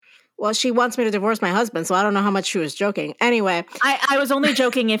Well, she wants me to divorce my husband, so I don't know how much she was joking. Anyway. I was only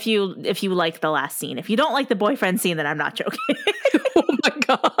joking if you like the last scene. If you don't like the boyfriend scene, then I'm not joking. Oh my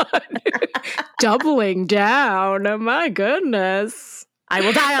God. Doubling down. Oh my goodness. I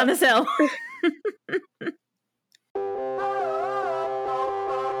will die on this hill.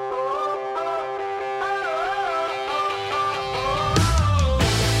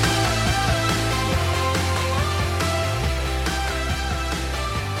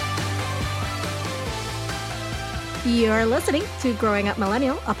 You're listening to Growing Up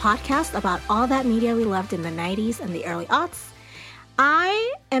Millennial, a podcast about all that media we loved in the 90s and the early aughts.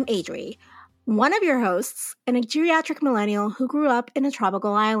 I am Adri, one of your hosts, and a geriatric millennial who grew up in a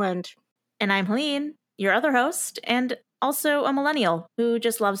tropical island. And I'm Helene, your other host, and also a millennial who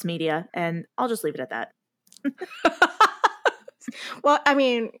just loves media, and I'll just leave it at that. Well, I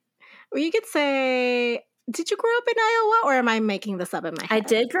mean, you could say... Did you grow up in Iowa, or am I making this up in my head? I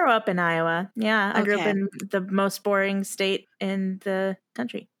did grow up in Iowa. Yeah, I grew up in the most boring state in the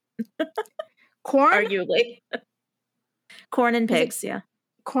country. Corn? Arguably. Corn and pigs, yeah.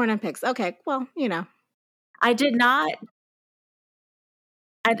 Corn and pigs. Okay, well, you know. I did not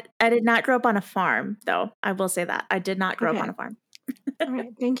grow up on a farm, though. I will say that. I did not grow up on a farm. All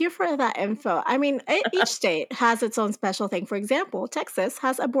right. Thank you for that info. I mean, each state has its own special thing. For example, Texas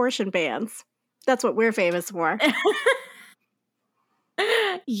has abortion bans. That's what we're famous for.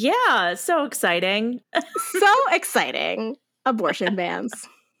 Yeah, so exciting. So exciting. Abortion bans.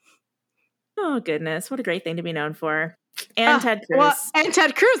 Oh, goodness. What a great thing to be known for. And Ted Cruz. Well, and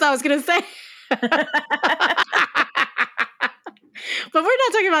Ted Cruz, I was going to say. But we're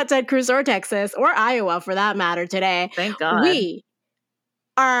not talking about Ted Cruz or Texas or Iowa for that matter today. Thank God. We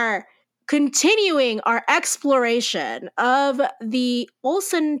are continuing our exploration of the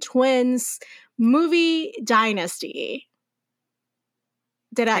Olsen twins movie dynasty.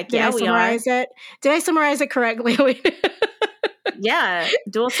 Did I summarize it? Did I summarize it correctly? Yeah,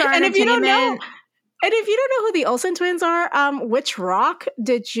 dual star and entertainment. If you don't know who the Olsen twins are, which rock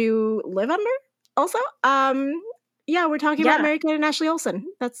did you live under? Also, yeah, we're talking about Mary-Kate and Ashley Olsen.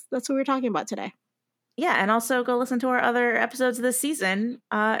 That's what we're talking about today. Yeah, and also go listen to our other episodes of this season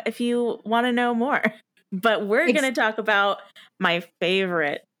if you want to know more. But we're going to talk about my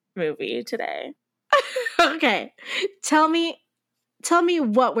favorite movie today. Okay. Tell me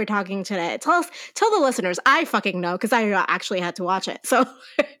what we're talking today. Tell the listeners. I fucking know because I actually had to watch it. So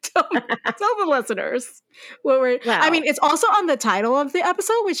tell the listeners what we're... Wow. I mean, it's also on the title of the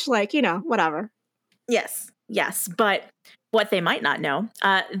episode, which, like, you know, whatever. Yes. But what they might not know,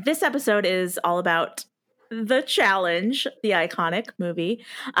 this episode is all about The Challenge, the iconic movie,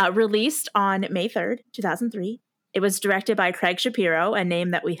 released on May 3rd, 2003. It was directed by Craig Shapiro, a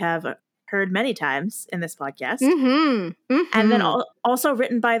name that we have heard many times in this podcast. Mm-hmm. And then also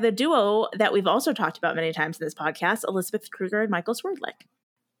written by the duo that we've also talked about many times in this podcast, Elizabeth Kruger and Michael Swerdlick.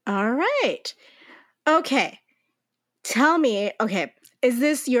 All right. Okay. Tell me, is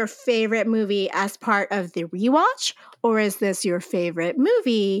this your favorite movie as part of the rewatch, or is this your favorite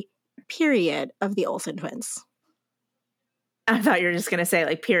movie, period, of the Olsen twins? I thought you were just going to say,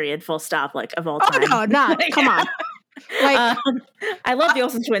 like, period, full stop, like, of all time. Oh, no, not. Come on. Like, I love the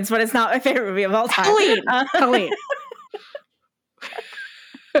Olsen twins, but it's not my favorite movie of all time. Colleen.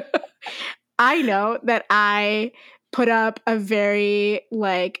 I know that I put up a very,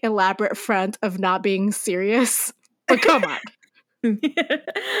 like, elaborate front of not being serious, but come on.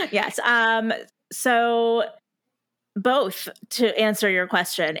 Yes. So both, to answer your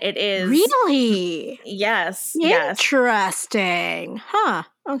question, it is really. Yes. Interesting. Huh.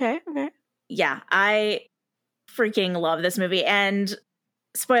 Okay. Yeah, I freaking love this movie, and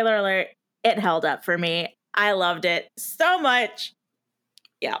spoiler alert, it held up for me. I loved it so much.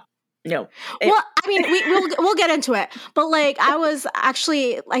 Yeah. No. Well, I mean, we'll get into it, but like,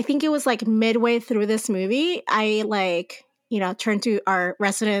 I think it was like midway through this movie, I like, you know, turned to our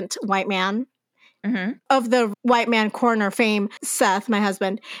resident white man of the White Man Corner fame, Seth, my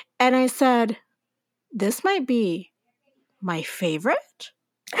husband, and I said, "This might be my favorite?" ?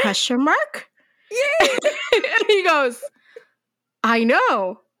 Yay! And he goes, "I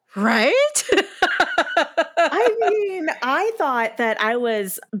know, right?" I mean, I thought that I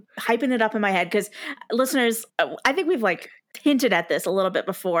was hyping it up in my head because, listeners, I think we've like hinted at this a little bit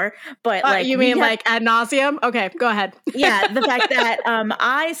before, but like, you mean like ad nauseum? Okay, go ahead. Yeah, the fact that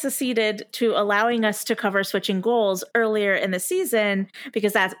I seceded to allowing us to cover Switching Goals earlier in the season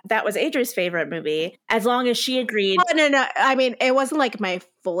because that was Adri's favorite movie. As long as she agreed. Oh, no. I mean, it wasn't like my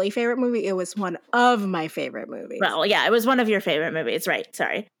fully favorite movie. It was one of my favorite movies. Well, yeah, it was one of your favorite movies, right?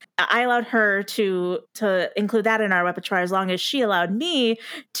 Sorry. I allowed her to include that in our repertoire as long as she allowed me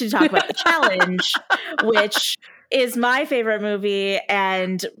to talk about The Challenge, which is my favorite movie,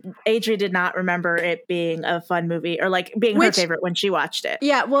 and Adri did not remember it being a fun movie or like being her favorite when she watched it.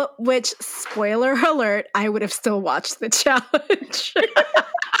 Yeah, well, which, spoiler alert, I would have still watched The Challenge.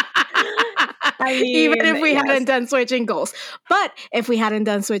 I mean, even if we hadn't done switching goals. But if we hadn't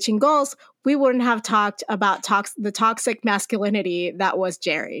done switching goals, we wouldn't have talked about the toxic masculinity that was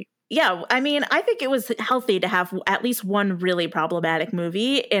Jerry. Yeah, I mean, I think it was healthy to have at least one really problematic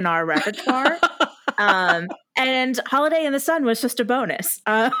movie in our repertoire. And Holiday in the Sun was just a bonus.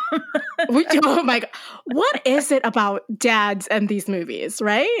 Oh my God. What is it about dads and these movies,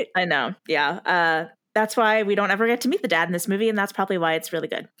 right? I know. Yeah. That's why we don't ever get to meet the dad in this movie, and that's probably why it's really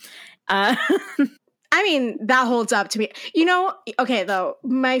good. I mean, that holds up to me. You know, okay, though,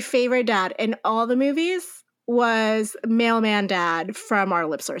 my favorite dad in all the movies was Mailman Dad from Our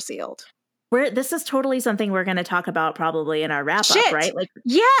Lips Are Sealed. This is totally something we're going to talk about probably in our wrap up, right? Like,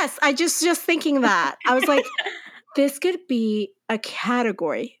 yes, I just thinking that. I was like, this could be a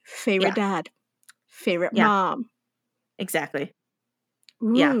category. Favorite dad, favorite mom. Exactly.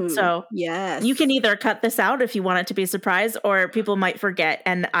 Ooh, yeah. So yes, you can either cut this out if you want it to be a surprise, or people might forget,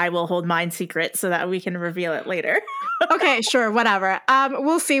 and I will hold mine secret so that we can reveal it later. Okay, sure, whatever.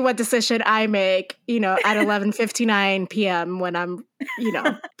 We'll see what decision I make, at 11:59 p.m. when I'm,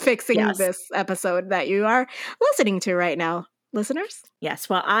 fixing this episode that you are listening to right now, listeners. Yes.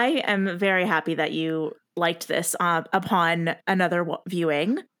 Well, I am very happy that you liked this upon another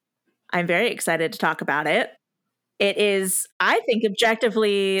viewing. I'm very excited to talk about it. It is, I think,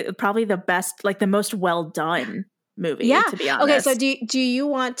 objectively probably the best, like the most well done movie, to be honest. Okay, so do you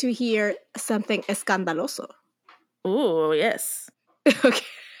want to hear something escandaloso? Ooh, yes. Okay.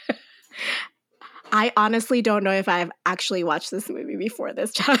 I honestly don't know if I've actually watched this movie before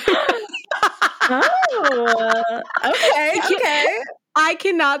this time. Oh, okay. I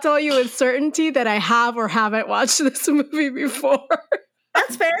cannot tell you with certainty that I have or haven't watched this movie before.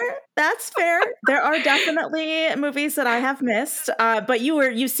 That's fair. There are definitely movies that I have missed, but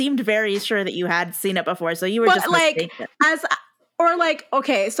you seemed very sure that you had seen it before, so you were just mistaken.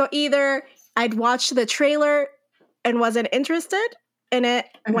 Okay, so either I'd watched the trailer and wasn't interested in it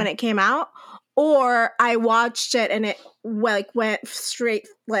when it came out, or I watched it and it went straight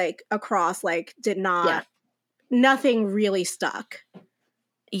across, did not, nothing really stuck.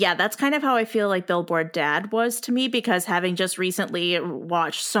 Yeah, that's kind of how I feel like Billboard Dad was to me, because having just recently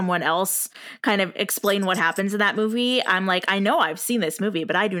watched someone else kind of explain what happens in that movie, I'm like, I know I've seen this movie,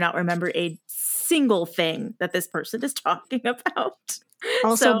 but I do not remember a single thing that this person is talking about.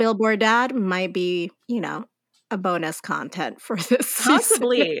 Also, Billboard Dad might be, a bonus content for this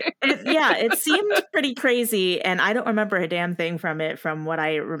possibly. It seemed pretty crazy, and I don't remember a damn thing from it from what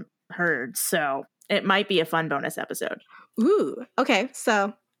I heard, so it might be a fun bonus episode. Ooh, okay,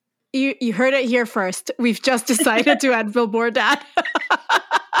 so you heard it here first. We've just decided to add Billboard Dad.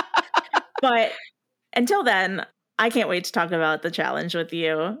 But until then, I can't wait to talk about The Challenge with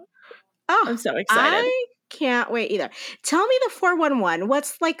you. Oh, I'm so excited. I can't wait either. Tell me the 411.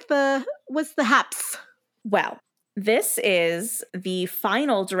 What's the haps? Well, this is the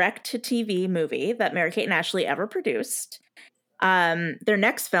final direct-to-TV movie that Mary-Kate and Ashley ever produced. Their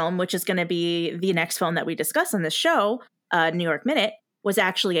next film, which is going to be the next film that we discuss on this show, New York Minute, was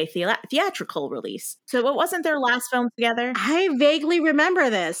actually a theatrical release. So it wasn't their last film together. I vaguely remember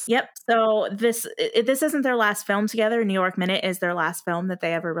this. Yep. So this isn't their last film together. New York Minute is their last film that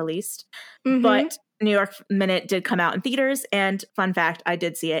they ever released. Mm-hmm. But New York Minute did come out in theaters. And fun fact, I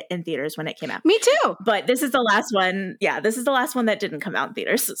did see it in theaters when it came out. Me too. But this is the last one. Yeah, this is the last one that didn't come out in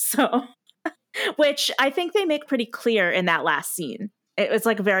theaters. So, which I think they make pretty clear in that last scene. It was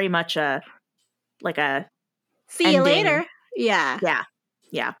very much a see ending. You later. Yeah.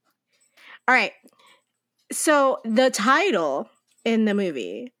 Yeah. All right. So the title in the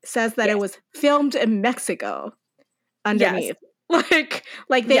movie says that it was filmed in Mexico underneath. Yes.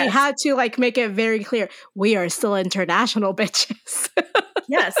 Like they had to make it very clear. We are still international, bitches.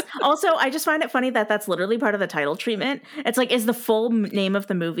 Yes. Also, I just find it funny that that's literally part of the title treatment. It's is the full name of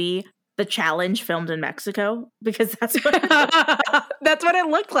the movie The Challenge filmed in Mexico? Because that's what that's what it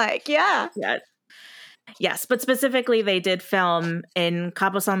looked like. Yeah. Yeah. Yes, but specifically they did film in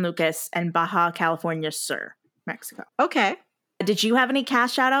Cabo San Lucas and Baja California Sur, Mexico. Okay. Did you have any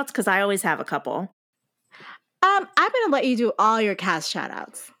cast shout-outs? Because I always have a couple. I'm going to let you do all your cast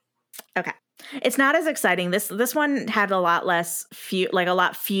shout-outs. Okay. It's not as exciting. This one had a lot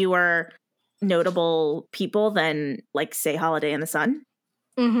fewer notable people than, say, Holiday in the Sun.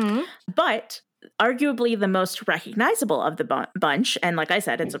 Mm-hmm. But arguably the most recognizable of the bunch, and like I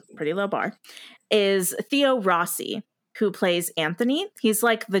said, it's a pretty low bar, is Theo Rossi, who plays Anthony. He's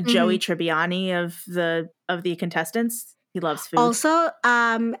like the Joey Tribbiani of the contestants. He loves food. Also,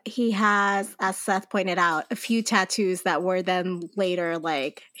 he has, as Seth pointed out, a few tattoos that were then later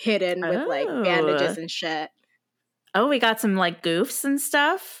like hidden with like bandages and shit. Oh, we got some like goofs and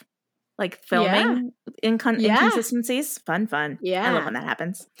stuff, like filming inconsistencies. Fun. Yeah, I love when that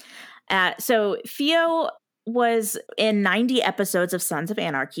happens. So Theo was in 90 episodes of Sons of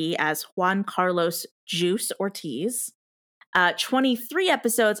Anarchy as Juan Carlos Juice Ortiz, 23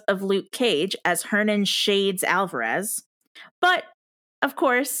 episodes of Luke Cage as Hernan Shades Alvarez. But, of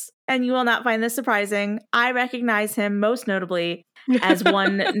course, and you will not find this surprising, I recognize him most notably as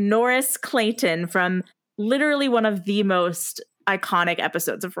one Norris Clayton from literally one of the most iconic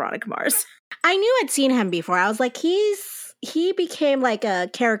episodes of Veronica Mars. I knew I'd seen him before. I was like, he became like a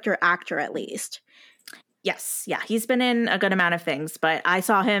character actor at least. Yes, yeah, he's been in a good amount of things, but I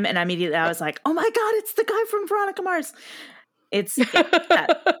saw him and immediately I was like, oh my God, it's the guy from Veronica Mars. It's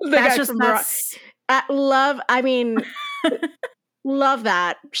that's just love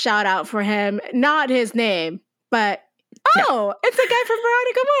that shout out for him. Not his name, but it's a guy from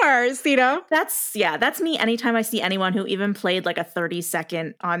Veronica Mars, you know? That's me anytime I see anyone who even played like a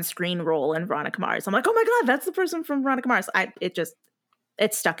 30-second on-screen role in Veronica Mars. I'm like, oh my God, that's the person from Veronica Mars.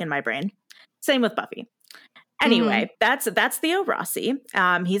 It's stuck in my brain. Same with Buffy. Anyway, that's Theo Rossi.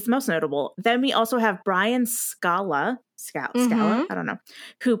 He's the most notable. Then we also have Brian Scala, I don't know,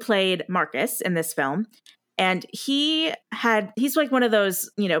 who played Marcus in this film. And he's like one of those,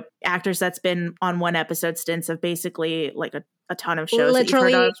 actors that's been on one episode stints of basically like a ton of shows.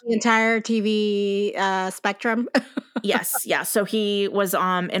 Literally the entire TV spectrum. Yes. Yeah. So he was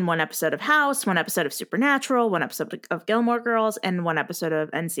in one episode of House, one episode of Supernatural, one episode of Gilmore Girls, and one episode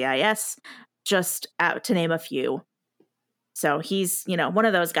of NCIS, just to name a few. So he's, one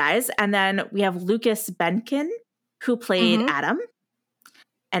of those guys. And then we have Lucas Benkin, who played Adam.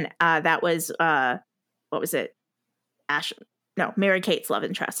 And that was, what was it? Mary Kate's love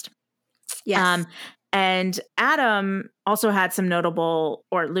interest. Yes. And Adam also had some notable,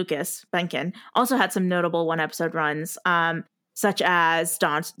 or Lucas Benkin also had some notable one episode runs, such as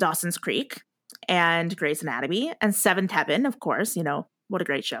Dawson's Creek and Grey's Anatomy and Seventh Heaven, of course, what a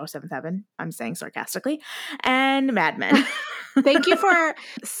great show, Seventh Heaven, I'm saying sarcastically, and Mad Men. Thank you for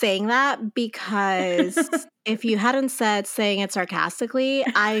saying that, because if you hadn't saying it sarcastically,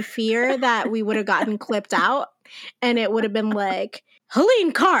 I fear that we would have gotten clipped out and it would have been like,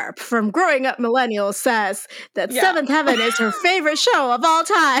 Helene Karp from Growing Up Millennials says that Seventh Heaven is her favorite show of all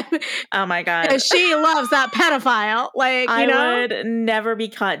time. Oh my God. Because she loves that pedophile. Like, I would never be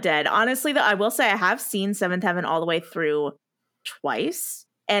caught dead. Honestly, though, I will say I have seen Seventh Heaven all the way through twice.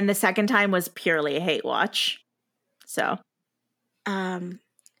 And the second time was purely a hate watch. So.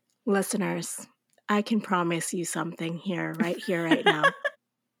 Listeners, I can promise you something right now.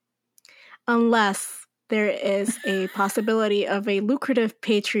 Unless there is a possibility of a lucrative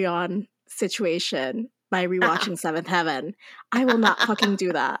Patreon situation by rewatching Seventh Heaven, I will not fucking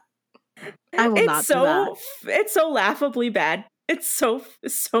do that. I will not do that. It's so laughably bad. It's so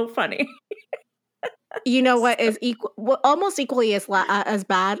funny. You know what is almost equally as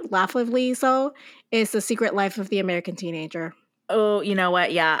bad, laughably so, is The Secret Life of the American Teenager. Oh, you know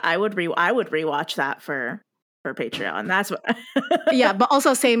what? Yeah, I would rewatch that for Patreon. That's what. Yeah, but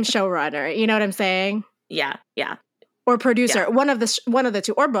also same showrunner. You know what I'm saying? Yeah. Or producer, one of the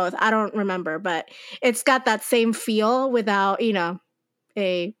two, or both. I don't remember, but it's got that same feel without,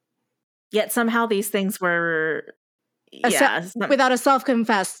 a. Yet somehow these things were. Without a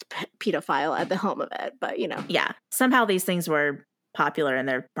self-confessed pedophile at the helm of it, but Yeah, somehow these things were popular in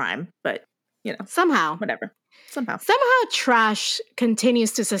their prime, but somehow, whatever. Somehow trash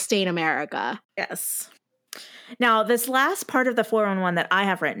continues to sustain America. Yes. Now, this last part of the 411 that I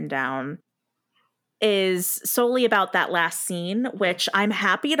have written down is solely about that last scene, which I'm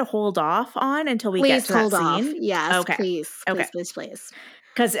happy to hold off on until we get to that scene. Yes, okay. Please.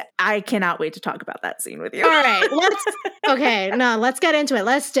 Because I cannot wait to talk about that scene with you. All right, let's get into it.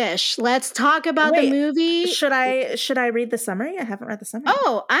 Let's dish. Let's talk about the movie. Should I read the summary? I haven't read the summary.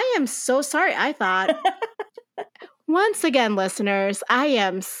 Oh, I am so sorry. I thought. Once again, listeners, I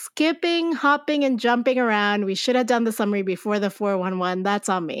am skipping, hopping, and jumping around. We should have done the summary before the 411. That's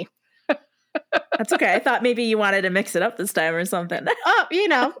on me. That's okay. I thought maybe you wanted to mix it up this time or something.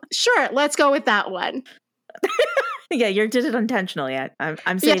 Oh, sure. Let's go with that one. Yeah, you did it intentionally.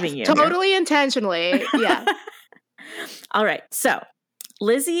 I'm saving you. Totally here. Intentionally. Yeah. All right. So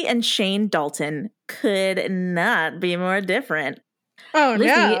Lizzie and Shane Dalton could not be more different. Oh,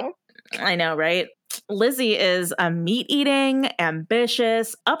 no. I know, right? Lizzie is a meat-eating,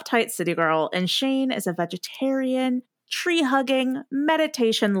 ambitious, uptight city girl, and Shane is a vegetarian, tree-hugging,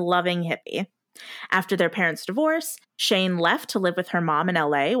 meditation-loving hippie. After their parents' divorce, Shane left to live with her mom in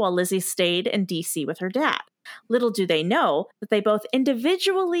LA while Lizzie stayed in DC with her dad. Little do they know that they both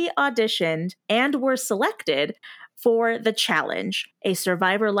individually auditioned and were selected for The Challenge, a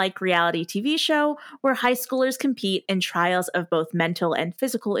Survivor-like reality TV show where high schoolers compete in trials of both mental and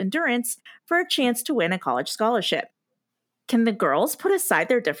physical endurance for a chance to win a college scholarship. Can the girls put aside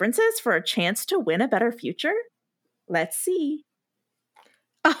their differences for a chance to win a better future? Let's see.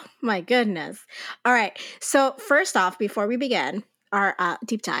 Oh my goodness. All right. So first off, before we begin our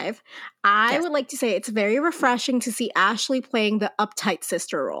deep dive, I would like to say it's very refreshing to see Ashley playing the uptight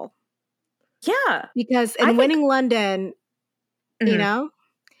sister role. Yeah. Because in Winning London, you know?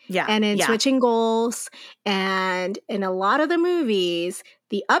 Yeah. And in Switching Goals and in a lot of the movies,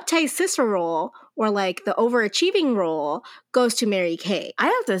 the uptight sister role or like the overachieving role goes to Mary Kay. I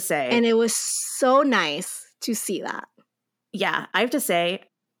have to say. And it was so nice to see that. Yeah. I have to say,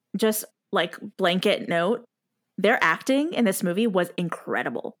 just like blanket note, their acting in this movie was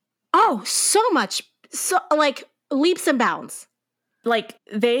incredible. Oh, so much. So like leaps and bounds. Like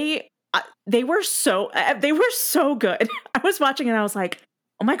they were so good. I was watching and I was like,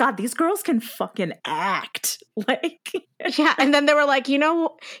 oh my God, these girls can fucking act. Like, yeah. And then they were like, you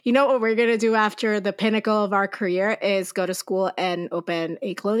know what we're going to do after the pinnacle of our career is go to school and open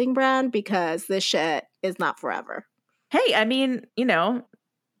a clothing brand because this shit is not forever. Hey, I mean,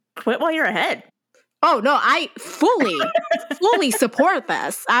 quit while you're ahead. Oh no, I fully support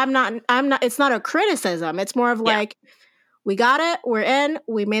this. I'm not, it's not a criticism. It's more of like, we got it. We're in,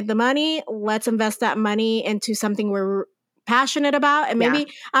 we made the money. Let's invest that money into something we're passionate about. And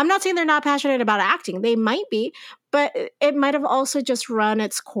maybe, I'm not saying they're not passionate about acting. They might be, but it might have also just run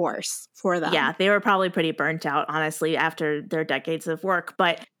its course for them. Yeah, they were probably pretty burnt out, honestly, after their decades of work.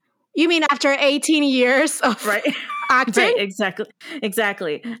 But you mean after 18 years of acting? Right,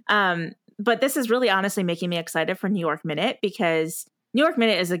 exactly. But this is really honestly making me excited for New York Minute because New York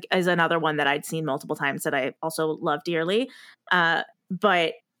Minute is another one that I'd seen multiple times that I also love dearly.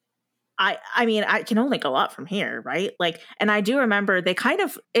 But I mean, I can only go up from here, right? Like, and I do remember they kind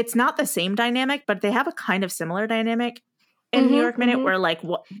of, it's not the same dynamic, but they have a kind of similar dynamic in New York Minute where like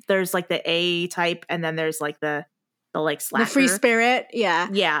there's like the A type and then there's like the like slacker. The free spirit, yeah.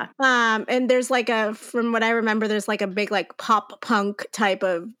 Yeah. And there's like from what I remember, there's like a big like pop punk type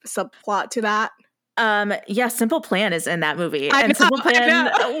of subplot to that. Yeah, Simple Plan is in that movie. Simple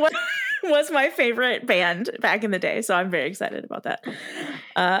Plan was my favorite band back in the day, so I'm very excited about that.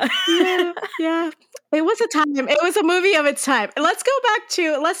 Yeah. It was a time. It was a movie of its time. Let's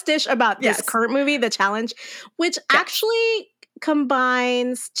dish about this current movie, The Challenge, which actually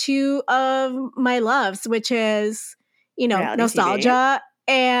combines two of my loves, which is, reality nostalgia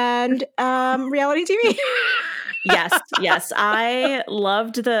TV. And reality TV. Yes. I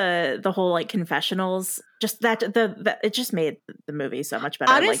loved the whole like confessionals. Just that it just made the movie so much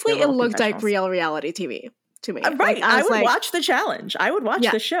better. Honestly, it looked like real reality TV to me. Right. Like, I would watch The Challenge. I would watch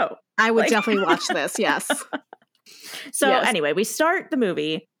the show. I would definitely watch this. Yes. So anyway, we start the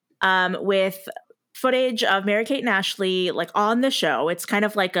movie with footage of Mary-Kate and Ashley like on the show. It's kind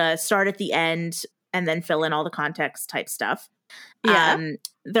of like a start at the end and then fill in all the context type stuff. Yeah.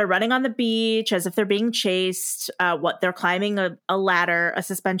 They're running on the beach as if they're being chased. They're climbing a ladder, a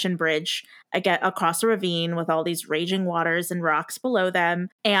suspension bridge across a ravine with all these raging waters and rocks below them.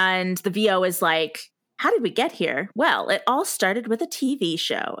 And the VO is like, how did we get here? Well, it all started with a TV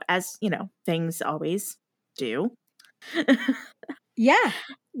show, as, things always do. Yeah.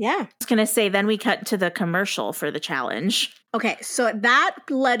 I was going to say, then we cut to the commercial for The Challenge. Okay, so that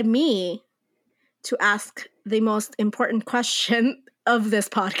led me to ask the most important question of this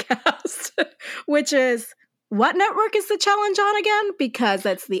podcast, which is, what network is The Challenge on again? Because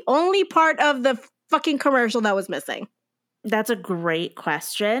that's the only part of the fucking commercial that was missing. That's a great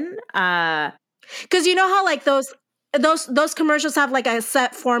question. Because you know how like those commercials have like a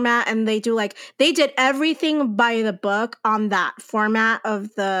set format and they did everything by the book on that format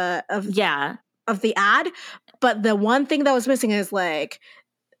of the ad. But the one thing that was missing is like,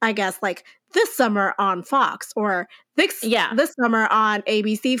 I guess like this summer on Fox or this summer on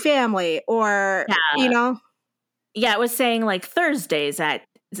ABC Family or, Yeah, it was saying like Thursdays at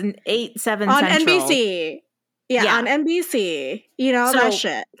 8, 7 on Central. NBC. Yeah, on NBC. That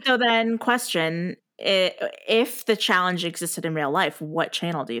shit. So then question, if The Challenge existed in real life, what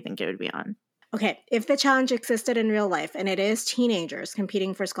channel do you think it would be on? Okay, if The Challenge existed in real life and it is teenagers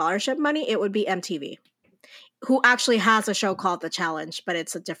competing for scholarship money, it would be MTV. who actually has a show called The Challenge, but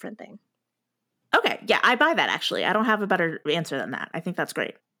it's a different thing. Okay, yeah, I buy that actually. I don't have a better answer than that. I think that's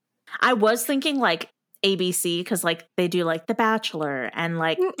great. I was thinking like ABC because like they do like The Bachelor and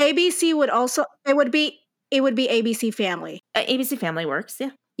like ABC would also it would be ABC Family. ABC Family works,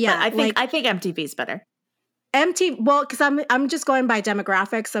 yeah. Yeah, but I think MTV's better. MTV, well, because I'm just going by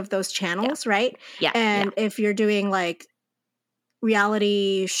demographics of those channels, right? Yeah, and if you're doing like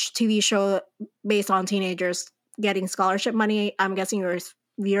reality TV show based on teenagers getting scholarship money, I'm guessing your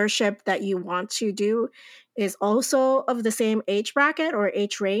viewership that you want to do is also of the same age bracket or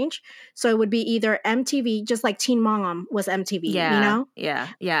age range. So it would be either MTV, just like Teen Mom was MTV, you know? Yeah,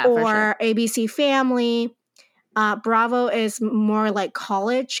 or for sure. ABC Family. Bravo is more like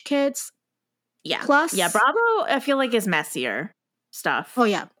college kids. Yeah. Plus. Yeah, Bravo, I feel like is messier stuff. Oh,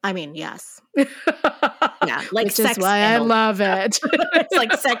 yeah. I mean, yes. Yeah, like which sex is why scandals. I love it. It's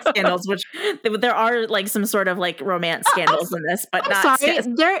like sex scandals, which there are like some sort of like romance scandals in this, but not. Sorry,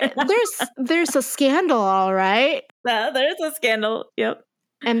 there's a scandal, all right. There's a scandal. Yep.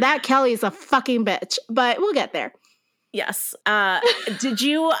 And that Kelly's a fucking bitch, but we'll get there. Yes. Did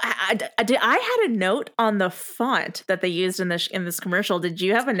you? I had a note on the font that they used in this commercial. Did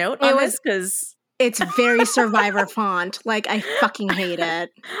you have a note on this? Because it's very Survivor font. Like, I fucking hate it.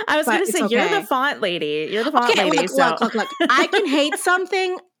 I was going to say, you're the font lady. You're the font lady. Look. I can hate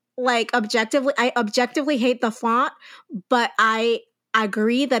something, like, objectively. I objectively hate the font, but I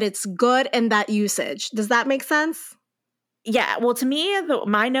agree that it's good in that usage. Does that make sense? Yeah, well, to me,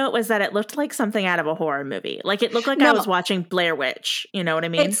 my note was that it looked like something out of a horror movie. Like, it looked like I was watching Blair Witch. You know what I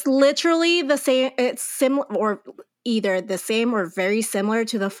mean? It's literally the same. It's similar, or either the same or very similar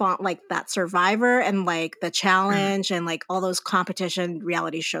to the font, like that Survivor and like The Challenge and like all those competition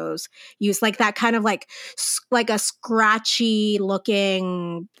reality shows use like that kind of like a scratchy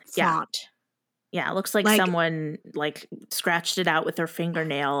looking font. Yeah, it looks like someone like scratched it out with their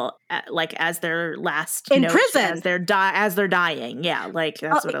fingernail, like as their last in note, prison as they're dying. Yeah, like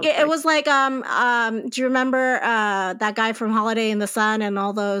that's what it was like. Do you remember that guy from Holiday in the Sun and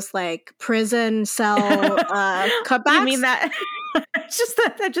all those like prison cell cutbacks? You mean that?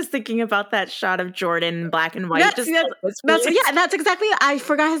 I'm just thinking about that shot of Jordan in black and white. That's exactly. I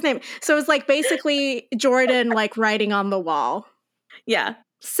forgot his name. So it's like basically Jordan like writing on the wall. Yeah.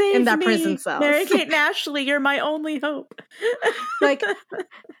 Save in that me, prison cell. Mary-Kate and Ashley, you're my only hope. Like,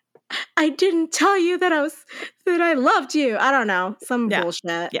 I didn't tell you that I loved you. I don't know, some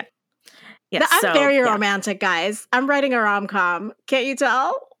bullshit. Yeah. I'm very romantic, guys. I'm writing a rom-com. Can't you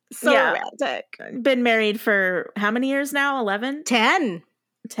tell? So romantic. Been married for how many years now? 11? 10.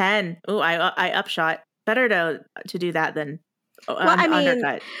 Ooh, I upshot. Better to do that than.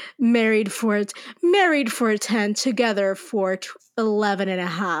 Undercut. Married for 10, together for 11 and a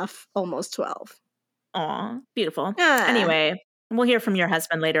half, almost 12. Aw, beautiful. Anyway, we'll hear from your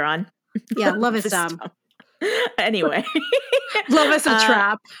husband later on. Yeah, love is dumb. Anyway. Love is a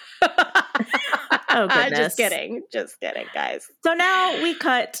trap. Oh, goodness. Just kidding, guys. So now we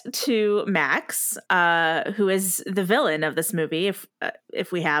cut to Max, who is the villain of this movie,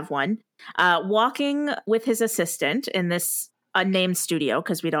 if we have one, walking with his assistant in this unnamed studio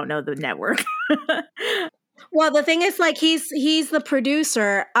because we don't know the network. Well, the thing is, like, he's the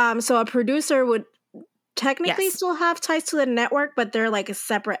producer. So a producer would technically still have ties to the network, but they're like a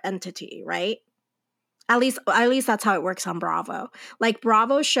separate entity, right? At least that's how it works on Bravo. Like,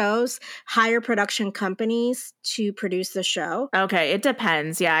 Bravo shows hire production companies to produce the show. Okay, it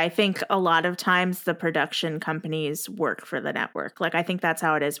depends. Yeah, I think a lot of times the production companies work for the network. Like, I think that's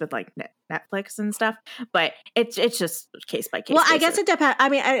how it is with like Netflix and stuff. But it's just case by case. Well, I guess it depends. I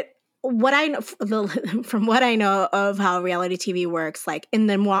mean, what I know from what I know of how reality TV works, like in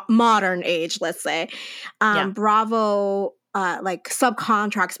the modern age, let's say, Bravo like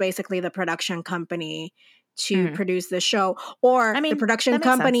subcontracts basically the production company to produce the show, or the production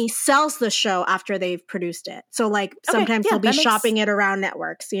company sells the show after they've produced it. So like sometimes they'll be shopping it around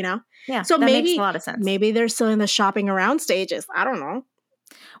networks, you know? Yeah. So that maybe makes a lot of sense. Maybe they're still in the shopping around stages. I don't know.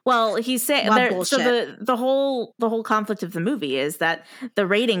 Well, he's saying so the whole conflict of the movie is that the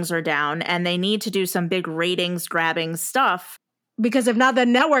ratings are down and they need to do some big ratings grabbing stuff, because if not, the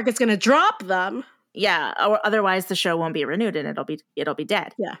network is going to drop them. Yeah, or otherwise the show won't be renewed and it'll be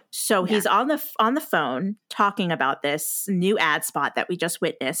dead. Yeah. So he's on the phone talking about this new ad spot that we just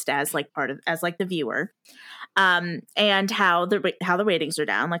witnessed as like the viewer, and how the ratings are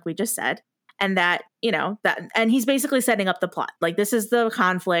down, like we just said. And that, and he's basically setting up the plot. Like, this is the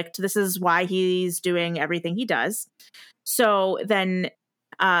conflict. This is why he's doing everything he does. So then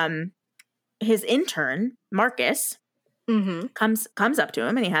his intern, Marcus, comes up to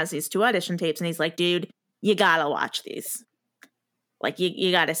him and he has these 2 audition tapes and he's like, dude, you gotta watch these. Like,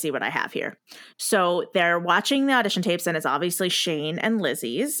 you got to see what I have here. So they're watching the audition tapes, and it's obviously Shane and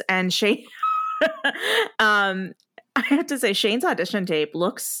Lizzie's. And Shane, I have to say, Shane's audition tape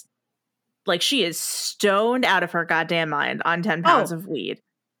looks like she is stoned out of her goddamn mind on 10 pounds of weed.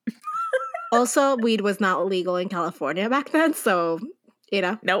 Also, weed was not illegal in California back then, so, you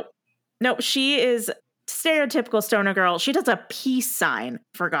know. Nope. She is stereotypical stoner girl. She does a peace sign,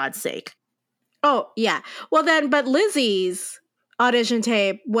 for God's sake. Oh, yeah. Well, then, but Lizzie's audition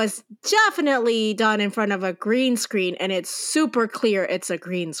tape was definitely done in front of a green screen, and it's super clear it's a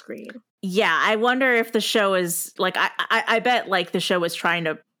green screen. Yeah, I wonder if the show is like, I bet like the show was trying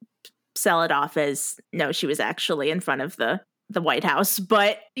to sell it off as no, she was actually in front of the White House,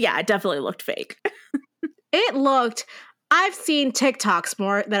 but yeah, it definitely looked fake. I've seen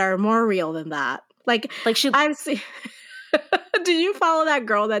TikToks that are more real than that. Like I've seen. Do you follow that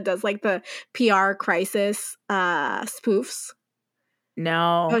girl that does like the PR crisis spoofs?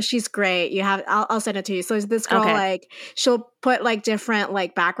 No. Oh, she's great. I'll send it to you. So this girl, Okay. like, she'll put like different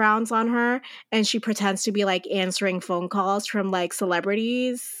like backgrounds on her, and she pretends to be like answering phone calls from like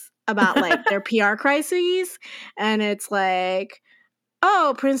celebrities about like their PR crises. And it's like,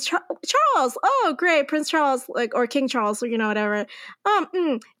 oh, Prince Charles. Oh, great. Prince Charles, like, or King Charles, or, you know, whatever.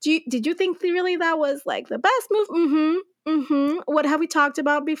 Did you think really that was like the best move? What have we talked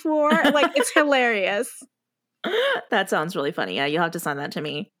about before? Like, it's hilarious. That sounds really funny. Yeah, you'll have to send that to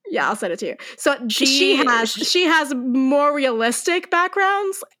me. Yeah, I'll send it to you. So she has more realistic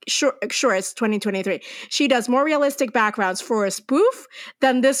backgrounds. Sure, it's 2023. She does more realistic backgrounds for a spoof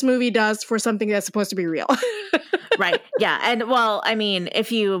than this movie does for something that's supposed to be real. Right. Yeah. And well, I mean,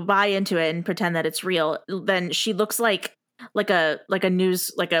 if you buy into it and pretend that it's real, then she looks like a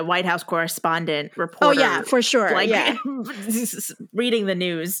White House correspondent reporter. Oh yeah, for sure. Like, yeah. reading the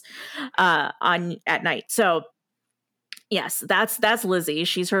news at night. So yes, that's Lizzie.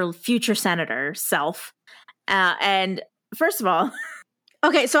 She's her future senator self. And first of all,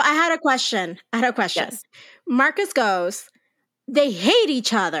 okay, so I had a question. Yes. Marcus goes, they hate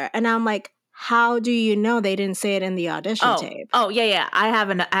each other, and I'm like, how do you know they didn't say it in the audition tape? Oh, yeah. I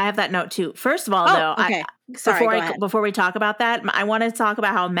have that note too. First of all, though, okay. Sorry, before we talk about that, I want to talk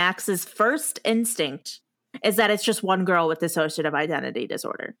about how Max's first instinct is that it's just one girl with dissociative identity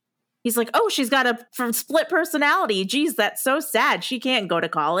disorder. He's like, oh, she's got a split personality. Geez, that's so sad. She can't go to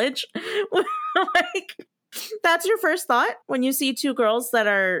college. Like, that's your first thought when you see two girls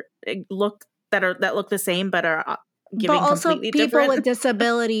that look the same but are giving but also completely people different. with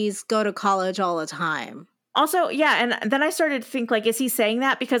disabilities go to college all the time. Also, yeah, and then I started to think, like, is he saying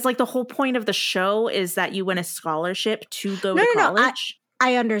that because, like, the whole point of the show is that you win a scholarship to go to college?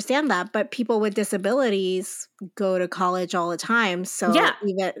 I understand that, but people with disabilities go to college all the time. So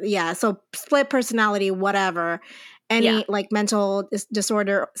so split personality, whatever, any like mental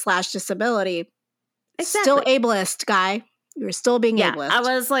disorder / disability, still ableist, guy. You're still being ableist. I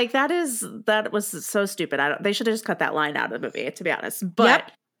was like, that was so stupid. They should have just cut that line out of the movie, to be honest.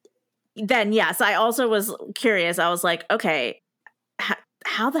 But then, yes, I also was curious. I was like, okay,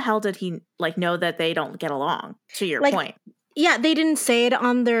 how the hell did he like know that they don't get along? To your point. Yeah, they didn't say it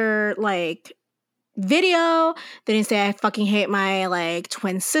on their like video. They didn't say I fucking hate my like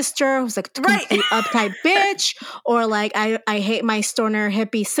twin sister who's like a complete uptight bitch, or like I hate my stoner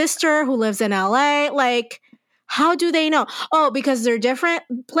hippie sister who lives in LA. Like, how do they know? Oh, because they're different.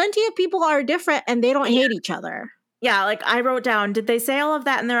 Plenty of people are different and they don't hate each other. Yeah, like I wrote down, did they say all of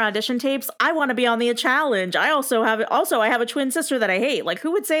that in their audition tapes? I want to be on the challenge. I have a twin sister that I hate. Like,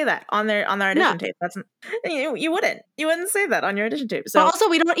 who would say that on their audition tape? That's you wouldn't say that on your audition tape. So but also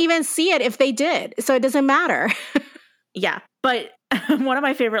we don't even see it if they did. So it doesn't matter. Yeah, but one of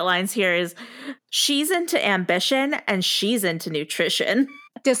my favorite lines here is she's into ambition and she's into nutrition.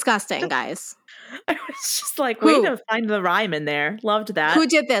 Disgusting, guys. I was just like, way to find the rhyme in there. Loved that. Who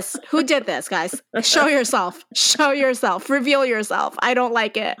did this? Who did this, guys? Show yourself. Show yourself. Reveal yourself. I don't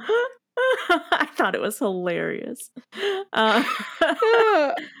like it. I thought it was hilarious.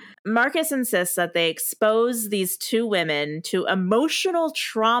 Marcus insists that they expose these two women to emotional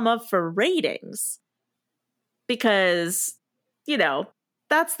trauma for ratings because, you know,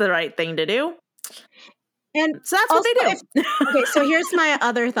 that's the right thing to do. And so that's what they do. Okay, so here's my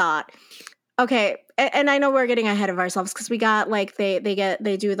other thought. Okay, and I know we're getting ahead of ourselves because we got like they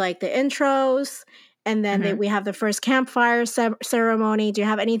do like the intros, and then we have the first campfire ceremony. Do you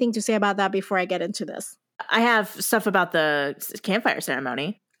have anything to say about that before I get into this? I have stuff about the campfire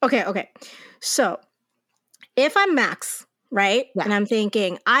ceremony. Okay. So if I'm Max, right, and I'm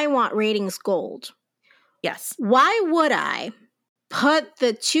thinking I want ratings gold. Yes. Why would I put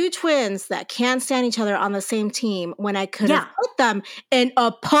the two twins that can't stand each other on the same team when I could have put them in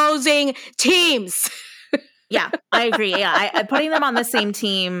opposing teams. Yeah, I agree. Yeah, putting them on the same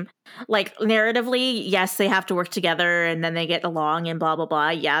team, like narratively, yes, they have to work together and then they get along and blah blah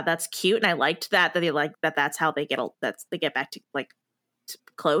blah. Yeah, that's cute, and I liked that they like that. That's how they get back to like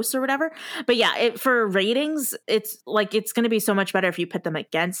close or whatever. But yeah, for ratings, it's like it's going to be so much better if you put them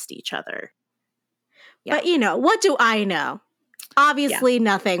against each other. Yeah. But what do I know? Obviously,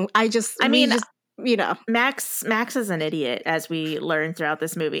 nothing. Max is an idiot, as we learn throughout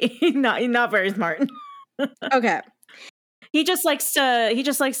this movie. not very smart. Okay. He just likes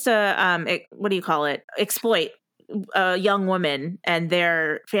to what do you call it? Exploit young women and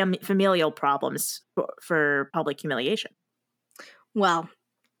their familial problems for public humiliation. Well,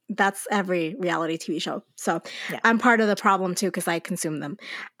 that's every reality TV show. So I'm part of the problem too, because I consume them.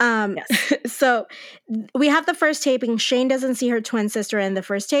 Yes. So we have the first taping. Shane doesn't see her twin sister in the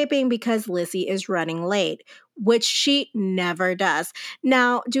first taping because Lizzie is running late, which she never does.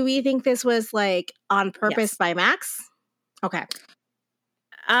 Now, do we think this was like on purpose by Max? Okay.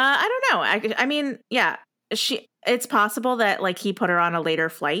 I don't know. I mean, yeah, it's possible that like he put her on a later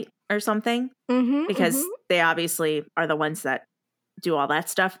flight or something because they obviously are the ones that do all that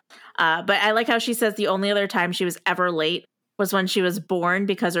stuff. But I like how she says the only other time she was ever late was when she was born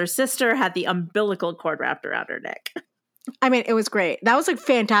because her sister had the umbilical cord wrapped around her neck. I mean, it was great. That was a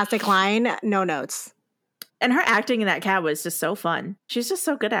fantastic line. No notes. And her acting in that cab was just so fun. She's just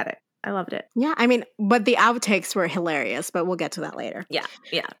so good at it. I loved it. Yeah, I mean, but the outtakes were hilarious, but we'll get to that later. Yeah.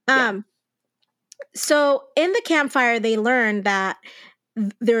 So in the campfire, they learned that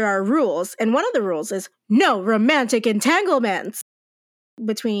there are rules, and one of the rules is no romantic entanglements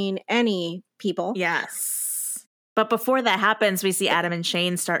between any people. Yes. But before that happens, we see Adam and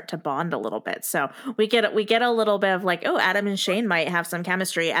Shane start to bond a little bit. So we get a little bit of like, oh, Adam and Shane might have some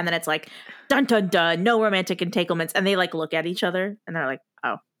chemistry. And then it's like, dun, dun, dun, no romantic entanglements. And they like look at each other and they're like,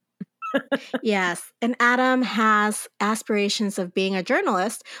 oh. Yes. And Adam has aspirations of being a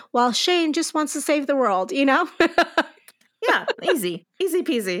journalist while Shane just wants to save the world, Yeah, easy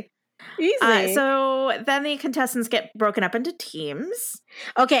peasy. Easy. So then the contestants get broken up into teams.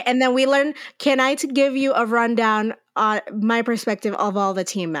 Okay, and then we learn, can I give you a rundown on my perspective of all the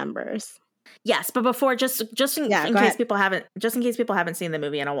team members? Yes, but before, just in case people haven't seen the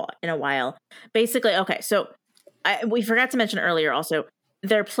movie in a while. Basically, okay, so we forgot to mention earlier also,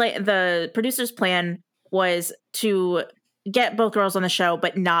 the producer's plan was to get both girls on the show,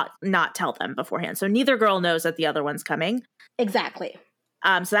 but not tell them beforehand. So neither girl knows that the other one's coming. Exactly.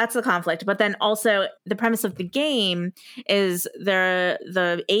 So that's the conflict. But then also the premise of the game is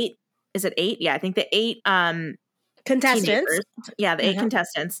the 8, is it 8? Yeah, I think the 8 contestants. Yeah, the 8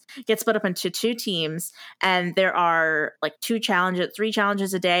 contestants get split up into 2 teams, and there are like 3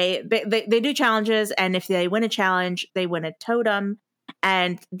 challenges a day. They do challenges, and if they win a challenge, they win a totem.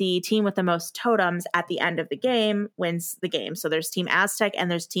 And the team with the most totems at the end of the game wins the game. So there's Team Aztec and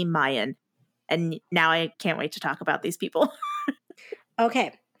there's Team Mayan. And now I can't wait to talk about these people.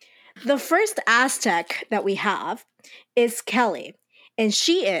 Okay. The first Aztec that we have is Kelly. And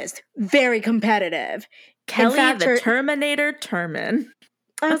she is very competitive. Kelly, the Terminator Termin.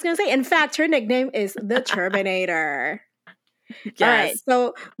 I was going to say, in fact, her nickname is the Terminator. Yes. All right.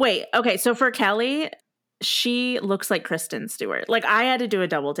 So wait, okay. So for Kelly, she looks like Kristen Stewart. Like I had to do a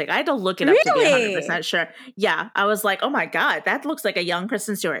double take. I had to look it up to be 100% sure. Yeah, I was like, oh my god, that looks like a young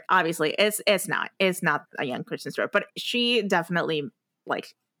Kristen Stewart. Obviously, it's not a young Kristen Stewart, but she definitely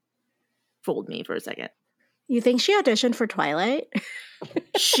like fooled me for a second. You think she auditioned for Twilight?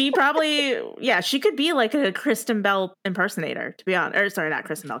 She probably, she could be like a Kristen Bell impersonator, to be honest. Or sorry, not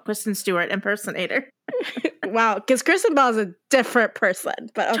Kristen Bell, Kristen Stewart impersonator. Wow, because Kristen Bell is a different person,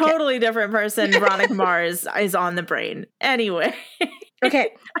 but okay. Totally different person. Veronica Mars is on the brain. Anyway.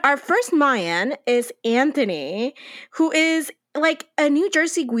 Okay, our first Mayan is Anthony, who is like a New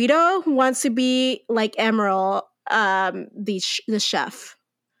Jersey Guido who wants to be like Emerald, the chef.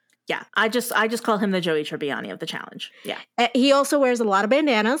 Yeah, I just call him the Joey Tribbiani of the challenge. Yeah. He also wears a lot of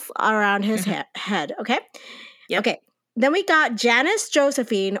bandanas around his head, okay? Yep. Okay. Then we got Janice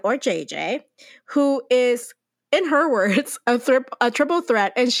Josephine, or JJ, who is, in her words, a triple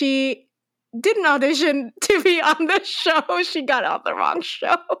threat, and she didn't audition to be on the show. She got on the wrong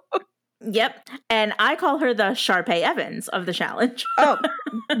show. Yep. And I call her the Sharpay Evans of the challenge. Oh,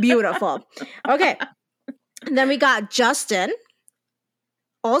 beautiful. Okay. Then we got Justin,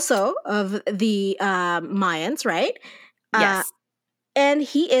 also of the Mayans, right? Yes. And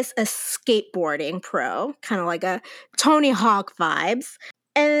he is a skateboarding pro, kind of like a Tony Hawk vibes.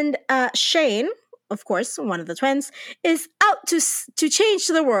 And Shane, of course, one of the twins, is out to change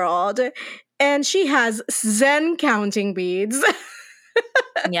the world. And she has Zen counting beads.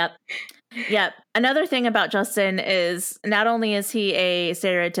 Yep. Another thing about Justin is not only is he a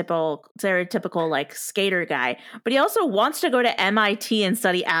stereotypical like skater guy, but he also wants to go to MIT and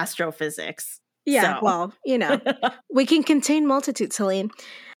study astrophysics. Yeah, so. Well, we can contain multitudes, Helene.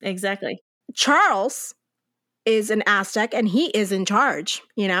 Exactly. Charles is an Aztec and he is in charge,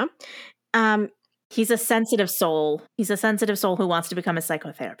 He's a sensitive soul. He's a sensitive soul who wants to become a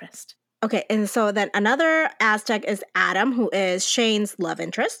psychotherapist. Okay, and so then another Aztec is Adam, who is Shane's love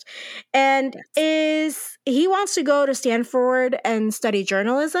interest, and he wants to go to Stanford and study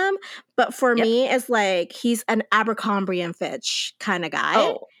journalism, but for me, it's like he's an Abercrombie and Fitch kind of guy.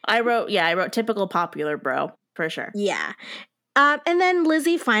 Oh, I wrote typical popular bro, for sure. Yeah. And then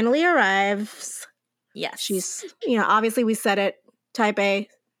Lizzie finally arrives. Yes. She's, obviously we said it, type A.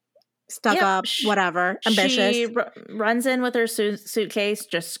 Stuck up, whatever, ambitious. She runs in with her suitcase,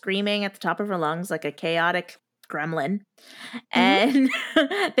 just screaming at the top of her lungs like a chaotic gremlin. And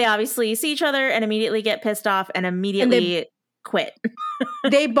they obviously see each other and immediately get pissed off and immediately quit.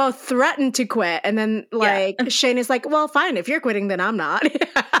 They both threaten to quit. And then Shane is like, well, fine. If you're quitting, then I'm not.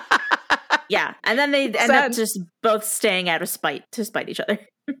 Yeah. And then they end up just both staying out of spite to spite each other.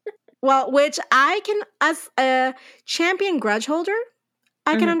 Well, which I can, as a champion grudge holder,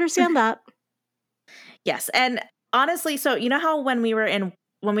 I can understand that. Yes. And honestly, so you know how when we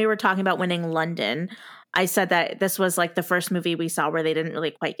were talking about Winning London, I said that this was like the first movie we saw where they didn't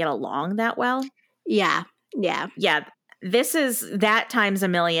really quite get along that well? Yeah. This is that times a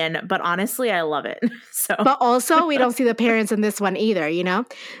million, but honestly, I love it. So, but also we don't see the parents in this one either,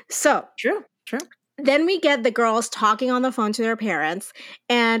 So True. Then we get the girls talking on the phone to their parents,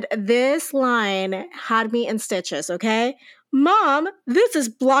 and this line had me in stitches, okay? Mom, this is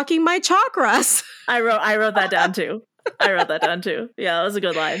blocking my chakras. I wrote that down too. Yeah, that was a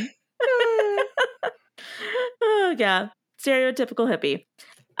good line. Oh, yeah. Stereotypical hippie.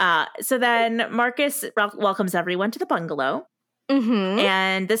 So then Marcus welcomes everyone to the bungalow. Mm-hmm.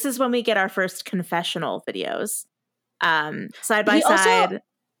 And this is when we get our first confessional videos. Side by side.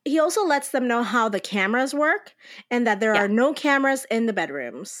 He also lets them know how the cameras work and that there are no cameras in the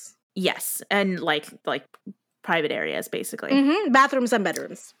bedrooms. Yes. And like private areas, basically. Mm-hmm. Bathrooms and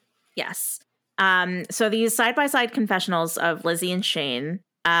bedrooms. Yes. So these side-by-side confessionals of Lizzie and Shane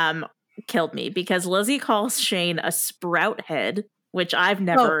killed me because Lizzie calls Shane a sprout head, which I've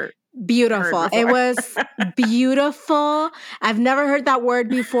never beautiful. heard it was beautiful. I've never heard that word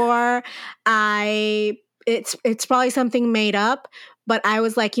before. It's probably something made up, but I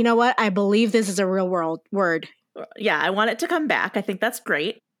was like, you know what? I believe this is a real world word. Yeah, I want it to come back. I think that's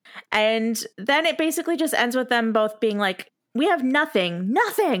great. And then it basically just ends with them both being like, we have nothing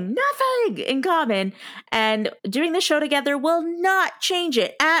in common. And doing the show together will not change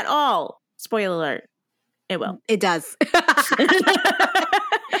it at all. Spoiler alert. It will. It does.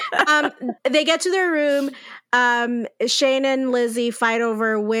 They get to their room. Shane and Lizzie fight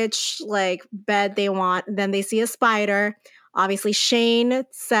over which bed they want. Then they see a spider. Obviously, Shane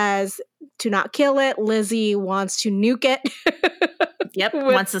says to not kill it. Lizzie wants to nuke it. Yep,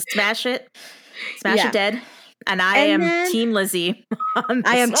 wants to smash it dead. And I am Team Lizzie on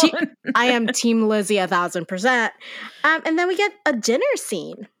this one. I am Team Lizzie 1,000%. And then we get a dinner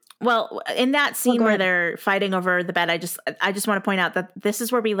scene. Well, in that scene where they're fighting over the bed, I just want to point out that this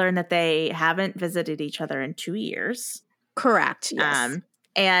is where we learn that they haven't visited each other in 2 years. Correct. Yes.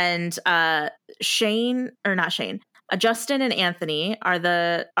 And Justin and Anthony are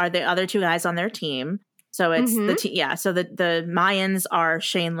the other two guys on their team. So it's So the Mayans are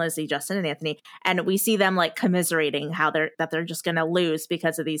Shane, Lizzie, Justin, and Anthony, and we see them commiserating how they're just going to lose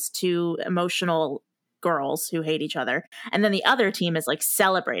because of these two emotional girls who hate each other, and then the other team is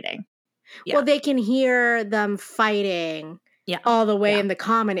celebrating. Yeah. Well, they can hear them fighting. All the way in the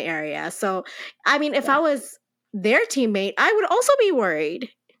common area. So, I mean, if I was their teammate, I would also be worried.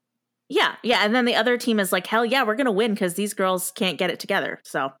 Yeah, and then the other team is like, hell yeah, we're going to win because these girls can't get it together.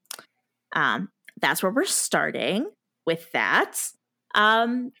 So, that's where we're starting with that.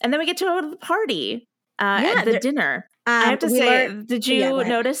 And then we get to go to the party, at the dinner. I have to say, did you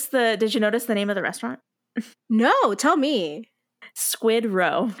notice the name of the restaurant? No, tell me. Squid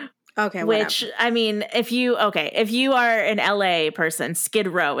Row. Okay, which I mean, if you are an LA person, Skid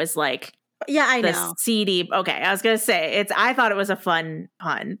Row is I know. CD. Okay, I was gonna say I thought it was a fun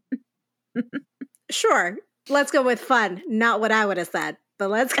pun. Sure, let's go with fun. Not what I would have said, but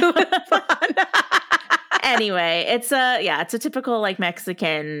let's go with fun. Anyway, it's a typical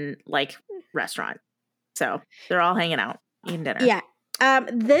Mexican restaurant. So they're all hanging out, eating dinner. Yeah.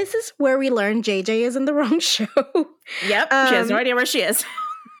 This is where we learn JJ is in the wrong show. Yep, she has no idea where she is.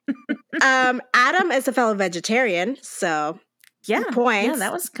 Adam is a fellow vegetarian, so points. Yeah,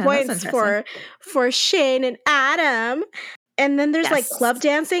 that was points for Shane and Adam. And then there's like club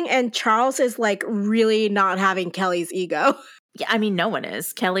dancing, and Charles is like really not having Kelly's ego. Yeah, I mean, no one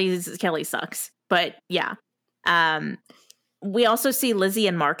is. Kelly sucks, but yeah. We also see Lizzie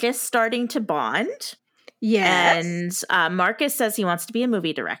and Marcus starting to bond. Yes. And Marcus says he wants to be a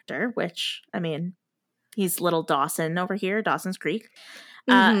movie director, which, I mean, he's little Dawson over here, Dawson's Creek.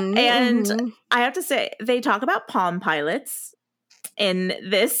 I have to say, they talk about Palm Pilots in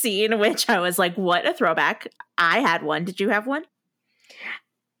this scene, which I was like, what a throwback. I had one. Did you have one?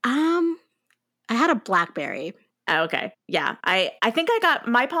 I had a BlackBerry. Okay. Yeah. I think I got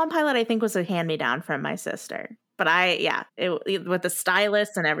my Palm Pilot, I think was a hand-me-down from my sister. But it with the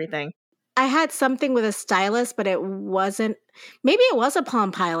stylus and everything. I had something with a stylus, but it wasn't. Maybe it was a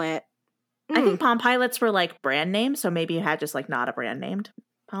Palm Pilot. I think Palm Pilots were like brand names, so maybe you had just like not a brand named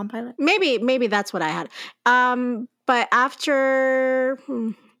Palm Pilot. Maybe that's what I had. But after,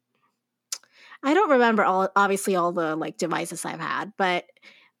 I don't remember all the like devices I've had, but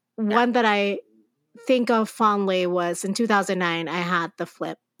one that I think of fondly was in 2009. I had the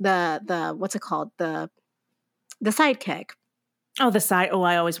Flip, the what's it called, the Sidekick. Oh,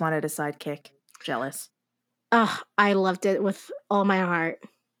 I always wanted a Sidekick. Jealous. Oh, I loved it with all my heart.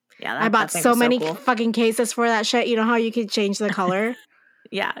 Yeah, I bought so many fucking cases for that shit. You know how you could change the color?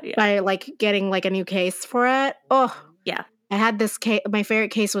 Yeah. By like getting like a new case for it. Oh, yeah. I had this case. My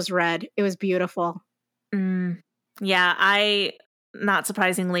favorite case was red. It was beautiful. Yeah, not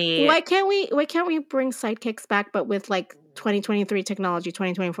surprisingly. Why can't we bring Sidekicks back, but with like 2023 technology,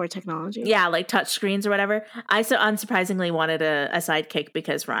 2024 technology? Yeah, like touch screens or whatever. I so unsurprisingly wanted a Sidekick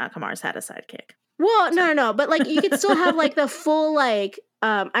because Veronica Mars had a Sidekick. Well, no, but like you could still have like the full like.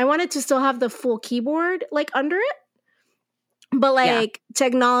 I wanted to still have the full keyboard like under it, but like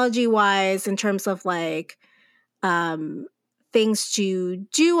technology wise, in terms of like things to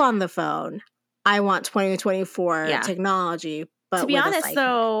do on the phone, I want 2024 technology. But to be honest,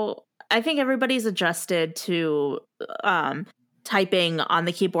 though, I think everybody's adjusted to typing on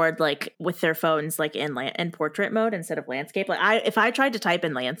the keyboard like with their phones like in portrait mode instead of landscape. Like if I tried to type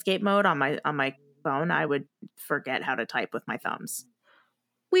in landscape mode on my phone, I would forget how to type with my thumbs.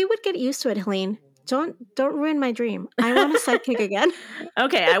 We would get used to it, Helene. Don't ruin my dream. I want a Sidekick again.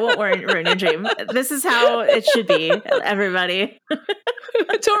 Okay, I won't ruin your dream. This is how it should be, everybody.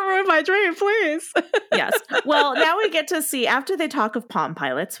 Don't ruin my dream, please. Yes. Well, now we get to see, after they talk of Palm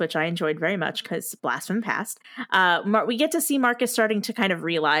Pilots, which I enjoyed very much because blast from the past, we get to see Marcus starting to kind of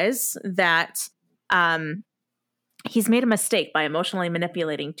realize that he's made a mistake by emotionally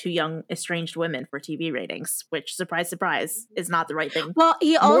manipulating two young estranged women for TV ratings, which, surprise, surprise, is not the right thing. Well,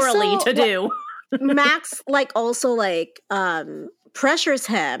 he also morally to do. Max pressures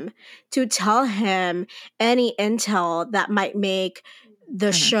him to tell him any intel that might make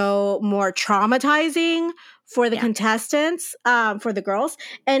the show more traumatizing for the contestants, for the girls.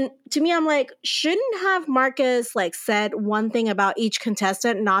 And to me, I'm like, shouldn't have Marcus like said one thing about each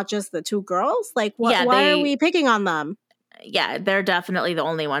contestant, not just the two girls? Like, why are we picking on them? Yeah, they're definitely the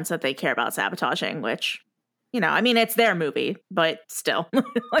only ones that they care about sabotaging, which, I mean, it's their movie, but still,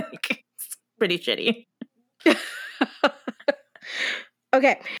 like, it's pretty shitty.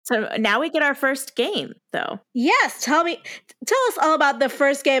 Okay. So now we get our first game, though. Yes. Tell us all about the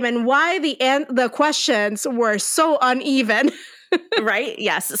first game and why the questions were so uneven. Right?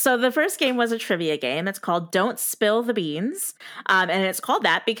 Yes. So the first game was a trivia game. It's called Don't Spill the Beans. And it's called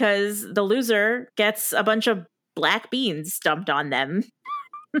that because the loser gets a bunch of black beans dumped on them.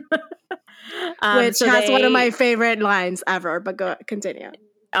 Which has one of my favorite lines ever, but continue.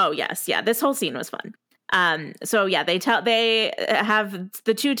 Oh, yes. Yeah. This whole scene was fun. They have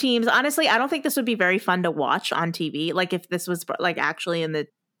the two teams. Honestly, I don't think this would be very fun to watch on TV. Like if this was like actually in the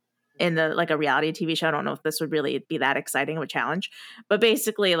like a reality TV show, I don't know if this would really be that exciting of a challenge. But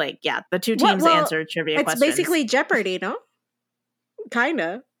basically, like, yeah, the two teams answer trivia questions. It's basically Jeopardy, no? Kind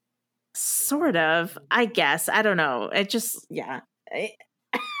of. Sort of, I guess. I don't know. It just,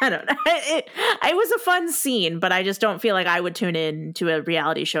 I don't know. It was a fun scene, but I just don't feel like I would tune in to a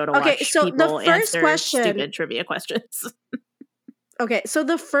reality show to watch people answer stupid trivia questions. Okay, so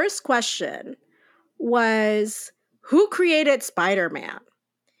the first question was, who created Spider-Man?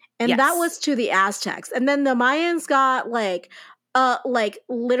 And that was to the Aztecs. And then the Mayans got like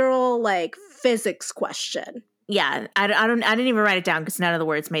literal like physics question. Yeah, I didn't even write it down because none of the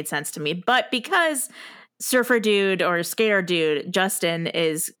words made sense to me. But because surfer dude or skater dude, Justin,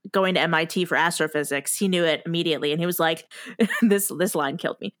 is going to MIT for astrophysics, he knew it immediately. And he was like, this line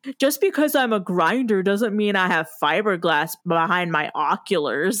killed me. Just because I'm a grinder doesn't mean I have fiberglass behind my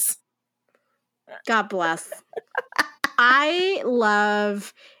oculars. God bless. I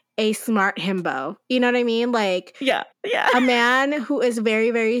love a smart himbo. You know what I mean? Like, yeah. A man who is very,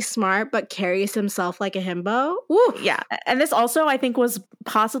 very smart but carries himself like a himbo. Woo. Yeah. And this also, I think, was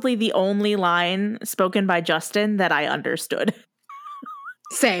possibly the only line spoken by Justin that I understood.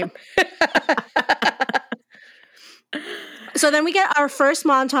 Same. So then we get our first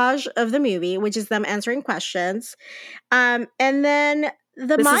montage of the movie, which is them answering questions. And then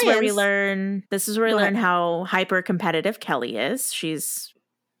this is where we learn how hyper competitive Kelly is. She's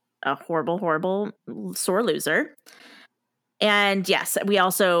a horrible sore loser. And yes, we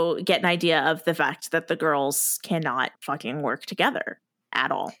also get an idea of the fact that the girls cannot fucking work together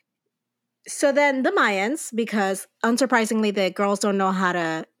at all. So then the Mayans, because unsurprisingly the girls don't know how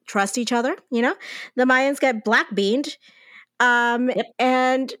to trust each other, you know, the Mayans get black beaned. Yep.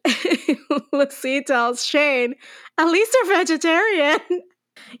 And Lucy tells Shane, at least they're vegetarian.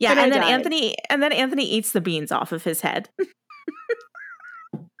 Yeah, and then Anthony eats the beans off of his head.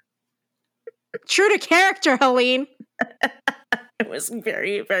 True to character, Helene. It was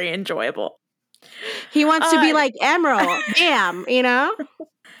very, very enjoyable. He wants to be like Emerald. Damn, you know?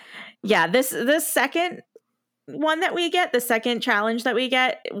 Yeah, this second one that we get, the second challenge that we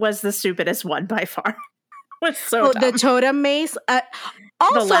get, was the stupidest one by far. Was so dumb. The totem maze.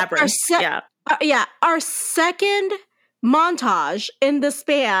 Also, the labyrinth. Our second montage in the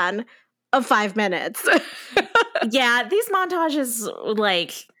span of 5 minutes. Yeah, these montages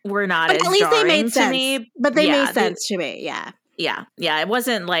were not as at least they made to sense. Me. But they made sense to me. Yeah. Yeah. It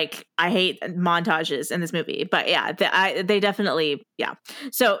wasn't like I hate montages in this movie, but yeah, they definitely, yeah.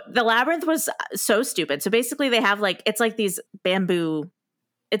 So the labyrinth was so stupid. So basically, they have it's like these bamboo.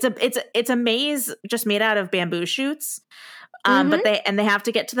 It's a maze just made out of bamboo shoots. But they have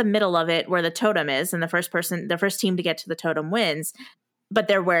to get to the middle of it where the totem is, and the first team to get to the totem wins. But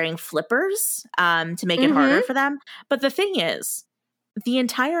they're wearing flippers to make it harder for them. But the thing is, the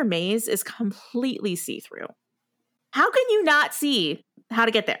entire maze is completely see-through. How can you not see how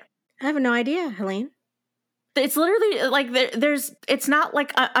to get there? I have no idea, Helene. It's literally like it's not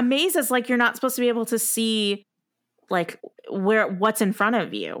like a maze is like you're not supposed to be able to see what's in front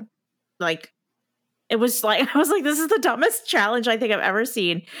of you. It was I was like, this is the dumbest challenge I think I've ever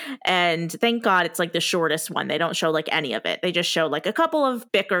seen. And thank God it's the shortest one. They don't show any of it. They just show a couple of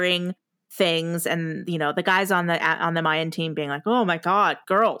bickering things, and the guys on the Mayan team being like, oh my God,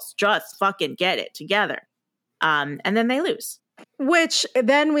 girls, just fucking get it together. And then they lose. Which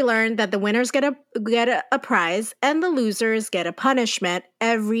then we learned that the winners get a prize and the losers get a punishment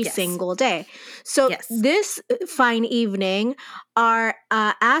every single day. So this fine evening, our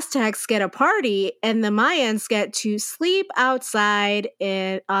Aztecs get a party and the Mayans get to sleep outside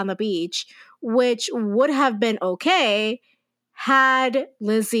on the beach, which would have been okay had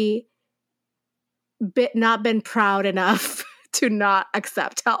Lizzie not been proud enough to not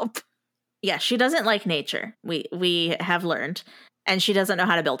accept help. Yeah, she doesn't like nature. We have learned, and she doesn't know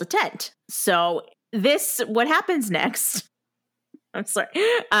how to build a tent. So what happens next? I'm sorry,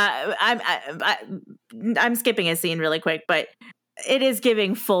 I'm skipping a scene really quick, but it is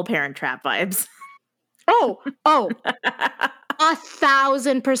giving full Parent Trap vibes. Oh,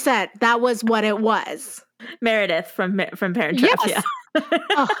 1,000%. That was what it was. Meredith from Parent Trap. Yes. Yeah.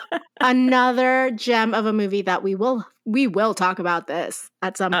 Another gem of a movie that we will talk about this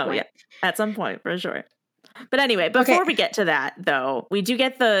at some point. Yeah. At some point, for sure. But anyway, before we get to that, though, we do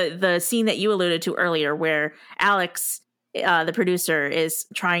get the scene that you alluded to earlier where Alex, the producer, is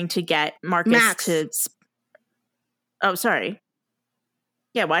trying to get Marcus to... Oh, sorry.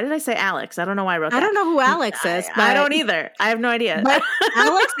 Yeah, why did I say Alex? I don't know why I wrote that. I don't know who Alex is. But I don't either. I have no idea. But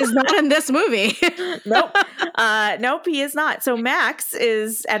Alex is not in this movie. Nope. Nope, he is not. So Max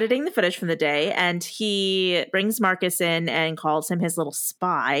is editing the footage from the day, and he brings Marcus in and calls him his little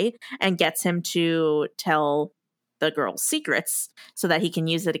spy and gets him to tell the girls secrets so that he can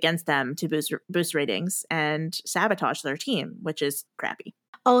use it against them to boost ratings and sabotage their team, which is crappy.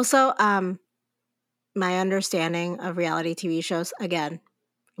 Also, my understanding of reality TV shows, again,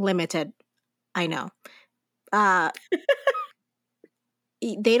 limited. I know.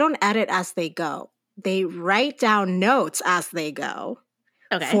 They don't edit as they go. They write down notes as they go.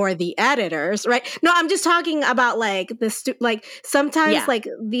 Okay. For the editors, right? No, I'm just talking about sometimes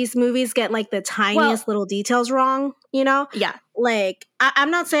these movies get the tiniest little details wrong, you know? Yeah.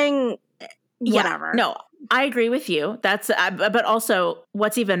 I'm not saying whatever. Yeah, no, I agree with you. That's but also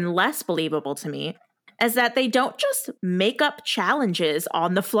what's even less believable to me is that they don't just make up challenges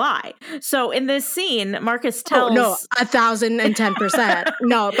on the fly. So in this scene, Marcus tells... Oh, no, 1,010%.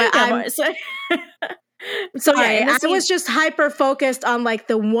 No, but yeah, sorry, I was just hyper-focused on, like,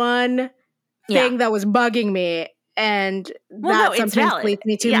 the one thing that was bugging me. And sometimes leads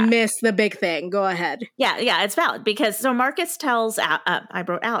me to miss the big thing. Go ahead. Yeah, it's valid because so Marcus tells I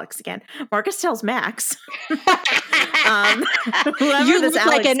wrote Alex again. Marcus tells Max. You look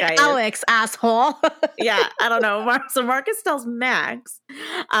like an Alex asshole. Yeah, I don't know. So Marcus tells Max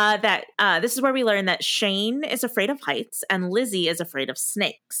that this is where we learn that Shane is afraid of heights and Lizzie is afraid of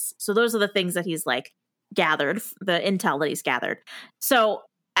snakes. So those are the things that he's like gathered, the intel that he's gathered. So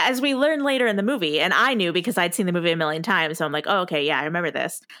as we learn later in the movie, and I knew because I'd seen the movie a million times, so I'm like, oh, okay, yeah, I remember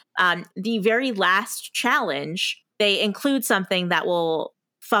this. The very last challenge, they include something that will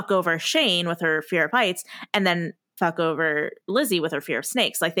fuck over Shane with her fear of heights, and then fuck over Lizzie with her fear of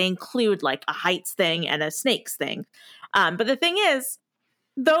snakes. Like, they include, like, a heights thing and a snakes thing. But the thing is,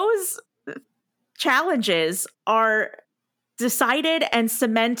 those challenges are decided and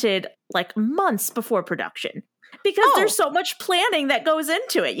cemented, like, months before production. Because there's so much planning that goes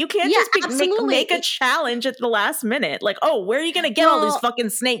into it. You can't just make a challenge at the last minute. Like, oh, where are you going to get all these fucking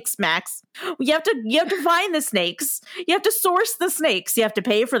snakes, Max? You have to find the snakes. You have to source the snakes. You have to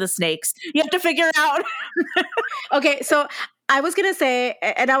pay for the snakes. You have to figure out. Okay, so I was going to say,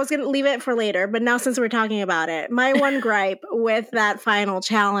 and I was going to leave it for later, but now since we're talking about it, my one gripe with that final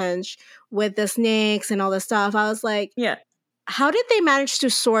challenge with the snakes and all this stuff, I was like, how did they manage to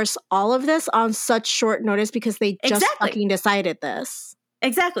source all of this on such short notice because they just fucking decided this?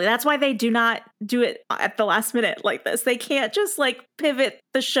 Exactly. That's why they do not do it at the last minute like this. They can't just like pivot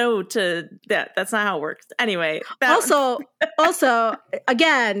the show to that. That's not how it works. Anyway. Also,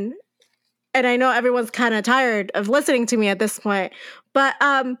 again, and I know everyone's kind of tired of listening to me at this point, but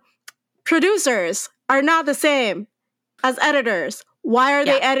producers are not the same as editors. Why are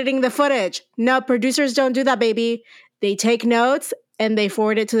they editing the footage? No, producers don't do that, baby. They take notes and they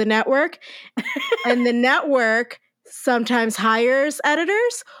forward it to the network. And the network sometimes hires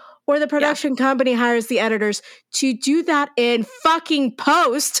editors, or the production company hires the editors to do that in fucking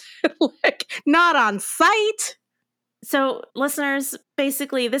post, like not on site. So listeners,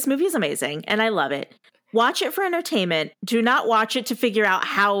 basically this movie is amazing and I love it. Watch it for entertainment. Do not watch it to figure out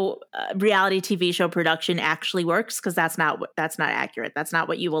how reality TV show production actually works, because that's not accurate. That's not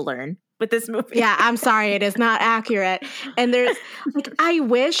what you will learn with this movie. Yeah, I'm sorry, it is not accurate. And there's like, I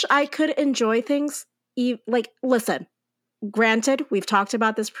wish I could enjoy things. Like, listen, granted, we've talked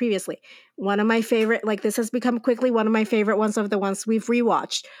about this previously. One of my favorite, like this has become quickly one of my favorite ones of the ones we've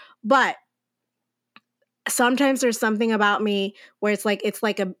rewatched. But sometimes there's something about me where it's like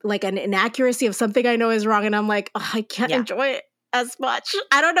an inaccuracy of something I know is wrong, and I'm like, oh, I can't enjoy it as much.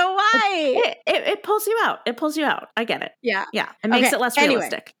 I don't know why. It pulls you out. It pulls you out. I get it. Yeah. It makes it less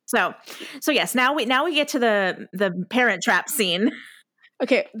realistic. So yes, now we get to the Parent Trap scene.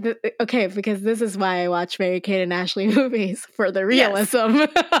 Okay, because this is why I watch Mary-Kate and Ashley movies, for the realism.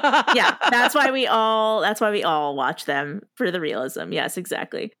 Yes. that's why we all watch them, for the realism. Yes,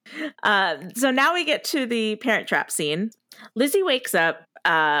 exactly. So now we get to the Parent Trap scene. Lizzie wakes up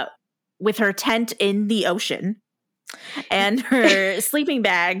with her tent in the ocean and her sleeping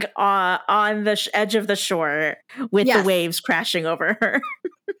bag on the edge of the shore with the waves crashing over her.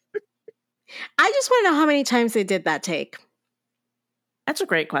 I just want to know how many times they did that take. That's a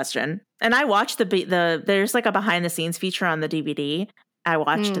great question. And I watched there's like a behind the scenes feature on the DVD. I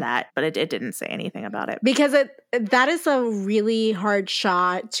watched that, but it didn't say anything about it. Because that is a really hard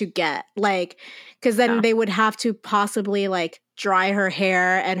shot to get. Like, because then they would have to possibly like dry her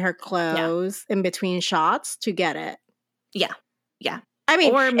hair and her clothes in between shots to get it. Yeah. Yeah. I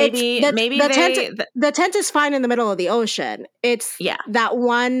mean, or maybe the tent is fine in the middle of the ocean. It's that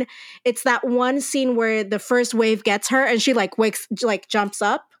one scene where the first wave gets her and she like jumps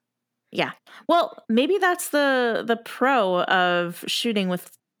up. Yeah. Well, maybe that's the pro of shooting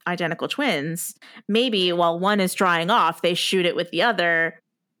with identical twins. Maybe while one is drying off, they shoot it with the other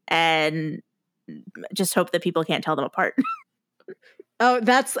and just hope that people can't tell them apart. Oh,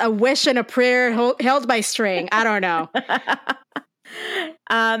 that's a wish and a prayer held by string. I don't know.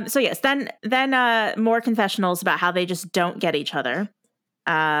 So yes, then more confessionals about how they just don't get each other,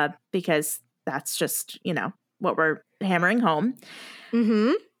 because that's just, what we're hammering home.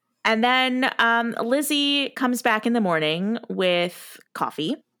 Mm-hmm. And then Lizzie comes back in the morning with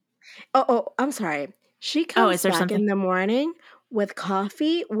coffee. Oh, I'm sorry. She comes back in the morning with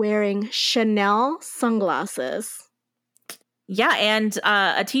coffee, wearing Chanel sunglasses. Yeah, and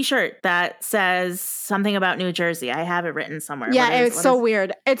a T-shirt that says something about New Jersey. I have it written somewhere. Yeah, it's so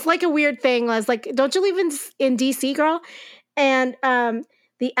weird. It's like a weird thing. I was like, don't you live in DC, girl? And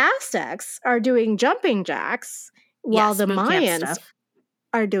the Aztecs are doing jumping jacks while the Mayans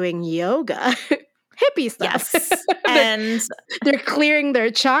are doing yoga. Hippie stuff. Yes. And they're clearing their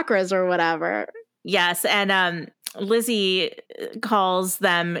chakras or whatever. Yes, and Lizzie calls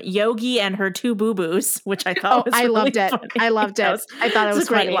them Yogi and her two boo-boos, which I thought was really loved it. Funny. I loved it. I thought it was a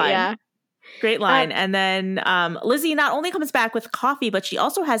great funny. line. Yeah. Great line. And then Lizzie not only comes back with coffee, but she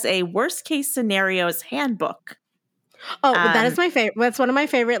also has a worst case scenarios handbook. Oh, that is my favorite. That's one of my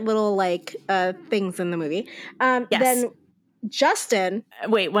favorite little things in the movie. Yes. Then Justin.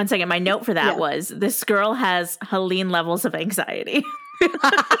 Wait, 1 second. My note for that was this girl has Helene levels of anxiety.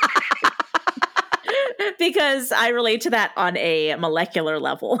 Because I relate to that on a molecular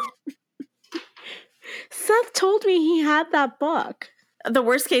level. Seth told me he had that book. The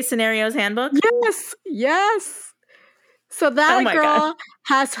worst case scenarios handbook? Yes. So that girl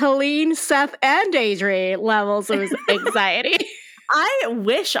has Helene, Seth, and Adrienne levels of anxiety. I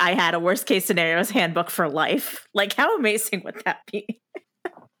wish I had a worst case scenarios handbook for life. Like, how amazing would that be?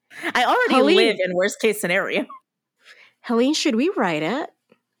 I already live in worst case scenario. Helene, should we write it?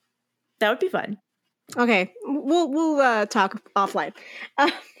 That would be fun. Okay, we'll talk offline.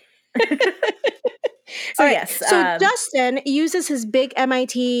 So Justin uses his big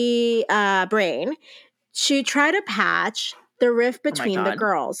MIT brain to try to patch the rift between the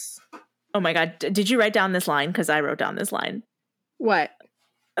girls. Oh my God. Did you write down this line? Because I wrote down this line. What?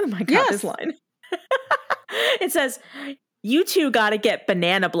 Oh my God, this line. It says, you two gotta get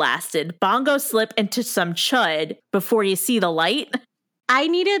banana blasted. Bongo slip into some chud before you see the light. I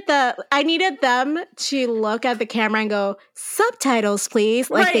needed them to look at the camera and go, subtitles, please,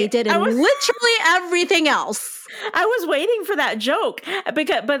 like they did in literally everything else. I was waiting for that joke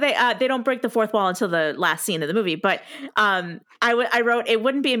but they don't break the fourth wall until the last scene of the movie. But I wrote, it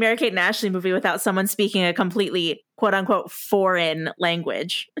wouldn't be a Mary Kate and Ashley movie without someone speaking a completely quote unquote foreign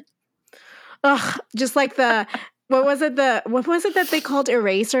language. Ugh, just like what was it that they called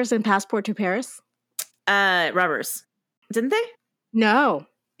erasers in Passport to Paris? Rubbers, didn't they? No,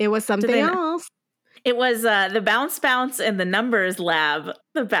 it was something else. It was the bounce in the numbers lab.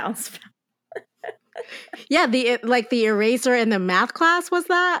 The bounce. Yeah, the eraser in the math class, was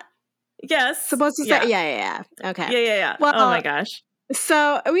that? Yes. Supposed to say yeah. Okay. Yeah. Well, oh my gosh.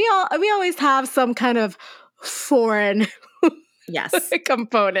 So we always have some kind of foreign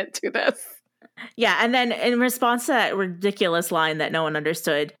component to this. Yeah, and then in response to that ridiculous line that no one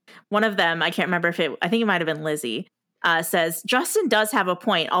understood, one of them, I can't remember I think it might have been Lizzie, says, Justin does have a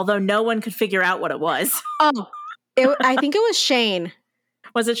point, although no one could figure out what it was. Oh, I think it was Shane.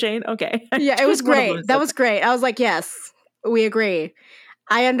 Was it Shane? Okay. Yeah, it was great. That was great. I was like, yes, we agree.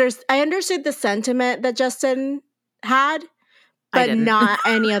 I understood the sentiment that Justin had, but not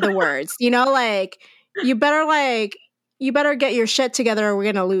any of the words. You know, like, you better get your shit together or we're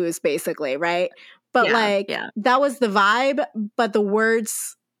going to lose, basically, right? But that was the vibe, but the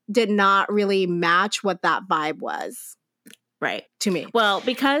words did not really match what that vibe was. Right. To me. Well,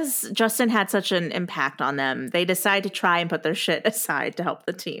 because Justin had such an impact on them, they decide to try and put their shit aside to help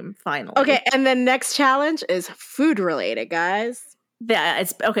the team, finally. Okay, and the next challenge is food related, guys. Yeah,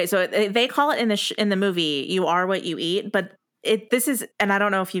 it's okay, so they call it in the movie, you are what you eat, but this is, and I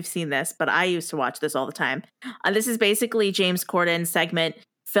don't know if you've seen this, but I used to watch this all the time. This is basically James Corden's segment,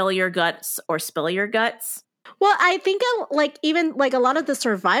 Fill Your Guts or Spill Your Guts. Well, I think even a lot of the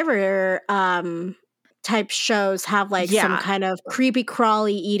Survivor type shows have some kind of creepy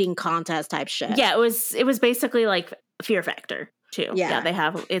crawly eating contest type shit. Yeah, it was basically like Fear Factor too. Yeah,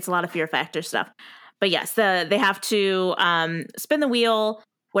 it's a lot of Fear Factor stuff. But yes, they have to spin the wheel,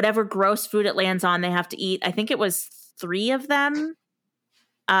 whatever gross food it lands on, they have to eat. I think it was 3 of them,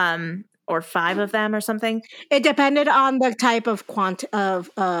 or 5 of them, or something. It depended on the type of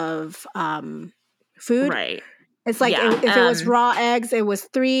food. Right. It's like if it was raw eggs, it was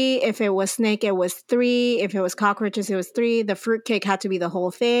 3. If it was snake, it was 3. If it was cockroaches, it was 3. The fruitcake had to be the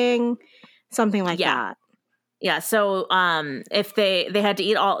whole thing, something like that. Yeah. So if they had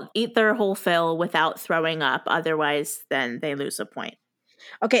to eat their whole fill without throwing up, otherwise then they lose a point.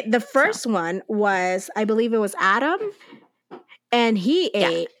 Okay, the first one was, I believe it was Adam, and he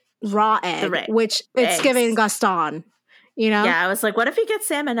ate raw egg, which it's giving Gaston. You know? Yeah, I was like, what if he gets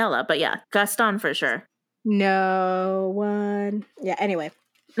salmonella? But yeah, Gaston for sure. No one. Yeah, anyway.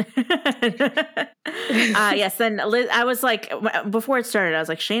 Yes, then Liz, I was like, before it started, I was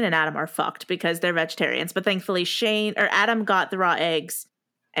like, Shane and Adam are fucked because they're vegetarians. But thankfully, Adam got the raw eggs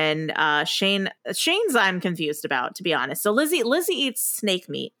And Shane's I'm confused about, to be honest. So Lizzie eats snake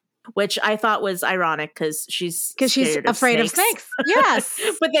meat, which I thought was ironic because she's afraid of snakes. Yes.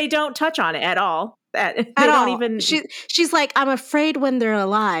 But they don't touch on it at all. They At don't all. even. She's like, I'm afraid when they're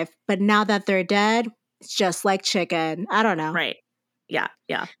alive, but now that they're dead, it's just like chicken. I don't know. Right. Yeah.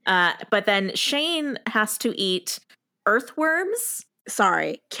 But then Shane has to eat earthworms.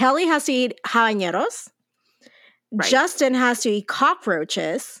 Sorry. Kelly has to eat habaneros. Right. Justin has to eat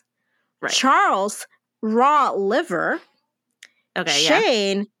cockroaches. Right. Charles, raw liver. Okay.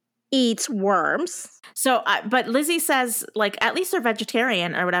 Shane eats worms. So, but Lizzie says, like, at least they're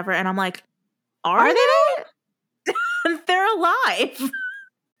vegetarian or whatever. And I'm like, are they? They're alive.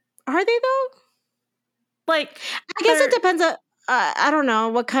 Are they though? Like, I guess it depends on, I don't know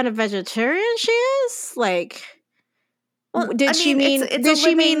what kind of vegetarian she is. Like, did she mean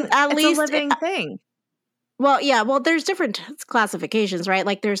at least a living thing? Well, yeah. Well, there's different classifications, right?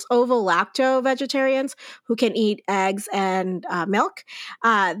 Like there's ovo-lacto vegetarians who can eat eggs and milk.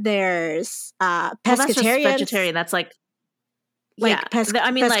 There's pescatarians. Well, that's just vegetarian. That's like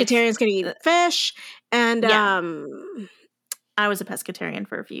pescatarians can eat fish, and I was a pescatarian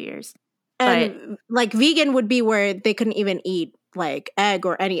for a few years. And like vegan would be where they couldn't even eat like egg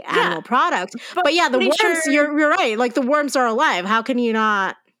or any animal product. But yeah, the worms. You're right. Like the worms are alive. How can you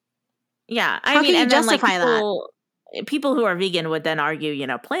not? Yeah, How can you justify that? People who are vegan would then argue,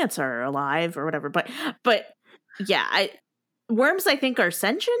 plants are alive or whatever. But yeah, worms I think are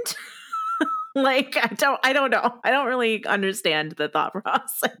sentient. Like I don't know. I don't really understand the thought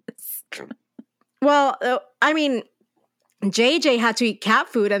process. Well, I mean, JJ had to eat cat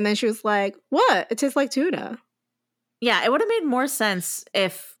food, and then she was like, "What? It tastes like tuna." Yeah, it would have made more sense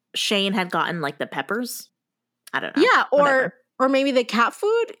if Shane had gotten like the peppers. I don't know. Yeah, or maybe the cat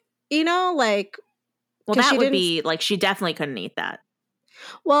food. Like, well, that would be like she definitely couldn't eat that.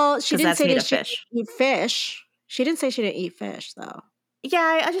 Well, she didn't say that she didn't eat fish. She didn't say she didn't eat fish, though.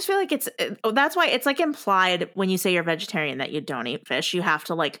 Yeah, I just feel like that's why it's like implied when you say you're vegetarian that you don't eat fish. You have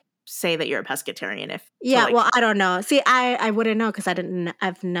to like say that you're a pescatarian. Well, I don't know. See, I wouldn't know because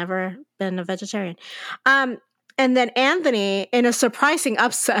I've never been a vegetarian. And then Anthony, in a surprising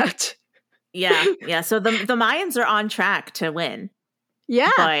upset. Yeah. So the Mayans are on track to win.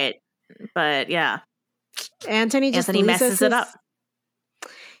 Yeah. But yeah. Anthony messes it up.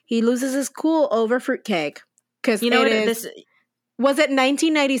 He loses his cool over fruitcake. Because was it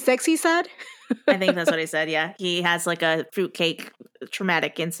 1996 he said? I think that's what he said, yeah. He has like a fruitcake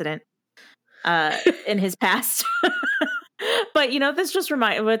traumatic incident in his past. But this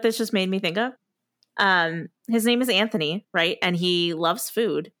just made me think of. His name is Anthony, right? And he loves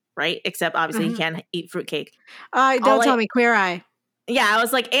food, right? Except obviously he can't eat fruitcake. Don't tell me Queer Eye. Yeah, I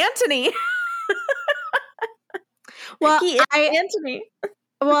was like, Anthony. Well, Anthony.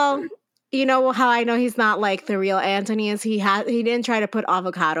 Well, you know how I know he's not like the real Anthony is he didn't try to put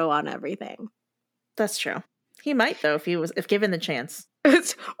avocado on everything. That's true. He might though if given the chance.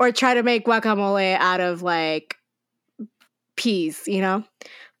 Or try to make guacamole out of like peas,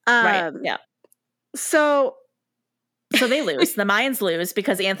 Right. Yeah. So they lose. The Mayans lose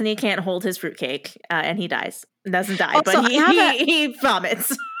because Anthony can't hold his fruitcake and he dies. Doesn't die, also, but he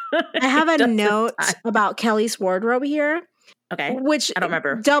vomits. I have a note about Kelly's wardrobe here. Okay. Which I don't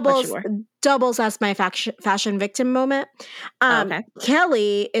remember. Doubles as my fashion victim moment. Okay.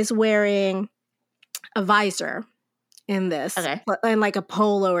 Kelly is wearing a visor in this. Okay. And like a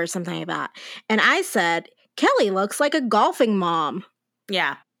polo or something like that. And I said, Kelly looks like a golfing mom.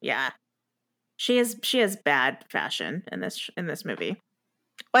 Yeah. She has bad fashion in this movie.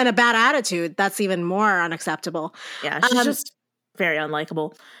 And a bad attitude. That's even more unacceptable. Yeah, she's just very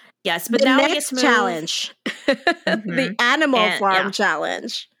unlikable. Yes, but the now next challenge. The Animal Farm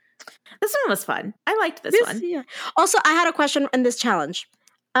challenge. This one was fun. I liked this one. Yeah. Also, I had a question in this challenge.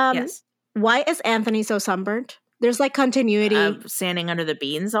 Yes. Why is Anthony so sunburned? There's like continuity. Standing under the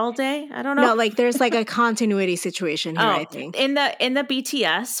beans all day? I don't know. No, like there's like a continuity situation here, I think. In the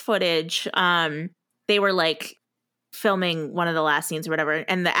BTS footage, they were like filming one of the last scenes or whatever,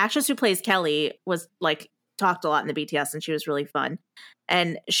 and the actress who plays Kelly was like talked a lot in the BTS and she was really fun.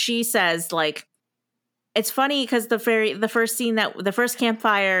 And she says like it's funny because the first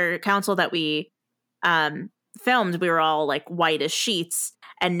campfire council that we filmed, we were all like white as sheets,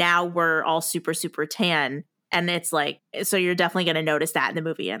 and now we're all super, super tan. And it's like, so you're definitely going to notice that in the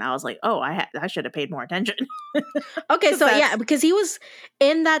movie. And I was like, oh, I should have paid more attention. Okay, so yeah, because he was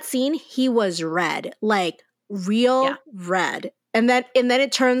in that scene, he was red, like real red. And then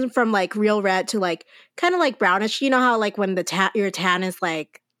it turns from like real red to like kind of like brownish. You know how like when your tan is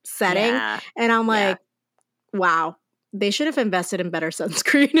like setting, and I'm like, wow, They should have invested in better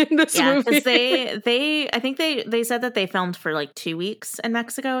sunscreen in this movie. Because I think they said that they filmed for like 2 weeks in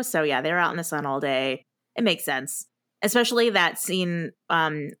Mexico. So yeah, they were out in the sun all day. It makes sense. Especially that scene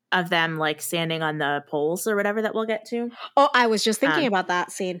of them like standing on the poles or whatever that we'll get to. Oh, I was just thinking about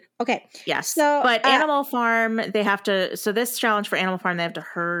that scene. Okay. Yes. But Animal Farm, they have to, so this challenge for Animal Farm, they have to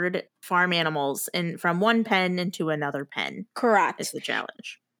herd farm animals from one pen into another pen. Correct. Is the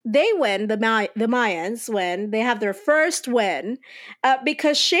challenge. They win, the Mayans win. They have their first win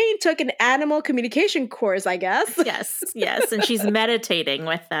because Shane took an animal communication course, I guess. Yes. And she's meditating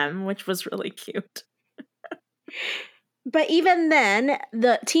with them, which was really cute. But even then,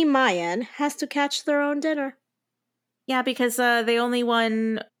 the Team Mayan has to catch their own dinner. Yeah, because they only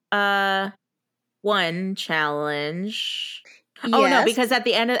won one challenge. Yes. Oh no, because at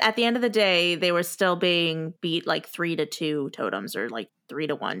the end of the day, they were still being beat like 3-2 totems or like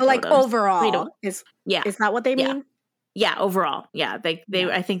 3-1. Like totems. overall, is that what they mean? Yeah, overall, yeah.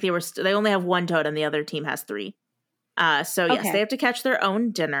 I think they only have one totem. The other team has 3. So yes, they have to catch their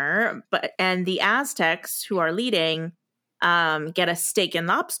own dinner. And the Aztecs who are leading get a steak and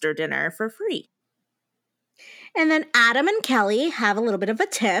lobster dinner for free. And then Adam and Kelly have a little bit of a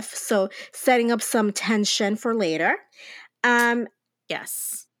tiff, so setting up some tension for later.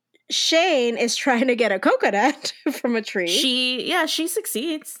 Yes. Shane is trying to get a coconut from a tree. She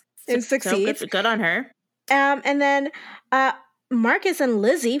succeeds. Succeeds. So good on her. And then Marcus and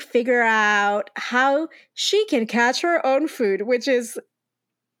Lizzie figure out how she can catch her own food, which is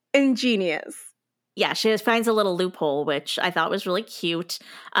ingenious. Yeah, she finds a little loophole, which I thought was really cute.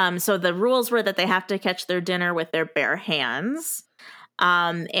 So the rules were that they have to catch their dinner with their bare hands.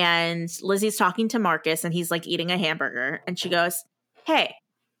 And Lizzie's talking to Marcus, and he's like eating a hamburger. And she goes, "Hey,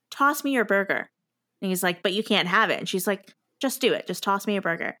 toss me your burger." And he's like, "But you can't have it." And she's like, "Just do it. Just toss me a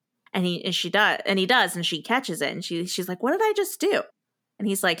burger." And he does, and she catches it. And she's like, "What did I just do?" And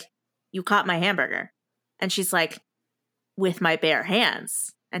he's like, "You caught my hamburger." And she's like, "With my bare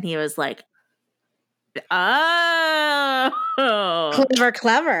hands." And he was like, "Oh,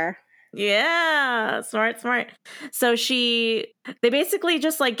 clever. Yeah, smart. So they basically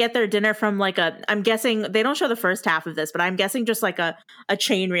just like get their dinner from like I'm guessing they don't show the first half of this, but I'm guessing just like a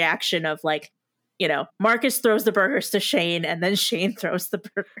chain reaction of like, Marcus throws the burgers to Shane, and then Shane throws the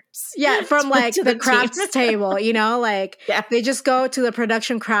burgers. Yeah, from like the crafts table, they just go to the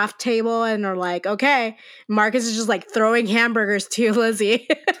production craft table and are like, okay, Marcus is just like throwing hamburgers to Lizzie.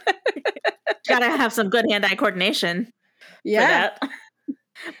 Gotta have some good hand-eye coordination. Yeah. For that.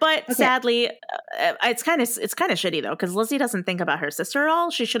 But sadly, it's kind of shitty though, because Lizzie doesn't think about her sister at all.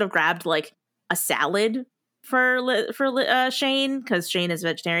 She should have grabbed like a salad for Shane, because Shane is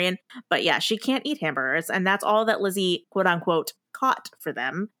vegetarian. But yeah, she can't eat hamburgers, and that's all that Lizzie quote unquote caught for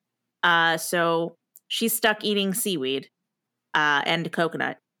them. So she's stuck eating seaweed and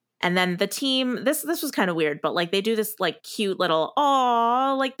coconut. And then the team, this was kind of weird, but like they do this like cute little,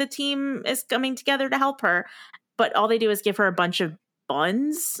 like the team is coming together to help her, but all they do is give her a bunch of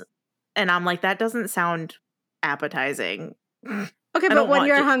buns, and I'm like, that doesn't sound appetizing. Okay, but when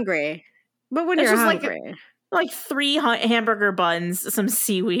you're hungry. But when you're hungry. Like 3 hamburger buns, some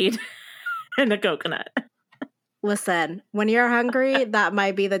seaweed, and a coconut. Listen, when you're hungry, that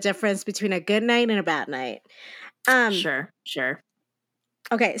might be the difference between a good night and a bad night. Sure.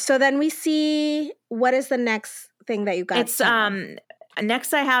 Okay, so then we see, what is the next thing that you got? It's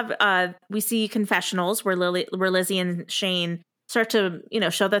next I have we see confessionals where Lizzie and Shane start to,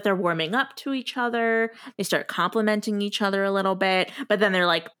 show that they're warming up to each other. They start complimenting each other a little bit, but then they're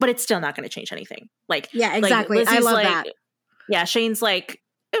like, but it's still not going to change anything. Like, yeah, exactly. Like, I love that. Yeah, Shane's like,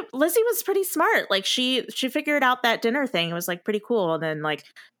 Lizzie was pretty smart. Like she figured out that dinner thing. It was like pretty cool. And then like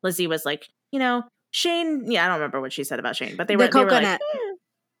Lizzie was like, Shane, I don't remember what she said about Shane, but they were like,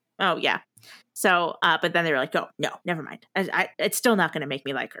 oh yeah. So, but then they were like, oh no, never mind. It's still not going to make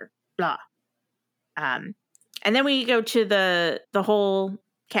me like her. Blah. And then we go to the whole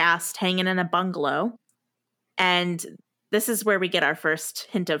cast hanging in a bungalow. And this is where we get our first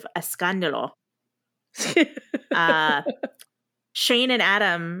hint of escándalo. Shane and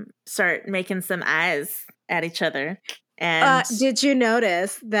Adam start making some eyes at each other. And did you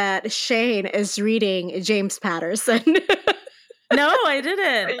notice that Shane is reading James Patterson? No, I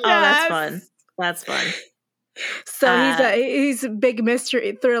didn't. Yes. Oh, that's fun. So he's a big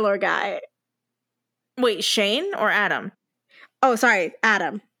mystery thriller guy. Wait, Shane or Adam? Oh, sorry,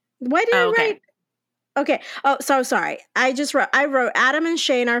 Adam. Why did I write? Okay. Oh, so sorry. I wrote Adam and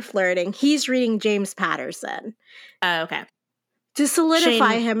Shane are flirting. He's reading James Patterson. Okay. To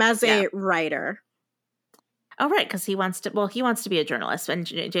solidify him as a writer. Oh, right, because he wants to be a journalist, and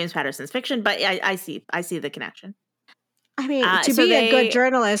James Patterson's fiction. But I see the connection. I mean, to be a good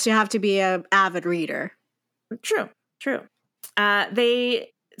journalist, you have to be an avid reader. True.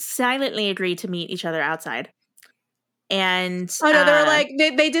 They silently agreed to meet each other outside. And they were like,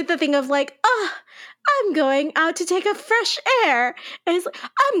 they did the thing of like, I'm going out to take a fresh air. And it's like,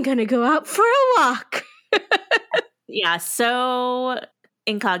 I'm going to go out for a walk. Yeah, so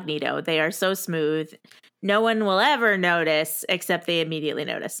incognito. They are so smooth. No one will ever notice, except they immediately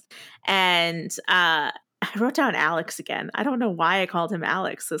notice. And I wrote down Alex again. I don't know why I called him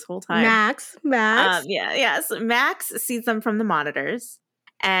Alex this whole time. Max. Yes. Max sees them from the monitors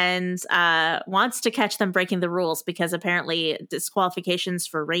and wants to catch them breaking the rules because apparently disqualifications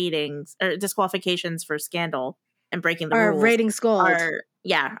for ratings or disqualifications for scandal and breaking the rules ratings gold.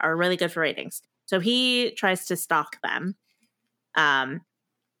 are really good for ratings. So he tries to stalk them.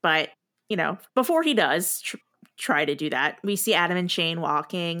 But, before he does try to do that, we see Adam and Shane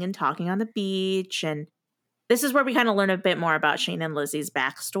walking and talking on the beach. And this is where we kind of learn a bit more about Shane and Lizzie's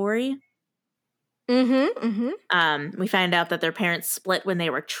backstory. We find out that their parents split when they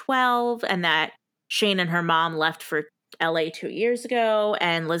were 12 and that Shane and her mom left for LA 2 years ago.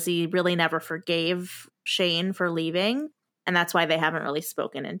 And Lizzie really never forgave Shane for leaving. And that's why they haven't really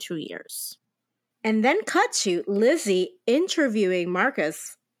spoken in 2 years. And then cut to Lizzie interviewing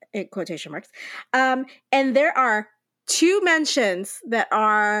Marcus, in quotation marks. And there are 2 mentions that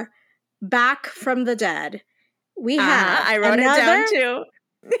are back from the dead. We have I wrote it down too.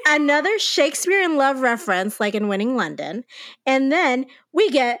 Another Shakespeare in Love reference, like in Winning London. And then we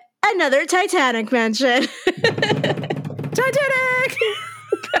get another Titanic mention. Titanic!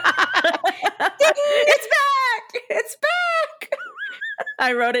 It's back! It's back!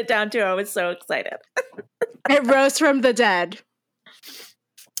 I wrote it down too. I was so excited. It rose from the dead.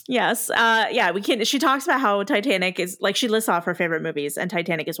 Yes. She talks about how Titanic is, like, she lists off her favorite movies, and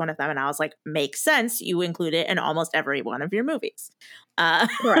Titanic is one of them. And I was like, makes sense. You include it in almost every one of your movies.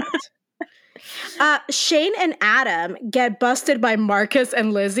 Correct. Shane and Adam get busted by Marcus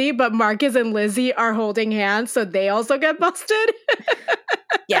and Lizzie, but Marcus and Lizzie are holding hands, so they also get busted.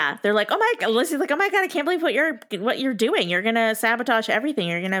 Yeah, they're like, oh my God. Lizzie's like, oh my God, I can't believe what you're doing. You're gonna sabotage everything.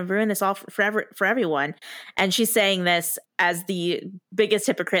 You're gonna ruin this all for everyone. And she's saying this as the biggest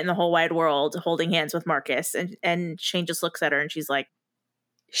hypocrite in the whole wide world, holding hands with Marcus. And Shane just looks at her and she's like,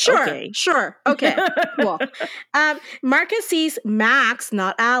 Sure, okay, cool. Marcus sees Max,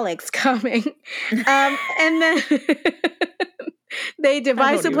 not Alex, coming. And then they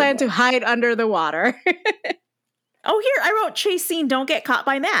devise a plan to hide under the water. Oh, here, I wrote chase scene, don't get caught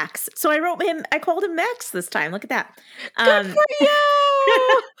by Max. So I called him Max this time. Look at that. Good for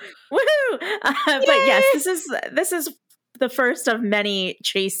you! Woohoo! But yes, this is the first of many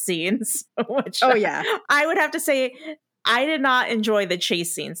chase scenes, which I would have to say I did not enjoy the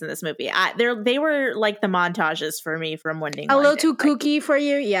chase scenes in this movie. They were like the montages for me from Winning London. A little too kooky for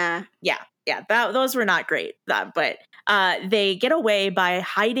you? Yeah. Yeah, those were not great. But they get away by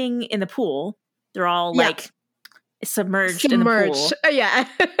hiding in the pool. They're all like submerged in the pool. Yeah.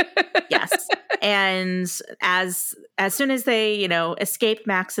 Yes. And as soon as they, escape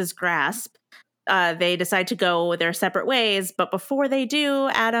Max's grasp, they decide to go their separate ways. But before they do,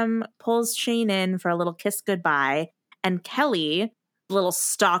 Adam pulls Shane in for a little kiss goodbye. And Kelly, little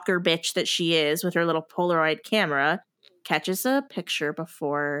stalker bitch that she is with her little Polaroid camera, catches a picture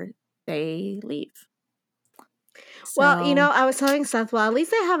before they leave. Well, I was telling Seth, well, at least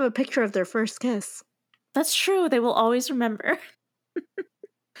they have a picture of their first kiss. That's true. They will always remember.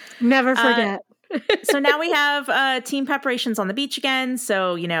 Never forget. So now we have team preparations on the beach again.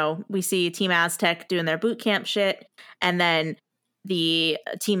 So, we see Team Aztec doing their boot camp shit. And then the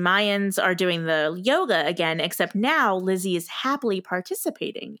Team Mayans are doing the yoga again, except now Lizzie is happily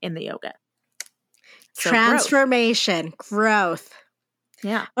participating in the yoga. So transformation, growth.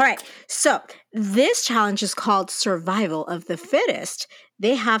 Yeah. All right. So this challenge is called Survival of the Fittest.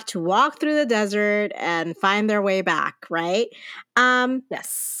 They have to walk through the desert and find their way back, right?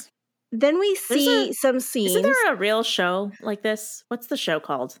 Yes. Then we see some scenes. Isn't there a real show like this? What's the show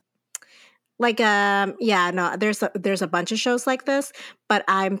called? Like, there's a bunch of shows like this, but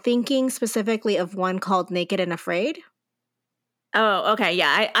I'm thinking specifically of one called Naked and Afraid. Oh, okay.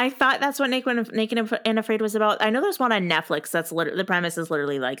 Yeah, I thought that's what Naked and Afraid was about. I know there's one on Netflix that's the premise is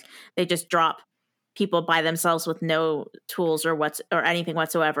literally like they just drop people by themselves with no tools or anything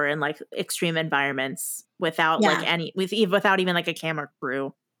whatsoever in like extreme environments without without even like a camera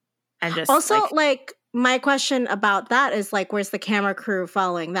crew. And just also like my question about that is like, where's the camera crew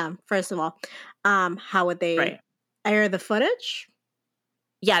following them? First of all, how would they air the footage?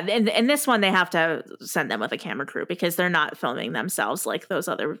 Yeah, in this one, they have to send them with a camera crew because they're not filming themselves like those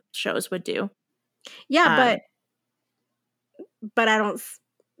other shows would do. Yeah, but but I don't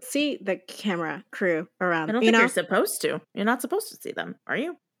see the camera crew around. I don't think you're supposed to. You're not supposed to see them, are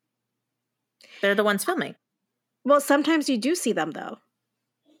you? They're the ones filming. Well, sometimes you do see them, though.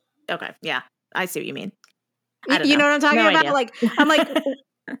 Okay, yeah. I see what you mean. You know what I'm talking about? Idea. Like, I'm like,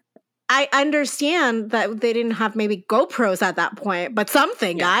 I understand that they didn't have maybe GoPros at that point, but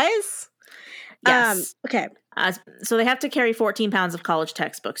something, guys. Yes. Okay. So they have to carry 14 pounds of college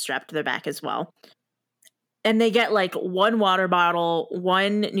textbooks strapped to their back as well. And they get like one water bottle,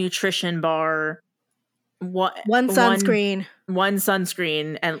 one nutrition bar, one sunscreen,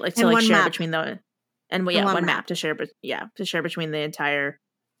 and like to like share map. Between the one map to share, to share between the entire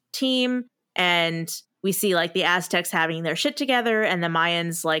team. And we see like the Aztecs having their shit together, and the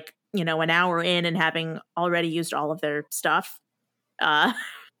Mayans like, you know, an hour in and having already used all of their stuff.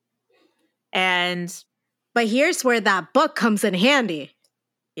 But here's where that book comes in handy.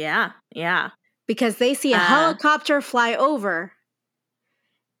 Yeah. Because they see a helicopter fly over,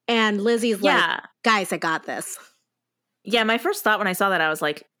 and Lizzie's like, guys, I got this. Yeah, my first thought when I saw that, I was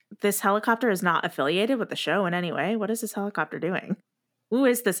like, this helicopter is not affiliated with the show in any way. What is this helicopter doing? Who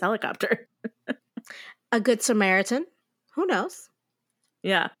is this helicopter? A good Samaritan? Who knows?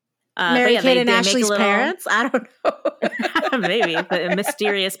 Yeah. Mary-Kate and Ashley's parents? I don't know. Maybe. The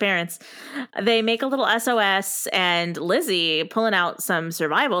mysterious parents. They make a little SOS, and Lizzie pulling out some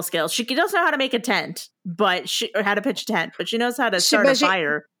survival skills. She doesn't know how to make a tent, or how to pitch a tent, but she knows how to start a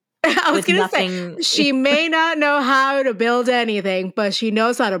fire. I was going to say, she may not know how to build anything, but she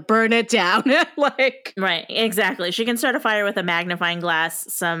knows how to burn it down. Right, exactly. She can start a fire with a magnifying glass,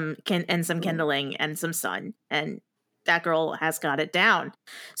 some kindling, and some sun, and that girl has got it down.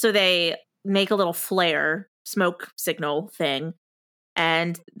 So they make a little flare smoke signal thing,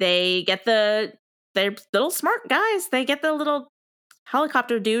 and they get they're little smart guys. They get the little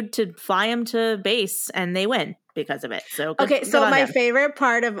helicopter dude to fly him to base, and they win because of it. So so my favorite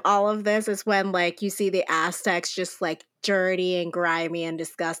part of all of this is when like you see the Aztecs just like dirty and grimy and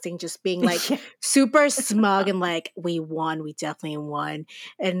disgusting, just being like super smug and like, we won, we definitely won,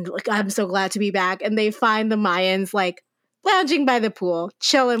 and like, I'm so glad to be back. And they find the Mayans like lounging by the pool,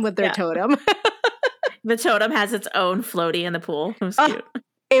 chilling with their totem. The totem has its own floaty in the pool. It was cute.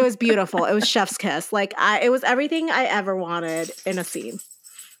 It was beautiful. It was chef's kiss. Like it was everything I ever wanted in a scene.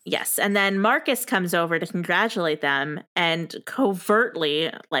 Yes. And then Marcus comes over to congratulate them, and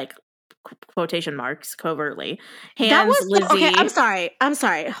covertly, like quotation marks, covertly hands Lizzie. Okay, I'm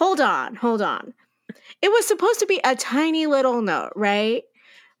sorry. Hold on. It was supposed to be a tiny little note, right?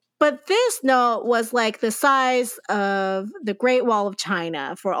 But this note was like the size of the Great Wall of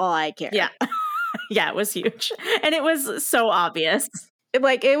China, for all I care. Yeah. Yeah, it was huge. And it was so obvious. It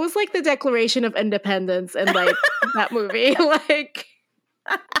was like the Declaration of Independence in like that movie. Like,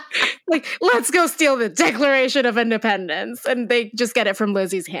 let's go steal the Declaration of Independence. And they just get it from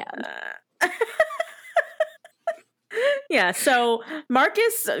Lizzie's hand. Yeah, so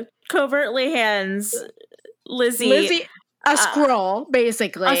Marcus covertly hands Lizzie a scroll,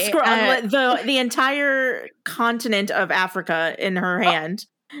 basically. A scroll. The entire continent of Africa in her hand.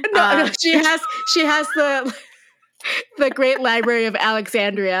 No, she has the Great Library of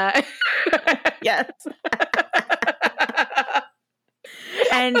Alexandria. Yes.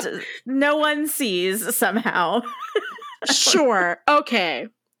 And no one sees somehow. Sure. Okay.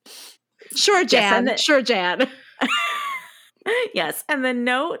 Sure, Jan. Yes, sure, Jan. Yes. And the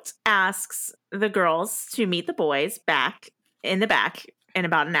note asks the girls to meet the boys back in in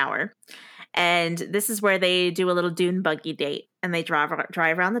about an hour. And this is where they do a little dune buggy date, and they drive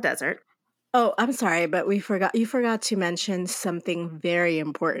around the desert. Oh, I'm sorry, but you forgot to mention something very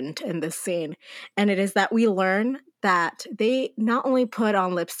important in this scene. And it is that we learn that they not only put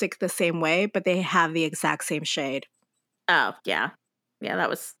on lipstick the same way, but they have the exact same shade. Oh, yeah. Yeah, that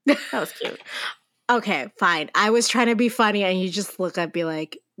was cute. Okay, fine. I was trying to be funny, and you just look at me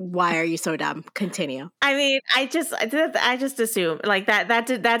like, why are you so dumb? Continue. I mean, I just assume like that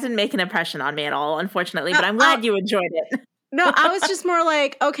didn't make an impression on me at all, unfortunately, but I'm glad you enjoyed it. No, I was just more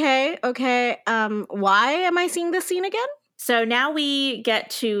like, okay. Why am I seeing this scene again? So now we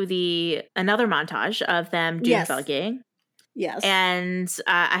get to another montage of them dune buggying. Yes. And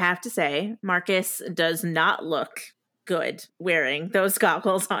I have to say, Marcus does not look good wearing those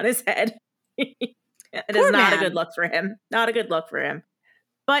goggles on his head. It is not a good look for him. Not a good look for him.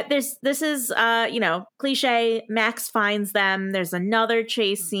 But this is cliche. Max finds them. There's another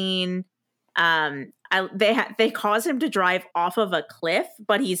chase scene. They cause him to drive off of a cliff,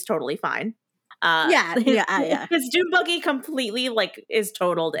 but he's totally fine. His dune buggy completely like is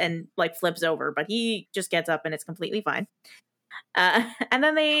totaled and like flips over, but he just gets up and it's completely fine. And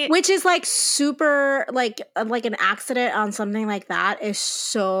then they, which is like super like an accident on something like that is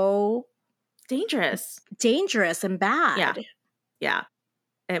so dangerous and bad. Yeah.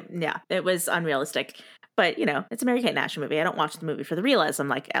 It was unrealistic. But, it's a Mary-Kate and Ashley movie. I don't watch the movie for the realism,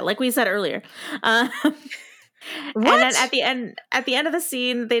 like we said earlier. And then at the end of the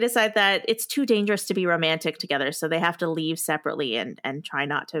scene, they decide that it's too dangerous to be romantic together, so they have to leave separately and try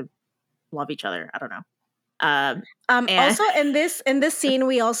not to love each other. I don't know. Also in this scene,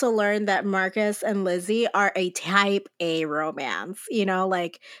 we also learned that Marcus and Lizzie are a type A romance.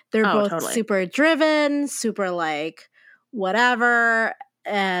 Like they're both totally super driven, super like whatever,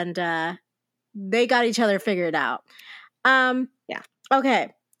 and they got each other figured out. Yeah. Okay.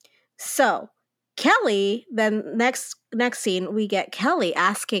 So Kelly, then next scene, we get Kelly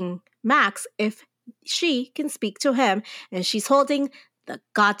asking Max if she can speak to him, and she's holding the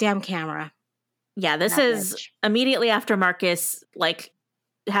goddamn camera. Yeah, this is immediately after Marcus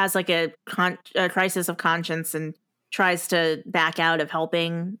has a crisis of conscience and tries to back out of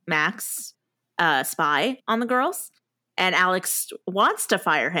helping Max spy on the girls, and Alex wants to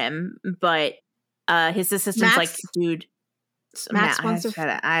fire him, but his assistant's like, dude. Max wants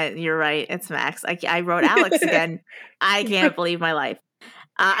to. You're right. It's Max. I wrote Alex again. I can't believe my life.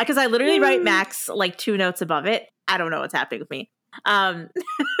 Because I literally write Max like 2 notes above it. I don't know what's happening with me.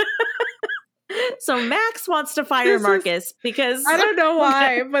 So Max wants to fire Marcus because I don't know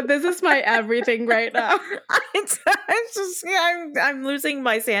why, but this is my everything right now. I'm losing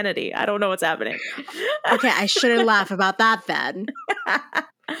my sanity. I don't know what's happening. Okay, I shouldn't laugh about that then.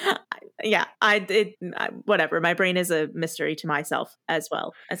 Yeah, whatever. My brain is a mystery to myself as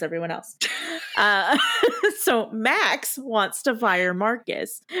well as everyone else. So Max wants to fire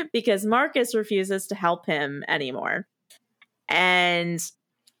Marcus because Marcus refuses to help him anymore. And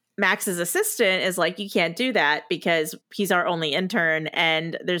Max's assistant is like, you can't do that because he's our only intern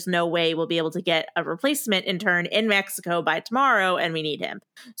and there's no way we'll be able to get a replacement intern in Mexico by tomorrow and we need him.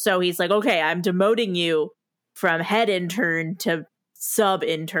 So he's like, okay, I'm demoting you from head intern to sub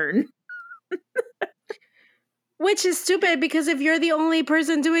intern. Which is stupid because if you're the only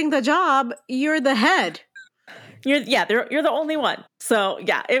person doing the job, you're the head. You're the only one. So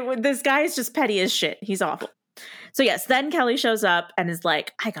yeah, this guy is just petty as shit. He's awful. So yes, then Kelly shows up and is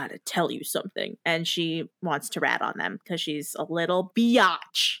like, I gotta tell you something. And she wants to rat on them because she's a little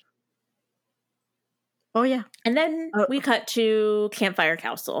biatch. Oh yeah. And then we cut to Campfire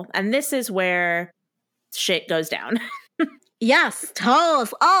Castle. And this is where shit goes down. Yes, tell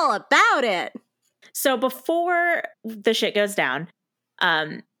us all about it. So before the shit goes down,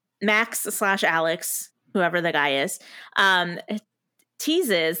 Max/Alex, whoever the guy is,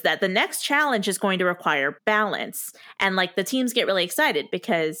 teases that the next challenge is going to require balance. And the teams get really excited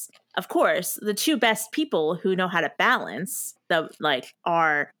because, of course, the 2 best people who know how to balance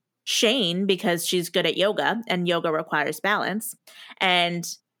are Shane, because she's good at yoga and yoga requires balance, and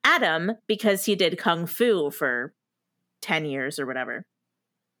Adam, because he did kung fu for 10 years or whatever.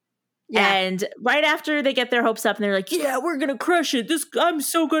 Yeah. And right after they get their hopes up and they're like, yeah, we're going to crush it. I'm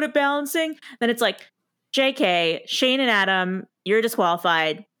so good at balancing. Then it's like, JK, Shane and Adam, you're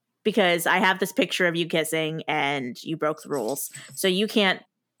disqualified because I have this picture of you kissing and you broke the rules. So you can't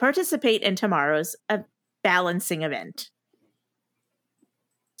participate in tomorrow's balancing event.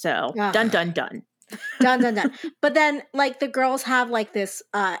 So dun, dun, dun. Dun, dun, dun. But then the girls have this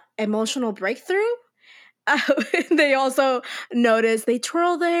emotional breakthrough. They also notice they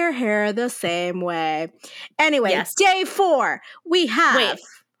twirl their hair the same way. Anyway, yes. Day 4, we have. Wait,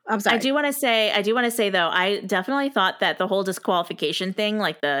 I'm sorry. I do want to say though, I definitely thought that the whole disqualification thing,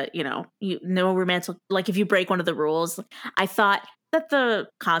 no romantic, if you break one of the rules, I thought that the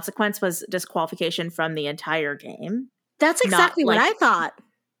consequence was disqualification from the entire game. That's exactly what I thought.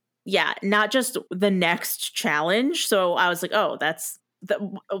 Yeah, not just the next challenge. So I was like, oh,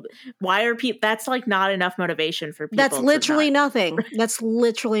 why are people? That's not enough motivation for people. That's literally nothing. That's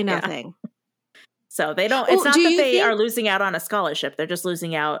literally nothing. Yeah. So they don't. It's not that they are losing out on a scholarship. They're just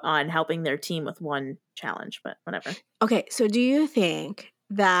losing out on helping their team with one challenge. But whatever. Okay, so do you think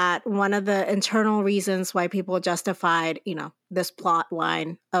that one of the internal reasons why people justified, this plot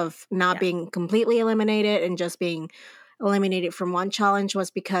line of not being completely eliminated and just being eliminated from one challenge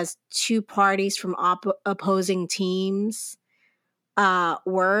was because 2 parties from opposing teams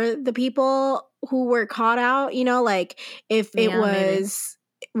were the people who were caught out? If it was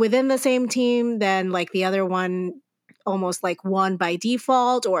within the same team, then the other one almost won by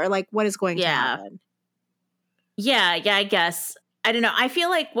default, or what is going to happen? Yeah, I guess. I don't know. I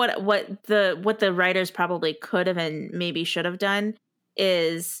feel like what the writers probably could have and maybe should have done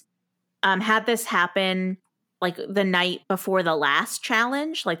is had this happen like the night before the last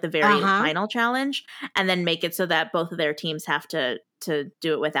challenge, like the very final challenge, and then make it so that both of their teams have to do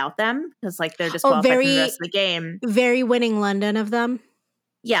it without them because like they're disqualified from the rest of the game. Very Winning London of them.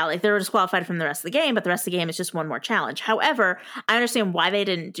 Yeah, like they're disqualified from the rest of the game, but the rest of the game is just one more challenge. However, I understand why they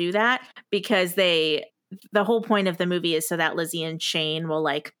didn't do that because the whole point of the movie is so that Lizzie and Shane will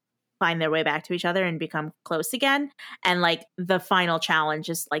like find their way back to each other and become close again. And like the final challenge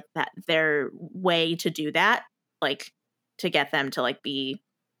is like that their way to do that, like to get them to like be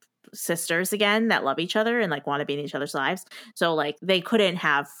sisters again that love each other and like want to be in each other's lives. So like they couldn't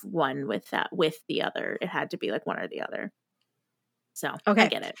have one with the other. It had to be like one or the other. So okay. I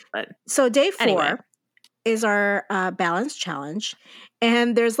get it. But so day 4 is our balance challenge.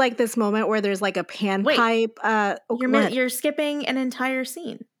 And there's like this moment where there's like a panpipe. You're skipping an entire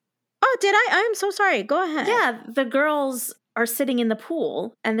scene. Oh, did I? I'm so sorry. Go ahead. Yeah, the girls are sitting in the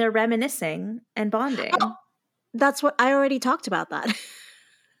pool and they're reminiscing and bonding. Oh, that's what I already talked about that.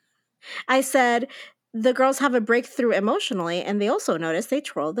 I said the girls have a breakthrough emotionally, and they also notice they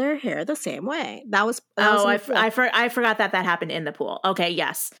twirl their hair the same way. I forgot that happened in the pool. Okay,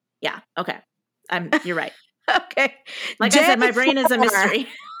 yes. Yeah, okay. You're right. Okay. Like I said, my brain is a mystery.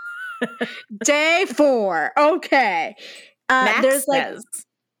 Day 4. Okay. Max says.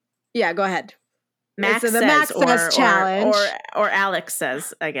 Yeah, go ahead. Max says, the Max says challenge. Or Alex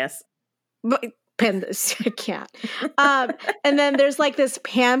says, I guess. But pin this. I can't. And then there's like this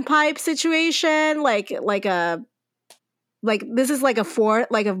panpipe situation, like this is like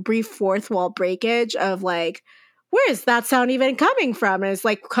a brief fourth wall breakage of like, where is that sound even coming from? And it's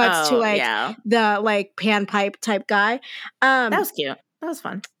like cuts to like the like panpipe type guy. That was cute. That was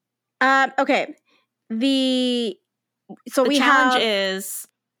fun. Okay. The challenge is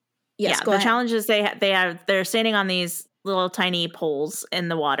go ahead. challenge is they're standing on these little tiny poles in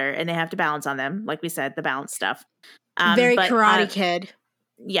the water and they have to balance on them. Like we said, the balance stuff. Very Karate Kid.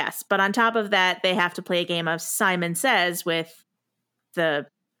 Yes. But on top of that, they have to play a game of Simon Says with the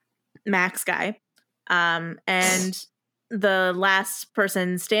Max guy. And the last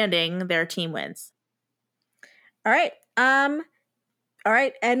person standing, their team wins. All right. All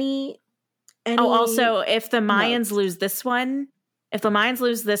right. Any also, if the Mayans lose this one,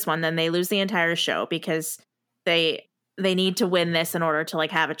 then they lose the entire show because they need to win this in order to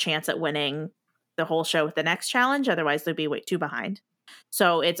like have a chance at winning the whole show with the next challenge. Otherwise, they'd be way too behind.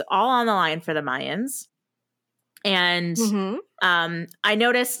 So it's all on the line for the Mayans. And I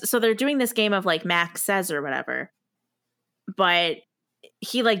noticed, so they're doing this game of like Max Says or whatever, but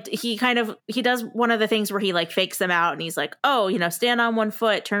he does one of the things where he like fakes them out and he's like, oh, stand on one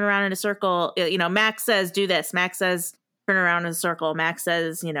foot, turn around in a circle. Max says, do this. Max says, turn around in a circle. Max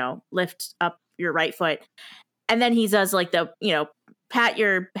says, lift up your right foot. And then he does like the, pat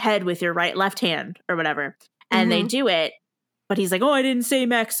your head with your left hand or whatever. And they do it. But he's like, oh, I didn't say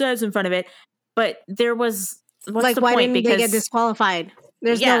Max Says in front of it. But there was, what's like, the why point? Didn't they get disqualified?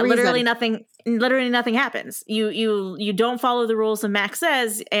 There's no reason. Literally nothing happens. You don't follow the rules of Max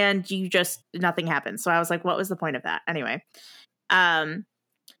Says and nothing happens. So I was like, what was the point of that? Anyway.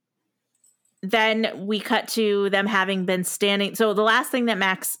 Then we cut to them having been standing. So the last thing that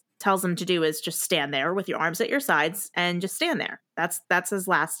Max tells them to do is just stand there with your arms at your sides and just stand there. That's his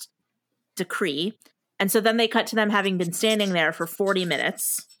last decree. And so then they cut to them having been standing there for 40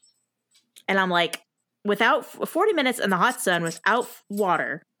 minutes. And I'm like, without 40 minutes in the hot sun, without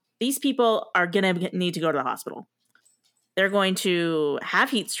water, these people are going to need to go to the hospital. They're going to have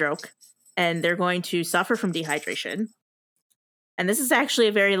heat stroke and they're going to suffer from dehydration. And this is actually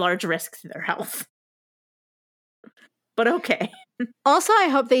a very large risk to their health. But okay. Also, I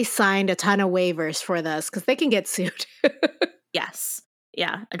hope they signed a ton of waivers for this because they can get sued. Yes.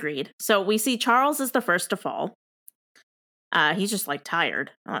 Yeah, agreed. So we see Charles is the first to fall. He's just like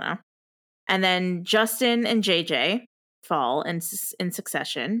tired. I don't know. And then Justin and JJ fall in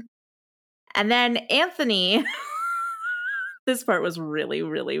succession. And then Anthony, this part was really,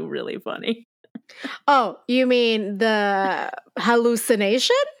 really, really funny. Oh, you mean the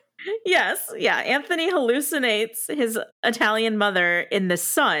hallucination? Yes. Yeah. Anthony hallucinates his Italian mother in the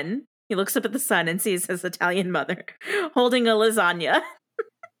sun. He looks up at the sun and sees his Italian mother holding a lasagna.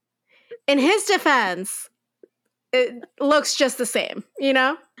 In his defense, it looks just the same,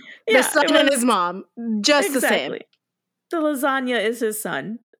 Yeah, the son and his mom, just the same. The lasagna is his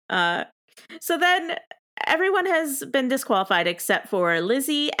son. So then everyone has been disqualified except for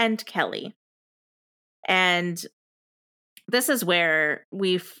Lizzie and Kelly. And this is where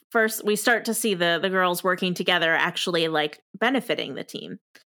we start to see the girls working together, actually like benefiting the team.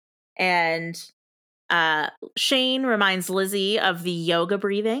 And Shane reminds Lizzie of the yoga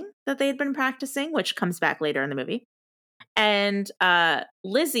breathing that they had been practicing, which comes back later in the movie. And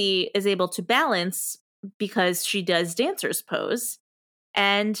Lizzie is able to balance because she does dancer's pose.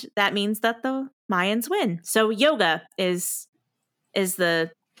 And that means that the Mayans win. So yoga is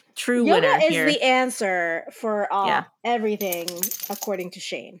the true winner here. Yoga is the answer for everything, according to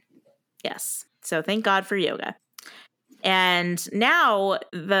Shane. Yes. So thank God for yoga. And now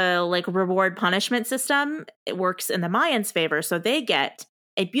the reward punishment system, it works in the Mayans' favor. So they get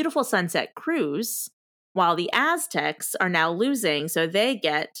a beautiful sunset cruise while the Aztecs are now losing. So they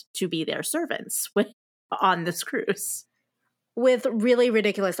get to be their servants on this cruise. With really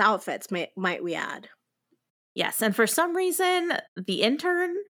ridiculous outfits, might we add. Yes. And for some reason, the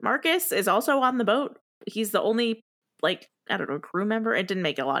intern, Marcus, is also on the boat. He's the only, crew member. It didn't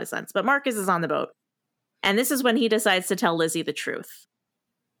make a lot of sense. But Marcus is on the boat. And this is when he decides to tell Lizzie the truth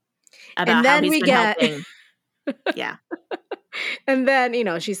about how he's been helping. Yeah. And then,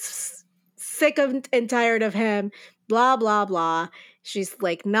 she's sick and tired of him, blah, blah, blah. She's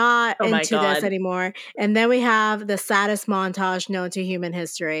not into this anymore. And then we have the saddest montage known to human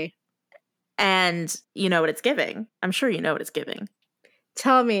history. And you know what it's giving. I'm sure you know what it's giving.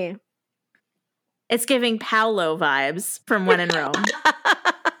 Tell me. It's giving Paolo vibes from When in Rome.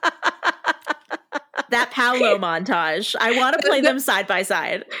 That Paolo montage. I want to play them side by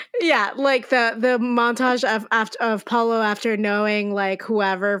side. Yeah, the montage of Paolo after knowing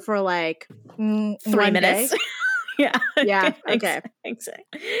whoever for 3 minutes. Yeah. Yeah. Okay.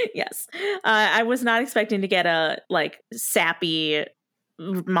 Yes. I was not expecting to get a sappy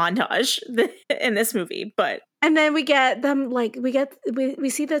montage in this movie, but and then we get them we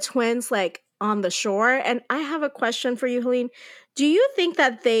see the twins on the shore, and I have a question for you, Helene. Do you think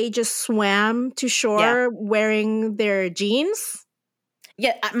that they just swam to shore wearing their jeans?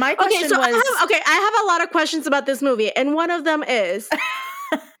 Yeah, my question was... I have a lot of questions about this movie, and one of them is...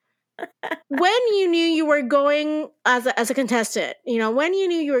 when you knew you were going as a contestant, when you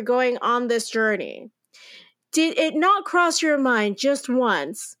knew you were going on this journey, did it not cross your mind just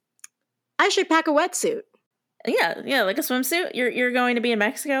once, I should pack a wetsuit? Yeah, like a swimsuit. You're going to be in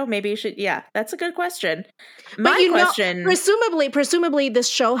Mexico. Maybe you should. Yeah, that's a good question. My question, presumably, this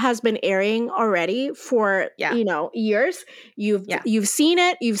show has been airing already for years. You've seen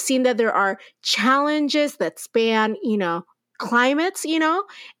it. You've seen that there are challenges that span climates,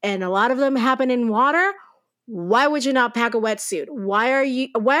 and a lot of them happen in water. Why would you not pack a wetsuit? Why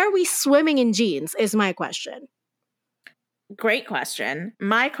are we swimming in jeans is my question. Great question.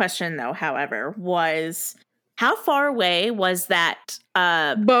 My question, though, however, was how far away was that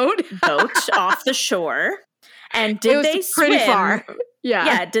boat off the shore? And did they swim pretty far?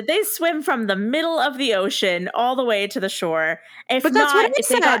 Yeah. Did they swim from the middle of the ocean all the way to the shore? That's what I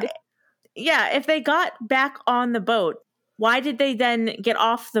said. If they got back on the boat, why did they then get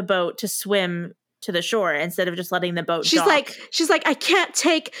off the boat to swim to the shore instead of just letting the boat dock? She's like, I can't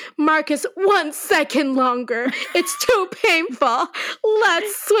take Marcus 1 second longer. It's too painful.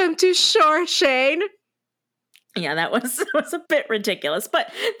 Let's swim to shore, Shane. Yeah, that was a bit ridiculous.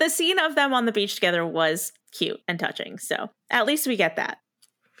 But the scene of them on the beach together was cute and touching. So at least we get that.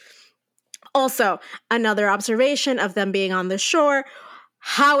 Also, another observation of them being on the shore.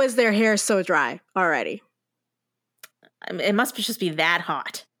 How is their hair so dry already? It must just be that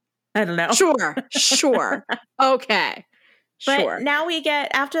hot. I don't know. Sure. Okay. But now we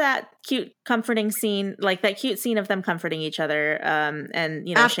get, after that cute, comforting scene, that cute scene of them comforting each other, and,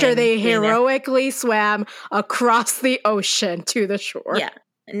 after Shane they heroically swam across the ocean to the shore. Yeah.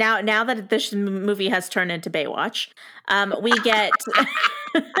 Now that this movie has turned into Baywatch, we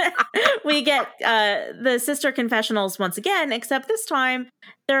get the sister confessionals once again, except this time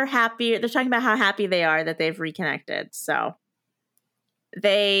they're happy. They're talking about how happy they are that they've reconnected. So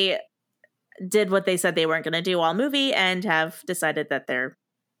they did what they said they weren't going to do all movie and have decided that they're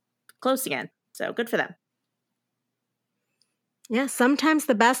close again. So good for them. Yeah, sometimes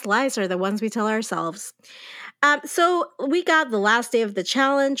the best lies are the ones we tell ourselves. So we got the last day of the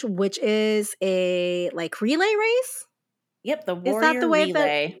challenge, which is a relay race. Yep, the warrior is that the way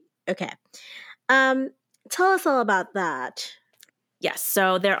relay. Okay. Tell us all about that. Yes,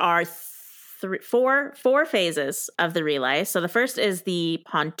 so there are four phases of the relay. So the first is the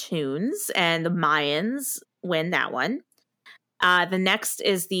pontoons, and the Mayans win that one. The next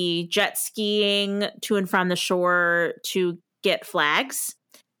is the jet skiing to and from the shore to get flags,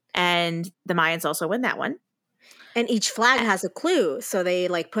 and the Mayans also win that one. And each flag has a clue, so they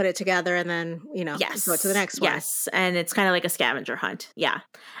put it together and then go to the next one. Yes, and it's kind of like a scavenger hunt. Yeah,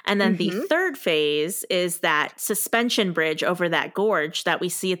 and then the third phase is that suspension bridge over that gorge that we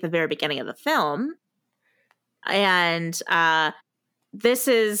see at the very beginning of the film. And this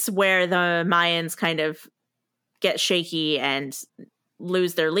is where the Mayans kind of get shaky and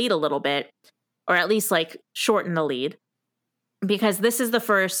lose their lead a little bit, or at least like shorten the lead, because this is the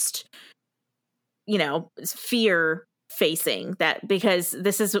first, fear facing that, because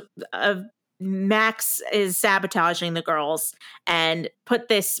this is Max is sabotaging the girls and put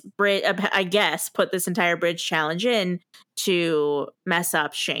this entire bridge challenge in to mess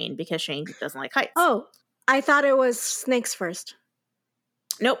up Shane, because Shane doesn't like heights. Oh, I thought it was snakes first.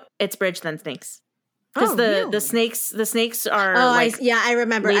 Nope, it's bridge then snakes. Because the snakes are I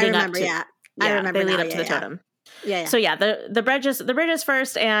remember. I remember. They lead up to the totem. Yeah. So the bridge is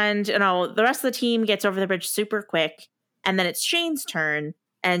first, and the rest of the team gets over the bridge super quick, and then it's Shane's turn,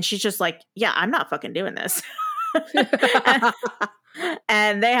 and she's just like, "Yeah, I'm not fucking doing this,"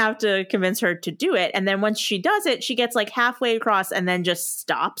 and they have to convince her to do it. And then once she does it, she gets like halfway across, and then just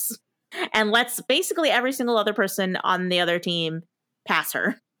stops and lets basically every single other person on the other team pass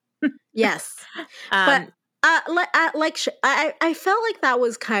her. Yes, but I felt like that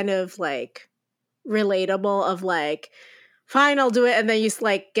was kind of like relatable, of like, fine, I'll do it, and then you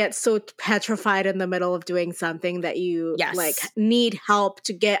like get so petrified in the middle of doing something that you like need help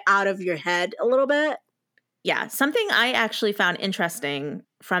to get out of your head a little bit. Yeah, something I actually found interesting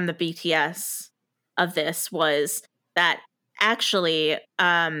from the BTS of this was that actually,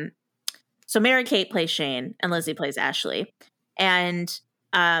 so Mary-Kate plays Shane and Lizzie plays Ashley, and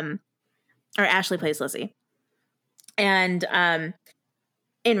or Ashley plays Lizzie. And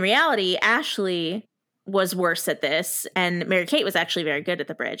in reality, Ashley was worse at this, and Mary-Kate was actually very good at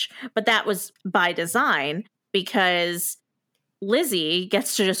the bridge. But that was by design, because Lizzie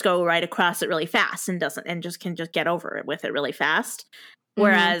gets to just go right across it really fast and can just get over it with it really fast. Mm-hmm.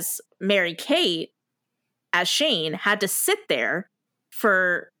 Whereas Mary-Kate, as Shane, had to sit there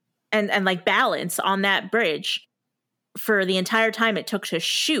and like balance on that bridge for the entire time it took to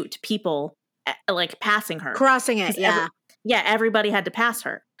shoot people like passing her, crossing it. Everybody had to pass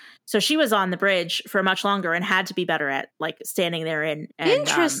her, so she was on the bridge for much longer and had to be better at like standing there and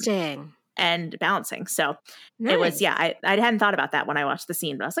interesting and balancing. So nice. It was I hadn't thought about that when I watched the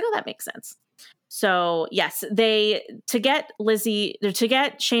scene, but I was like, oh, that makes sense. So yes, to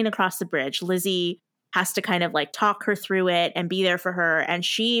get Shane across the bridge, Lizzie has to kind of like talk her through it and be there for her, and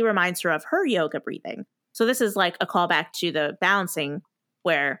she reminds her of her yoga breathing. So this is like a callback to the balancing,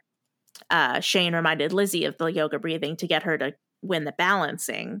 where Shane reminded Lizzie of the yoga breathing to get her to win the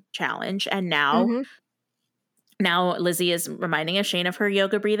balancing challenge. And now Lizzie is reminding Shane of her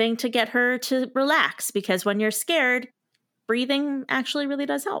yoga breathing to get her to relax, because when you're scared, breathing actually really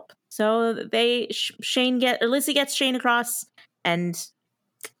does help. So Lizzie gets Shane across, and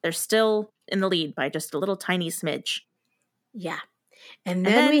they're still in the lead by just a little tiny smidge. Yeah. And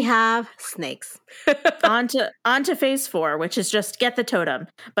then we have snakes. on to phase 4, which is just get the totem.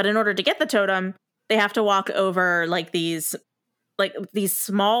 But in order to get the totem, they have to walk over like these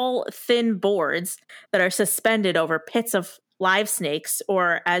small thin boards that are suspended over pits of live snakes,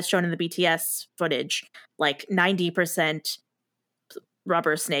 or as shown in the BTS footage, like 90%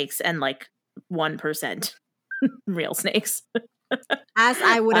 rubber snakes and like 1% real snakes. As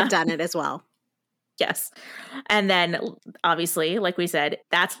I would have done it as well. Yes. And then obviously, like we said,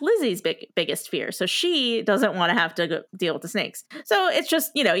 that's Lizzie's biggest fear. So she doesn't want to have to deal with the snakes. So it's just,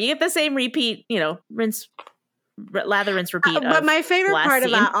 you get the same repeat, lather, rinse, repeat. But my favorite part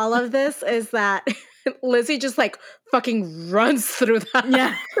about all of this is that Lizzie just like fucking runs through that.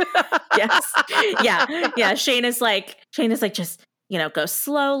 Yeah. Yes. Yeah. Shane is like, just, go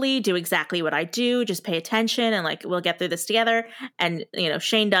slowly, do exactly what I do, just pay attention, and like, we'll get through this together. And,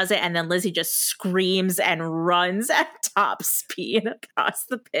 Shane does it, and then Lizzie just screams and runs at top speed across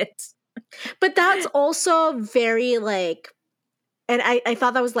the pit. But that's also very like, and I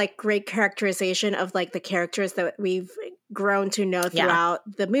thought that was like great characterization of like the characters that we've grown to know throughout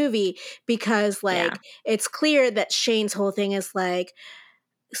the movie, because like it's clear that Shane's whole thing is like,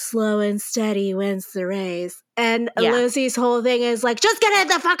 slow and steady wins the race. And Lizzie's whole thing is like, just get it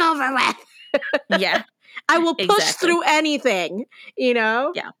the fuck over with. Yeah. I will push through anything,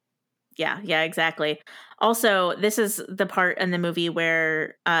 Yeah, exactly. Also, this is the part in the movie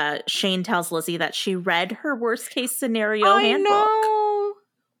where Shane tells Lizzie that she read her worst case scenario handbook. I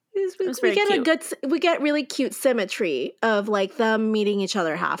know. We get really cute symmetry of like them meeting each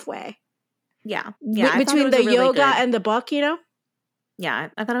other halfway. Yeah. Between the really yoga and the book, Yeah,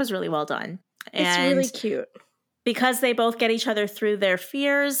 I thought it was really well done. It's really cute. Because they both get each other through their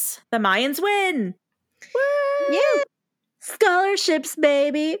fears, the Mayans win. Woo! Yeah. Scholarships,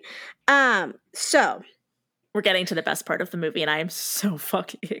 baby. So we're getting to the best part of the movie, and I am so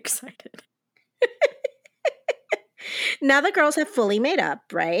fucking excited. Now the girls have fully made up,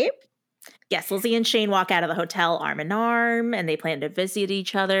 right? Yes, Lizzie and Shane walk out of the hotel arm in arm, and they plan to visit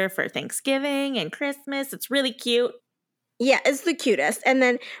each other for Thanksgiving and Christmas. It's really cute. Yeah, it's the cutest. And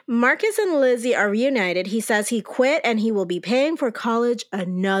then Marcus and Lizzie are reunited. He says he quit and he will be paying for college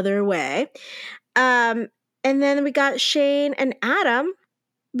another way. And then we got Shane and Adam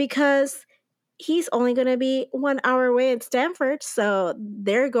because he's only going to be 1 hour away at Stanford, so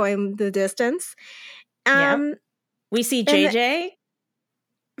they're going the distance. Yeah. We see JJ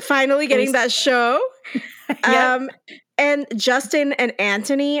finally getting that show. Yep. And Justin and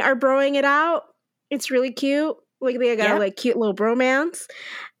Anthony are broing it out. It's really cute. Like they got a like cute little bromance.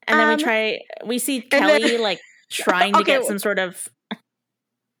 And then we see Kelly like trying to get some sort of.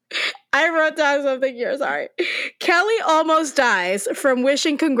 I wrote down something here. Sorry. Kelly almost dies from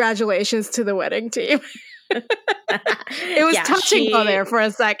wishing congratulations to the wedding team. It was touching there for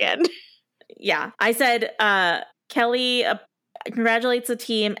a second. Yeah. I said Kelly congratulates the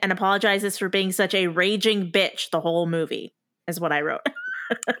team and apologizes for being such a raging bitch the whole movie, is what I wrote.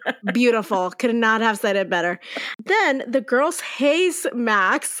 Beautiful. Could not have said it better. Then the girls haze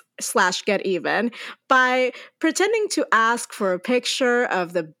Max / get even by pretending to ask for a picture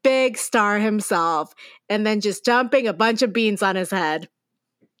of the big star himself and then just dumping a bunch of beans on his head.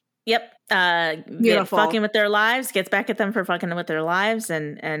 Yep. Beautiful. Fucking with their lives, gets back at them for fucking with their lives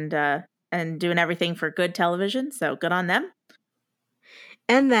and doing everything for good television. So good on them.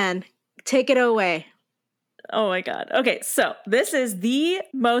 And then take it away. Oh my God. Okay, so this is the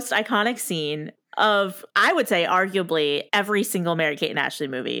most iconic scene of, I would say, arguably every single Mary-Kate and Ashley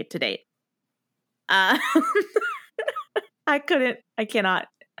movie to date. I cannot.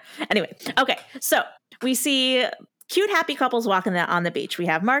 Anyway, okay, so we see cute, happy couples walking on the beach. We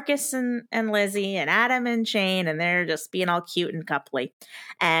have Marcus and Lizzie and Adam and Shane, and they're just being all cute and coupley.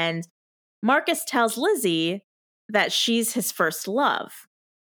 And Marcus tells Lizzie that she's his first love.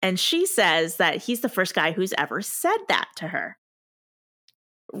 And she says that he's the first guy who's ever said that to her.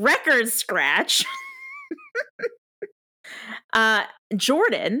 Record scratch.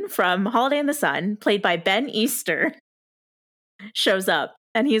 Jordan from Holiday in the Sun, played by Ben Easter, shows up.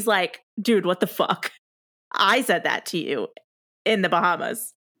 And he's like, dude, what the fuck? I said that to you in the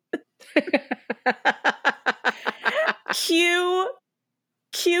Bahamas. Cue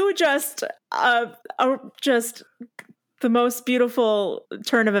just the most beautiful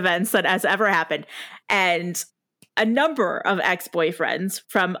turn of events that has ever happened. And a number of ex-boyfriends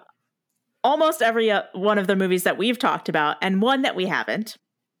from almost every one of the movies that we've talked about, and one that we haven't,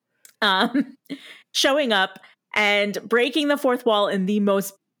 showing up and breaking the fourth wall in the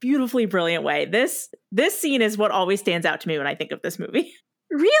most beautifully brilliant way. This scene is what always stands out to me when I think of this movie.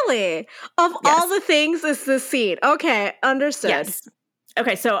 Really? Of all the things, it's this scene. Okay, understood. Yes.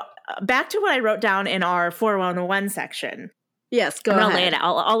 Okay, so back to what I wrote down in our 411 section. Yes, go ahead.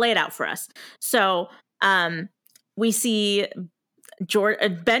 I'll lay it out for us. So we see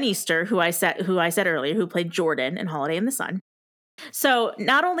Ben Easter, who I said earlier, who played Jordan in Holiday in the Sun. So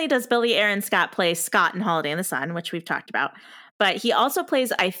not only does Billy Aaron Scott play Scott in Holiday in the Sun, which we've talked about, but he also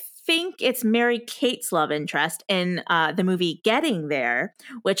plays, I think it's Mary-Kate's love interest in the movie Getting There,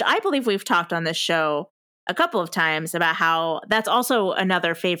 which I believe we've talked on this show a couple of times about how that's also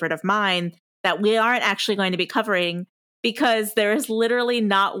another favorite of mine that we aren't actually going to be covering because there is literally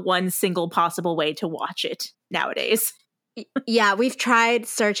not one single possible way to watch it nowadays. Yeah, we've tried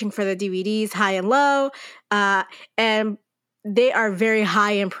searching for the DVDs high and low, and they are very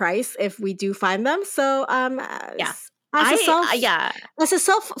high in price if we do find them. So, yeah. As a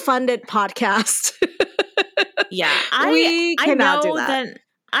self-funded podcast, yeah, we cannot do that.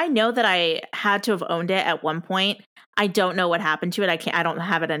 I know that I had to have owned it at one point. I don't know what happened to it. I don't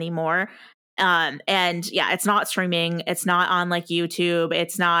have it anymore. And yeah, it's not streaming. It's not on like YouTube.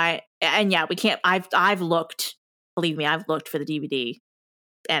 It's not. And yeah, we can't. I've looked. Believe me, I've looked for the DVD,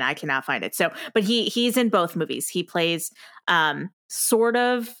 and I cannot find it. So, but he's in both movies. He plays sort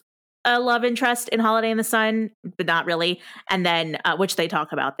of a love interest in Holiday in the Sun, but not really. And then which they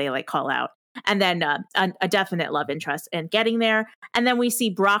talk about. They like call out. And then a definite love interest in Getting There. And then we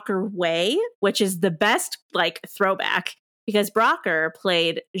see Brocker Way, which is the best like throwback because Brocker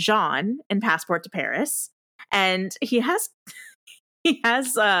played Jean in Passport to Paris. And he has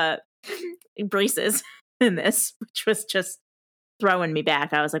braces in this, which was just throwing me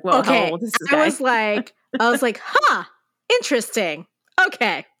back. I was like, whoa, okay. How old is this guy? I was like, huh, interesting.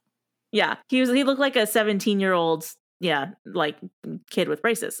 Okay. Yeah. He looked like a 17-year-old like kid with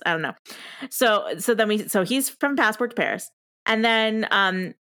braces. I don't know. So he's from Passport to Paris. And then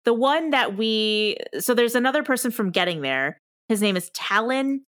the one that there's another person from Getting There. His name is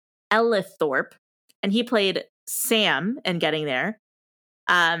Talon Ellithorpe, and he played Sam in getting there.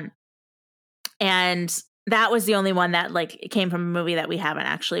 And that was the only one that like came from a movie that we haven't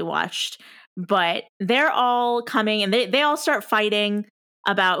actually watched. But they're all coming and they all start fighting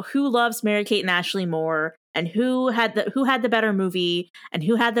about who loves Mary-Kate and Ashley more and who had the better movie and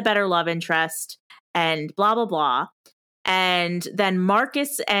who had the better love interest and blah, blah, blah. And then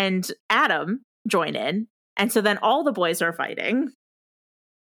Marcus and Adam join in. And so then all the boys are fighting.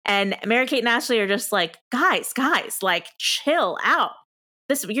 And Mary-Kate and Ashley are just like, guys, like, chill out.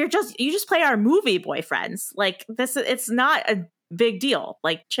 You just play our movie boyfriends. Like this, it's not a big deal.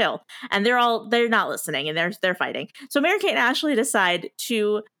 Like chill. And they're not listening and they're fighting. So Mary-Kate and Ashley decide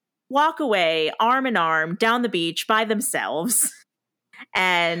to walk away arm in arm down the beach by themselves.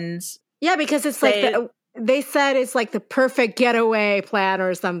 And yeah, because it's they said it's like the perfect getaway plan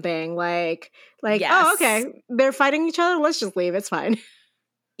or something. Like, yes. Oh, okay, they're fighting each other. Let's just leave. It's fine.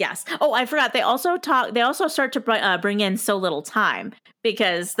 Yes. Oh, I forgot. They also start to bring in So Little Time,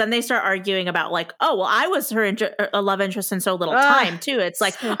 because then they start arguing about like, oh, well, I was her a love interest in So Little Time too. It's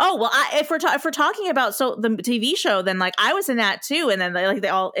like, oh, well, if we're talking about the TV show, then like I was in that too. And then they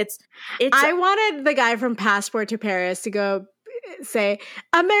all it's. I wanted the guy from Passport to Paris to go say,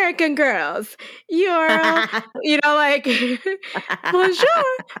 American girls, you're like bonjour,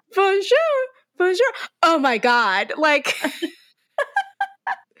 bonjour, bonjour. Oh my God, like.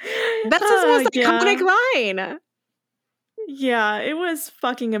 That's his most iconic line. Yeah, it was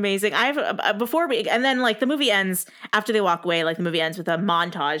fucking amazing. And then like the movie ends after they walk away. Like the movie ends with a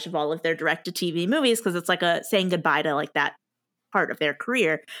montage of all of their direct-to-TV movies because it's like a saying goodbye to like that part of their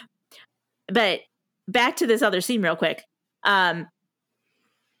career. But back to this other scene real quick. Was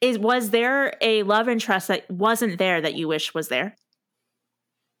there a love interest that wasn't there that you wish was there?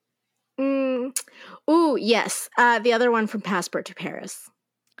 Ooh, yes. The other one from Passport to Paris.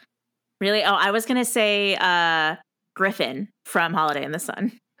 Really? Oh, I was going to say Griffin from Holiday in the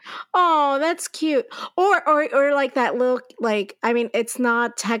Sun. Oh, that's cute. Or like that little, like, I mean, it's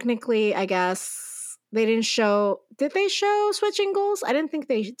not technically, I guess, they didn't show, did they show Switching Goals? I didn't think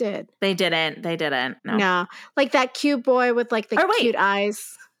they did. They didn't. No. Like that cute boy with like the cute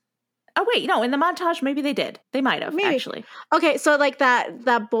eyes. Oh, wait, no, in the montage, maybe they did. They might have, actually. Okay, so like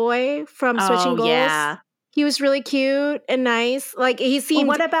that boy from Switching Goals. Yeah. He was really cute and nice. Like he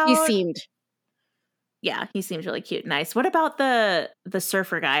seemed. Yeah, he seemed really cute and nice. What about the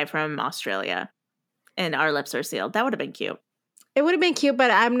surfer guy from Australia? And Our Lips Are Sealed. That would have been cute. It would have been cute,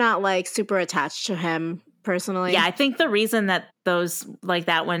 but I'm not like super attached to him personally. Yeah, I think the reason that those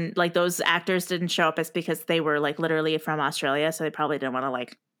actors didn't show up is because they were like literally from Australia, so they probably didn't want to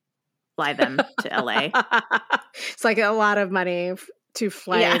like fly them to LA. It's like a lot of money to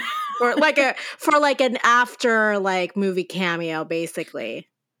fly for an after like movie cameo, basically.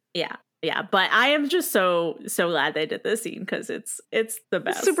 Yeah, but I am just so glad they did this scene because it's the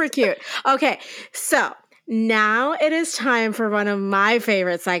best. Super cute. Okay, so now it is time for one of my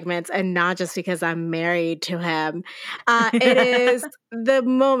favorite segments, and not just because I'm married to him. It is the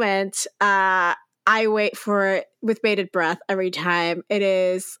moment I wait for it with bated breath every time.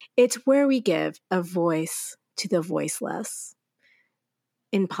 It's where we give a voice to the voiceless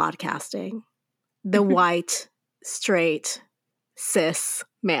in podcasting. The white, straight, cis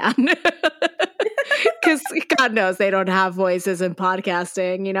man. Because God knows they don't have voices in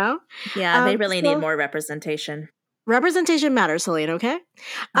podcasting, you know? Yeah, they really need more representation. Representation matters, Celine, okay?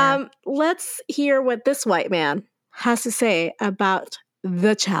 Yeah. Let's hear what this white man has to say about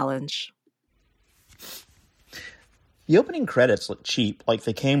the challenge. The opening credits look cheap, like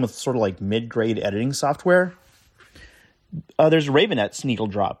they came with sort of like mid-grade editing software. There's Ravenette's needle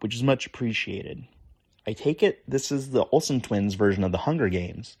drop, which is much appreciated. I take it this is the Olsen twins version of the Hunger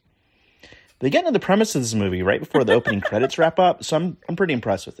Games. They get into the premise of this movie right before the opening credits wrap up, so I'm pretty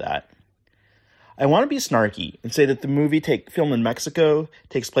impressed with that. I want to be snarky and say that the movie filmed in Mexico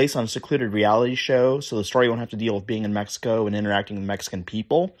takes place on a secluded reality show, so the story won't have to deal with being in Mexico and interacting with Mexican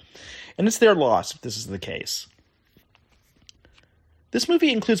people, and it's their loss if this is the case. This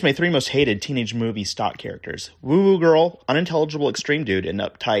movie includes my three most hated teenage movie stock characters: woo-woo girl, unintelligible extreme dude, and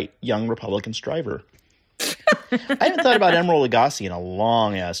uptight young Republican striver. I haven't thought about Emeril Lagasse in a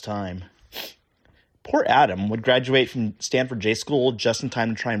long-ass time. Poor Adam would graduate from Stanford J School just in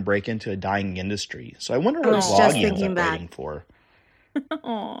time to try and break into a dying industry. So I wonder what vlog he ends up waiting for.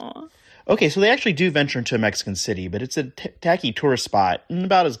 Aww. Okay, so they actually do venture into a Mexican city, but it's a tacky tourist spot and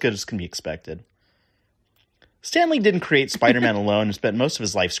about as good as can be expected. Stan Lee didn't create Spider-Man alone and spent most of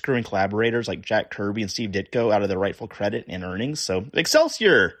his life screwing collaborators like Jack Kirby and Steve Ditko out of their rightful credit and earnings, so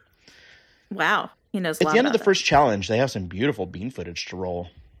Excelsior! Wow, he knows a lot. At the end of the first challenge, they have some beautiful bean footage to roll.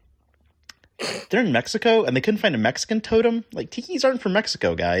 They're in Mexico, and they couldn't find a Mexican totem? Like, tikis aren't from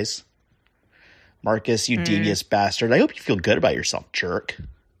Mexico, guys. Marcus, you devious bastard. I hope you feel good about yourself, jerk.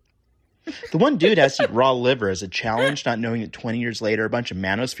 The one dude has to eat raw liver as a challenge, not knowing that 20 years later, a bunch of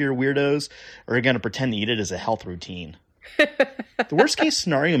manosphere weirdos are going to pretend to eat it as a health routine. The worst-case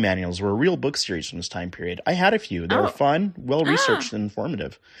scenario manuals were a real book series from this time period. I had a few. They were fun, well-researched, and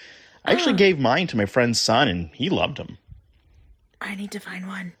informative. I actually gave mine to my friend's son, and he loved them. I need to find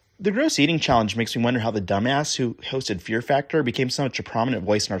one. The gross eating challenge makes me wonder how the dumbass who hosted Fear Factor became such a prominent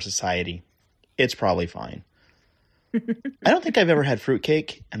voice in our society. It's probably fine. I don't think I've ever had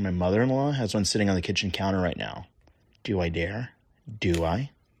fruitcake, and my mother-in-law has one sitting on the kitchen counter right now. Do I dare? Do I?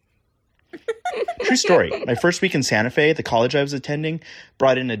 True story. My first week in Santa Fe, the college I was attending,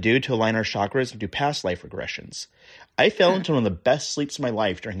 brought in a dude to align our chakras and do past life regressions. I fell into one of the best sleeps of my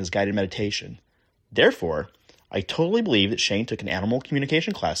life during his guided meditation. Therefore, I totally believe that Shane took an animal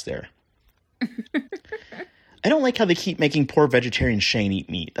communication class there. I don't like how they keep making poor vegetarian Shane eat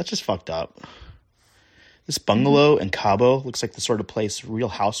meat. That's just fucked up. This bungalow in Cabo looks like the sort of place real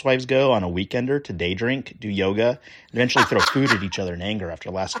housewives go on a weekender to day drink, do yoga, and eventually throw food at each other in anger after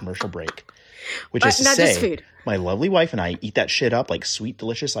the last commercial break. Which is to not say, just food. My lovely wife and I eat that shit up like sweet,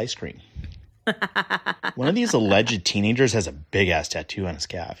 delicious ice cream. One of these alleged teenagers has a big-ass tattoo on his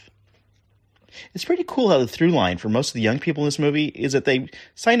calf. It's pretty cool how the through line for most of the young people in this movie is that they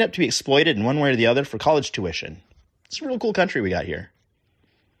signed up to be exploited in one way or the other for college tuition. It's a real cool country we got here.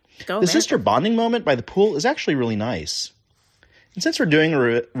 The sister bonding moment by the pool is actually really nice. And since we're doing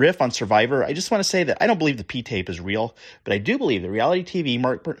a riff on Survivor, I just want to say that I don't believe the P-tape is real, but I do believe that reality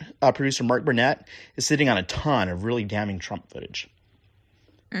TV producer Mark Burnett is sitting on a ton of really damning Trump footage.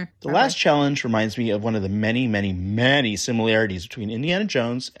 The last challenge reminds me of one of the many, many, many similarities between Indiana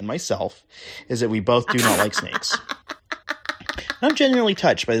Jones and myself, is that we both do not like snakes. I'm genuinely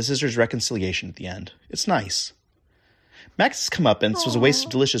touched by the sisters' reconciliation at the end. It's nice. Max's comeuppance was a waste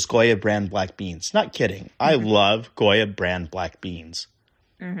of delicious Goya brand black beans. Not kidding. I love Goya brand black beans.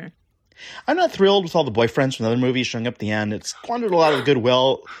 I'm not thrilled with all the boyfriends from other movies showing up at the end. It's squandered a lot of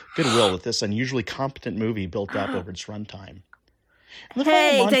goodwill that this unusually competent movie built up over its runtime. And the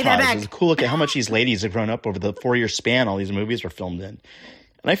final montage is a cool look at how much these ladies have grown up over the 4-year span all these movies were filmed in.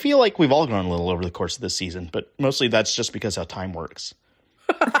 And I feel like we've all grown a little over the course of this season, but mostly that's just because how time works.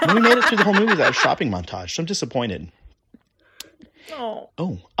 And we made it through the whole movie without a shopping montage, so I'm disappointed.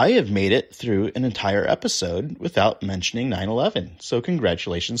 Oh, I have made it through an entire episode without mentioning 9/11, so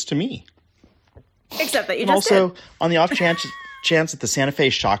congratulations to me. Except that you and just also, did. On the off chance that the Santa Fe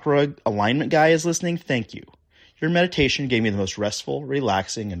chakra alignment guy is listening, thank you. Your meditation gave me the most restful,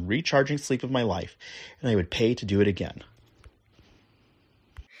 relaxing, and recharging sleep of my life, and I would pay to do it again.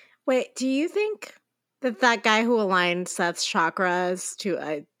 Wait, do you think that guy who aligned Seth's chakras to,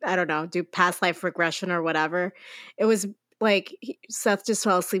 I don't know, do past life regression or whatever, it was like Seth just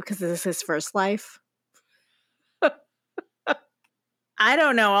fell asleep because this is his first life? I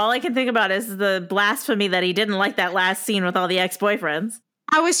don't know. All I can think about is the blasphemy that he didn't like that last scene with all the ex-boyfriends.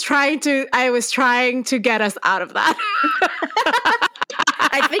 I was trying to get us out of that.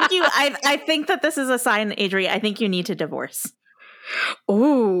 I think that this is a sign, Adri. I think you need to divorce.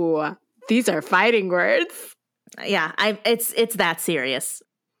 Ooh, these are fighting words. Yeah, it's that serious.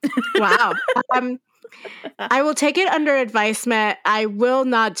 Wow. I will take it under advisement. I will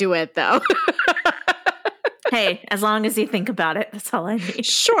not do it though. Hey, as long as you think about it, that's all I need.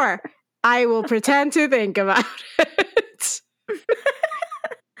 Sure. I will pretend to think about it.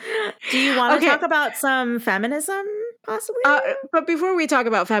 Do you want to talk about some feminism, possibly? But before we talk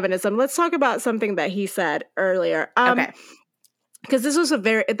about feminism, let's talk about something that he said earlier. Okay. Because this was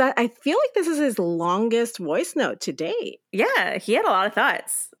I feel like this is his longest voice note to date. Yeah, he had a lot of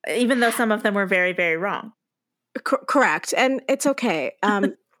thoughts, even though some of them were very, very wrong. Correct. And it's okay.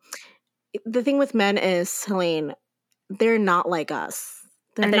 The thing with men is, Helene, they're not like us.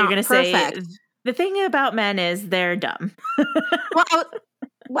 They're not you're perfect. Say, the thing about men is they're dumb.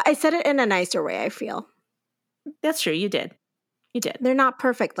 Well, I said it in a nicer way, I feel. That's true. You did. They're not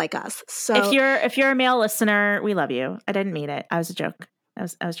perfect like us. So if you're a male listener, we love you. I didn't mean it. I was a joke. I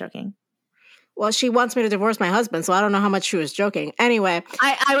was joking. Well, she wants me to divorce my husband, so I don't know how much she was joking. Anyway,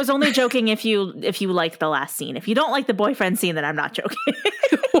 I was only joking if you like the last scene. If you don't like the boyfriend scene, then I'm not joking.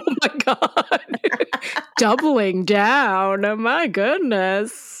 Oh my God. Doubling down. Oh my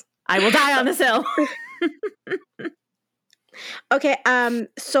goodness. I will die on this hill. Okay,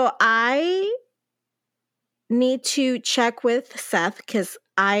 so I need to check with Seth because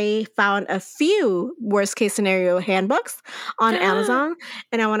I found a few worst case scenario handbooks on Amazon,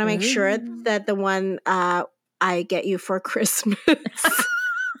 and I want to make sure that the one I get you for Christmas.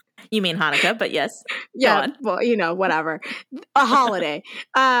 You mean Hanukkah, but yes. Yeah, well, you know, whatever. A holiday.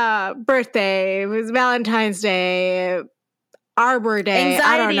 Birthday, it was Valentine's Day, Arbor Day,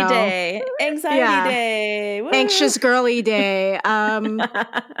 I don't know. Anxiety Day. Woo. Anxious Girly Day.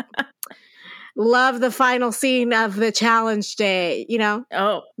 Love the final scene of the challenge day, you know?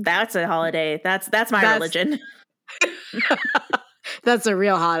 Oh, that's a holiday. That's my religion. That's a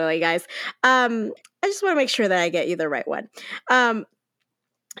real holiday, guys. I just want to make sure that I get you the right one.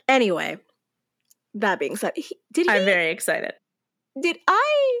 Anyway, that being said, I'm very excited. Did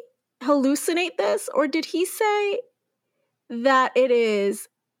I hallucinate this, or did he say that it is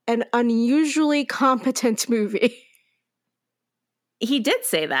an unusually competent movie? He did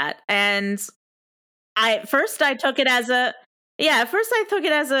say that, and I took it as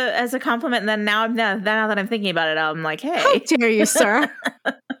a compliment, and then now that I'm thinking about it, I'm like, hey, how dare you, sir?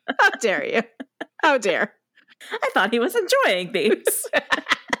 How dare you? How dare? I thought he was enjoying these.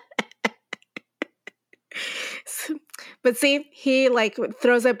 But see, he like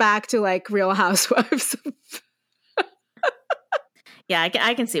throws it back to like Real Housewives. Yeah,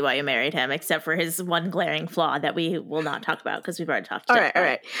 I can see why you married him, except for his one glaring flaw that we will not talk about because we've already talked about it. All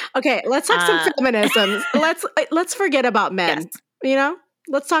right. Okay, let's talk some feminism. Let's forget about men. Yes. You know?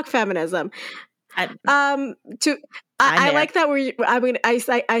 Let's talk feminism. I like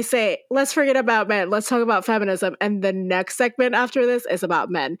that I say let's forget about men. Let's talk about feminism, and the next segment after this is about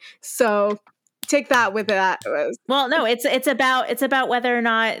men. So take that with that. Well, no, it's about whether or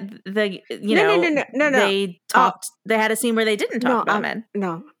not they talked. They had a scene where they didn't talk about men.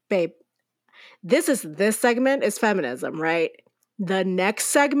 No, babe. This segment is feminism, right? The next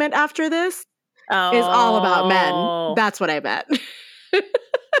segment after this is all about men. That's what I meant.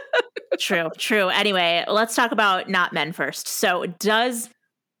 True. Anyway, let's talk about not men first. So, does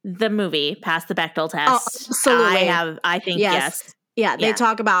the movie pass the Bechdel test? Oh, absolutely. I think yes. Yeah, they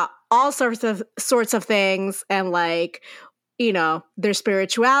talk about all sorts of things, and like, you know, their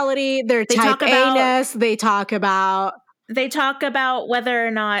spirituality, their type A-ness. They talk about whether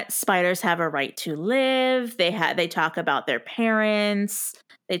or not spiders have a right to live. They talk about their parents.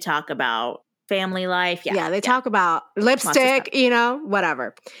 They talk about family life. They talk about lipstick, you know,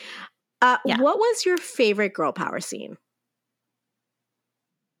 whatever. What was your favorite girl power scene?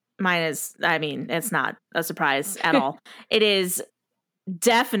 Mine is, it's not a surprise at all. It is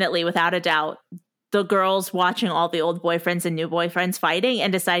definitely, without a doubt, the girls watching all the old boyfriends and new boyfriends fighting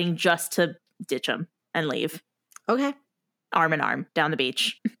and deciding just to ditch them and leave. Okay. Arm in arm down the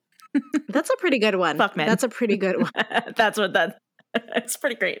beach. That's a pretty good one. Fuck man. That's a pretty good one. It's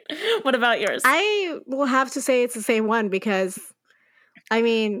pretty great. What about yours? I will have to say it's the same one because,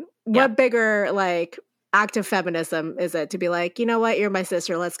 what bigger, like, act of feminism is it to be like, you know what, you're my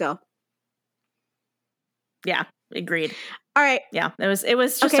sister, let's go. Yeah, agreed. All right. Yeah, it was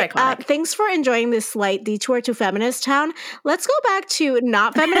just iconic. Thanks for enjoying this slight detour to Feminist Town. Let's go back to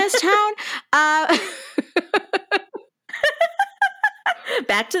not Feminist Town.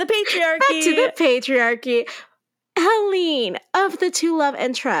 Back to the patriarchy. Helene, of the two love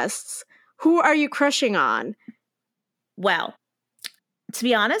interests, who are you crushing on? Well, to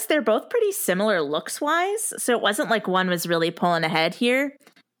be honest, they're both pretty similar looks-wise, so it wasn't like one was really pulling ahead here.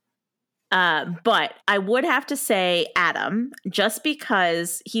 But I would have to say Adam, just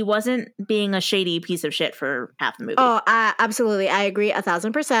because he wasn't being a shady piece of shit for half the movie. Oh, absolutely. I agree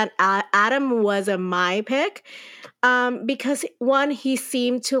 1,000%. Adam was my pick because, one, he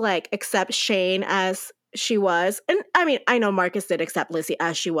seemed to like accept Shane as she was. And I know Marcus did accept Lizzie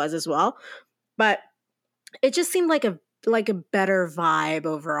as she was as well. But it just seemed like a better vibe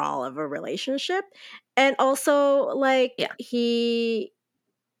overall of a relationship. And also, like, he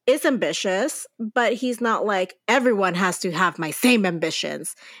is ambitious, but he's not like, everyone has to have my same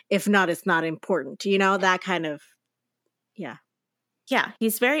ambitions. If not, it's not important. You know, that kind of, Yeah,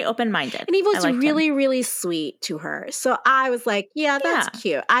 he's very open-minded. And he was really, really sweet to her. So I was like, that's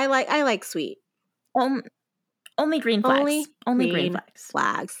cute. I like sweet. Only green flags. Only green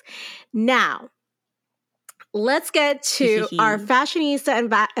flags. Now, let's get to our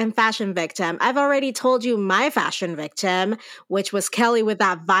fashionista and fashion victim. I've already told you my fashion victim, which was Kelly with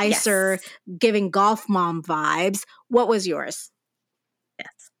that visor giving golf mom vibes. What was yours?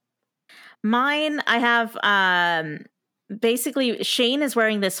 Yes. Mine, I have basically Shane is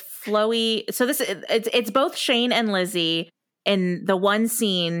wearing this flowy. So it's both Shane and Lizzie in the one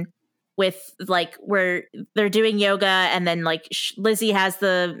scene with like where they're doing yoga and then like Lizzie has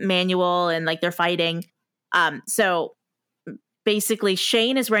the manual and like they're fighting. So basically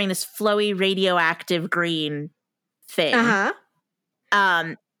Shane is wearing this flowy radioactive green thing. Uh-huh.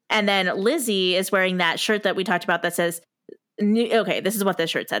 And then Lizzie is wearing that shirt that we talked about that says this is what this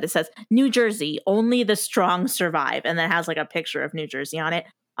shirt said. It says, New Jersey, only the strong survive. And then it has like a picture of New Jersey on it.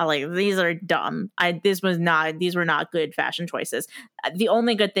 I'm like, these are dumb. These were not good fashion choices. The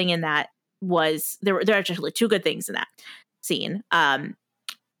only good thing in that was there are actually two good things in that scene.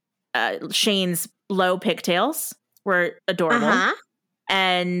 Shane's low pigtails were adorable.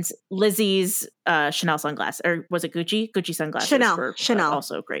 And Lizzie's Chanel sunglasses, or was it Gucci? Gucci sunglasses Chanel.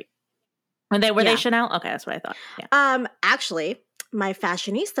 Also great. And were they Chanel? Okay, that's what I thought. Yeah. Actually, my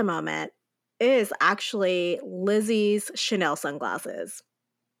fashionista moment is actually Lizzie's Chanel sunglasses.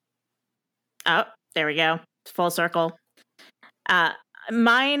 Oh, there we go. Full circle.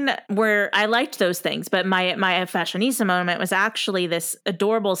 Mine were, I liked those things, but my fashionista moment was actually this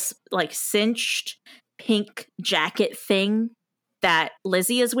adorable, like, cinched pink jacket thing that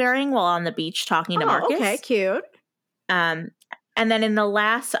Lizzie is wearing while on the beach talking to Marcus. Okay, cute. And then in the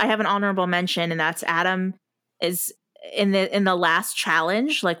last, I have an honorable mention, and that's Adam is in the last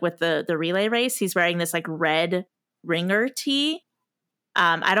challenge, like with the relay race. He's wearing this like red ringer tee.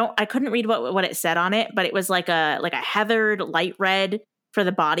 I couldn't read what it said on it, but it was like a heathered light red for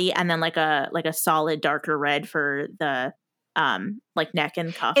the body, and then like a solid darker red for the like neck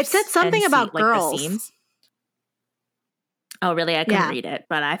and cuffs. It said something about girls. The seams. Oh, really? I couldn't read it,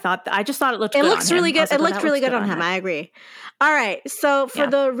 but I just thought it looked good. It looks really good. It looked really good on him. him. I agree. All right. So for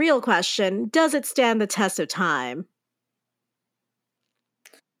the real question, does it stand the test of time?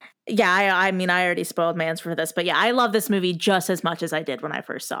 Yeah, I mean, I already spoiled my answer for this, but yeah, I love this movie just as much as I did when I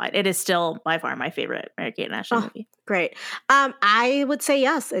first saw it. It is still by far my favorite Mary-Kate and Ashley movie. Great. I would say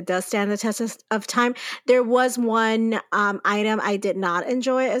yes, it does stand the test of time. There was one item I did not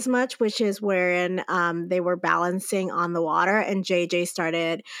enjoy as much, which is wherein they were balancing on the water and JJ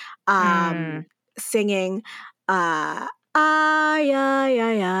started singing ay, ay,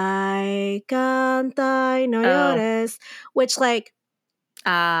 ay, ay, canta y no llores, which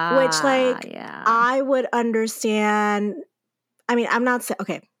I would understand. I mean, I'm not saying,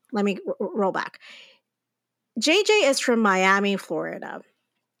 okay, let me roll back. JJ is from Miami, Florida.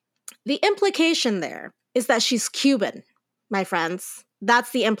 The implication there is that she's Cuban, my friends.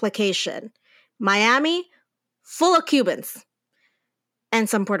 That's the implication. Miami, full of Cubans and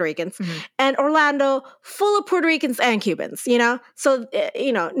some Puerto Ricans. Mm-hmm. And Orlando, full of Puerto Ricans and Cubans, you know? So,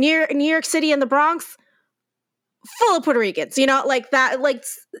 you know, near New York City and the Bronx, full of Puerto Ricans, you know, like that, like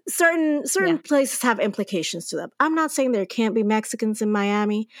certain places have implications to them. I'm not saying there can't be Mexicans in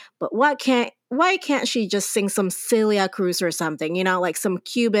Miami, but why can't she just sing some Celia Cruz or something, you know, like some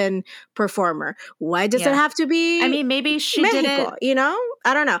Cuban performer? Why does it have to be? I mean, maybe she Mexico, did it. You know,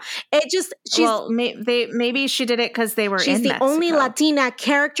 I don't know. Maybe she did it because they were she's in the Mexico. Only Latina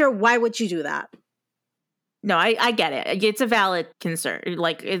character. Why would you do that? No, I get it. It's a valid concern.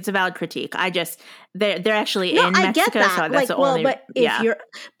 Like, it's a valid critique. They're actually in Mexico. I get that. So that's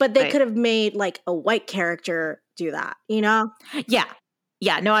but they could have made like a white character do that, you know? Yeah.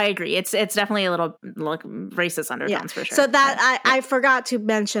 Yeah, no, I agree. It's definitely a little like racist undertones for sure. So that I forgot to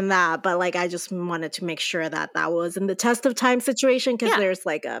mention that, but like I just wanted to make sure that was in the test of time situation because there's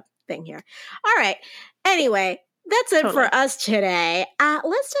like a thing here. All right. Anyway, that's it for us today.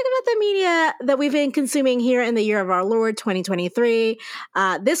 Let's talk about the media that we've been consuming here in the year of our Lord 2023.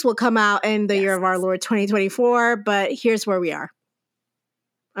 This will come out in the year of our Lord 2024, but here's where we are.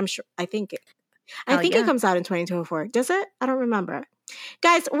 I'm sure. I think it comes out in 2024. Does it? I don't remember.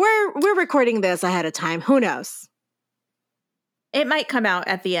 Guys, we're recording this ahead of time. Who knows? It might come out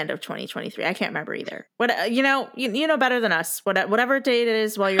at the end of 2023. I can't remember either. What you know better than us. Whatever date it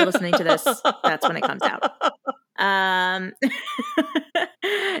is while you're listening to this, that's when it comes out.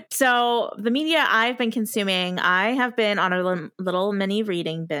 So the media I've been consuming, I have been on a little mini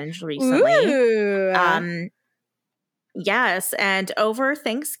reading binge recently. Ooh. Yes, and over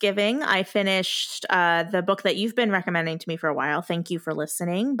Thanksgiving, I finished the book that you've been recommending to me for a while. Thank You for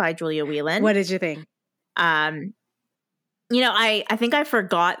Listening by Julia Whelan. What did you think? You know, I think I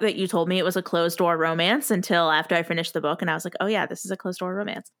forgot that you told me it was a closed door romance until after I finished the book. And I was like, oh, yeah, this is a closed door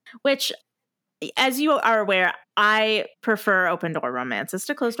romance, which, as you are aware, I prefer open door romances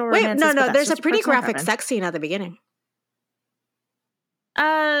to closed door romances. Wait, no, there's a pretty graphic sex scene at the beginning.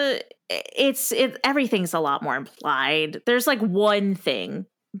 Everything's a lot more implied. There's like one thing,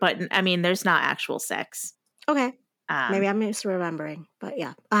 but I mean, there's not actual sex. Okay. Maybe I'm misremembering, but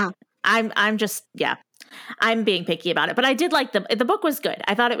yeah. I'm being picky about it, but I did like the book was good.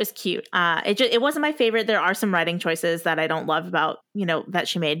 I thought it was cute. It wasn't my favorite. There are some writing choices that I don't love about, that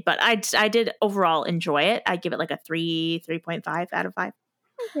she made, but I did overall enjoy it. I give it like a 3.5 out of 5.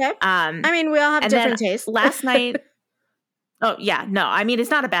 Okay. I mean, we all have different tastes. Last night. Oh yeah, no, I mean,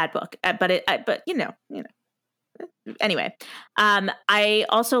 it's not a bad book, but anyway, I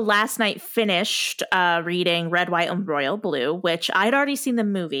also last night finished reading Red, White, and Royal Blue, which I'd already seen the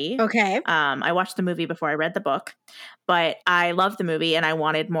movie. Okay. I watched the movie before I read the book, but I loved the movie and I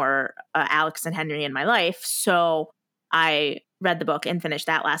wanted more Alex and Henry in my life. So I read the book and finished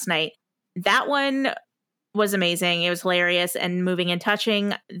that last night. That one was amazing. It was hilarious and moving and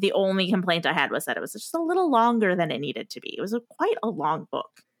touching. The only complaint I had was that it was just a little longer than it needed to be. It was quite a long book,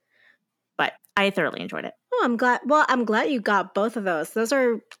 but I thoroughly enjoyed it. Oh, I'm glad. Well, I'm glad you got both of those. Those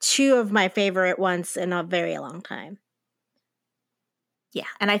are two of my favorite ones in a very long time. Yeah,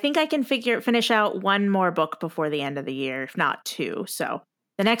 and I think I can finish out one more book before the end of the year, if not two. So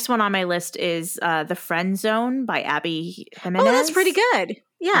the next one on my list is The Friend Zone by Abby Jimenez. Oh, that's pretty good.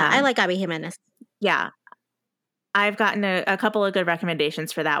 Yeah, I like Abby Jimenez. Yeah. I've gotten a couple of good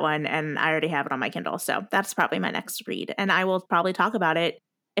recommendations for that one, and I already have it on my Kindle. So that's probably my next read. And I will probably talk about it,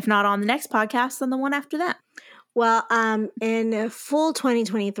 if not on the next podcast, then the one after that. Well, in full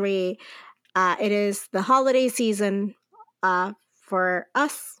 2023, it is the holiday season for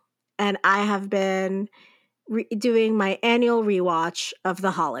us. And I have been doing my annual rewatch of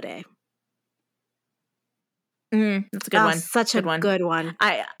The Holiday. That's a good one. Such a good one.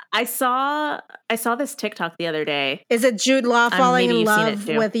 I saw this TikTok the other day. Is it Jude Law falling in love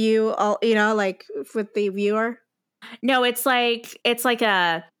with you? All, like with the viewer? No, it's like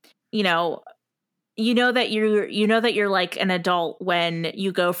a, you know that you're like an adult when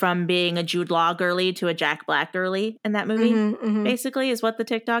you go from being a Jude Law girly to a Jack Black girly in that movie. Basically, is what the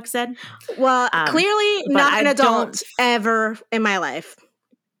TikTok said. Well, clearly not an adult ever in my life.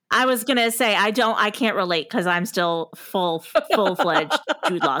 I was gonna say I can't relate because I'm still full-fledged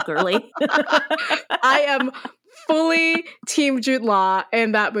Jude Law girly. I am fully Team Jude Law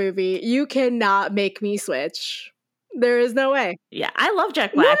in that movie. You cannot make me switch. There is no way. Yeah, I love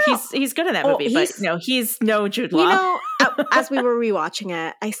Jack Black. No. He's good in that movie, but no, he's no Jude Law. As we were rewatching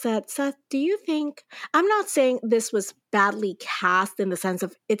it, I said, Seth, do you think, I'm not saying this was badly cast in the sense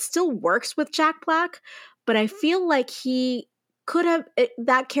of it still works with Jack Black, but I feel like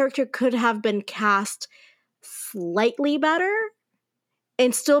that character could have been cast slightly better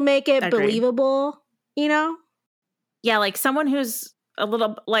and still make it believable, Yeah, like someone who's a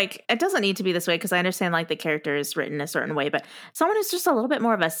little, like, it doesn't need to be this way because I understand like the character is written a certain way, but someone who's just a little bit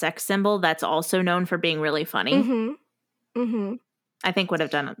more of a sex symbol that's also known for being really funny. I think would have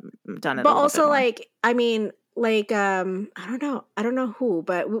done it. But also, like, I mean, like, I don't know who,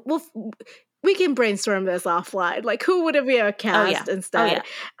 but we can brainstorm this offline. Like, who would it be a cast instead?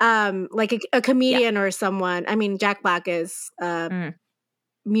 Like a comedian or someone. I mean, Jack Black is a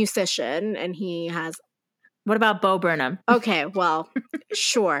musician, and he has. What about Bo Burnham? Okay, well,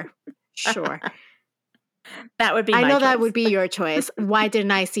 sure. That would be. I know that would be your choice. Why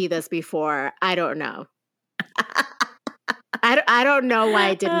didn't I see this before? I don't know. I don't know why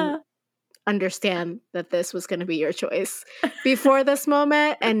I didn't understand that this was going to be your choice before this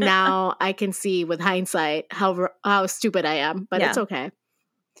moment, and now I can see with hindsight how stupid I am, but it's okay.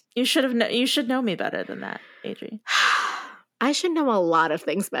 You should know me better than that, Adri. I should know a lot of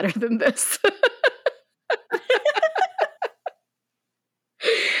things better than this.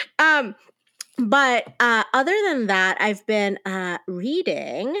 But other than that, I've been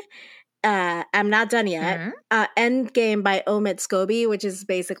reading I'm not done yet. Endgame by Omid Scobie, which is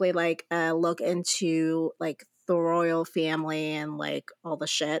basically like a look into like the royal family and like all the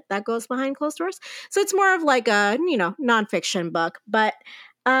shit that goes behind closed doors. So it's more of like a, nonfiction book, but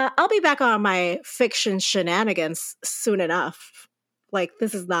I'll be back on my fiction shenanigans soon enough. Like,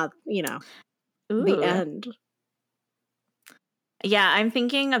 this is not, the end. Yeah, I'm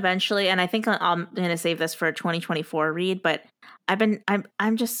thinking eventually, and I think I'm going to save this for a 2024 read, but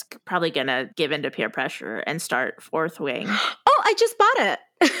I'm just probably going to give into peer pressure and start Fourth Wing. Oh, I just bought it.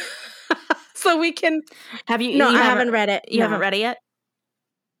 So we can. Have you? No, I haven't read it. You haven't read it yet?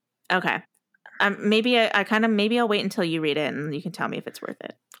 Okay. Maybe I'll wait until you read it and you can tell me if it's worth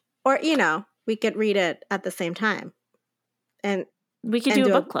it. Or, we could read it at the same time. And we could do a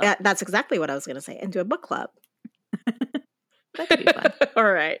book club. That's exactly what I was going to say. And do a book club. That could be fun. All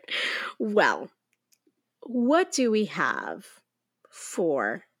right. Well, what do we have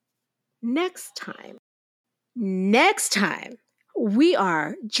for next time? Next time, we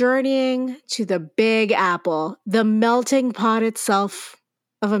are journeying to the Big Apple, the melting pot itself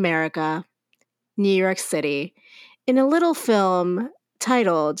of America, New York City, in a little film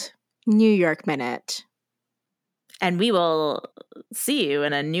titled New York Minute. And we will see you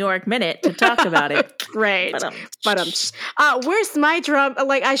in a New York Minute to talk about it. Great. Where's my drum?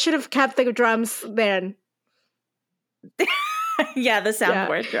 Like, I should have kept the drums then. Yeah, the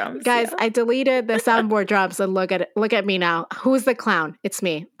soundboard drums. Guys, yeah. I deleted the soundboard drums and look at me now. Who's the clown? It's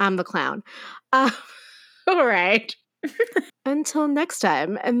me. I'm the clown. All right. Until next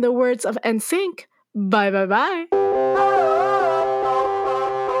time, in the words of NSYNC, bye bye bye.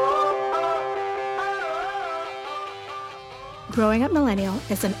 Growing Up Millennial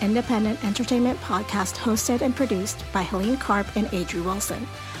is an independent entertainment podcast hosted and produced by Helene Karp and Adri Wilson.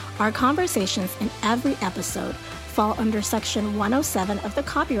 Our conversations in every episode fall under Section 107 of the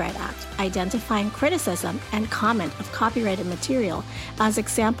Copyright Act, identifying criticism and comment of copyrighted material as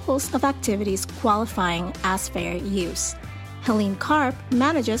examples of activities qualifying as fair use. Helene Karp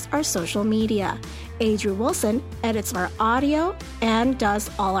manages our social media. Adri Wilson edits our audio and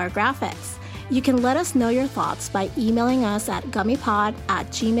does all our graphics. You can let us know your thoughts by emailing us at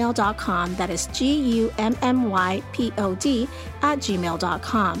gummypod@gmail.com. That is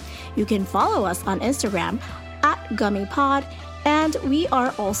GUMMYPOD@gmail.com. You can follow us on Instagram @gummypod, and we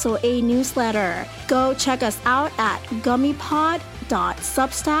are also a newsletter. Go check us out at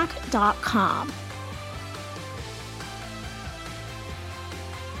gummypod.substack.com.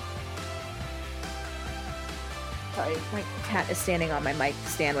 Sorry, my cat is standing on my mic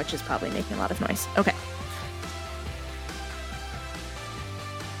stand, which is probably making a lot of noise. Okay.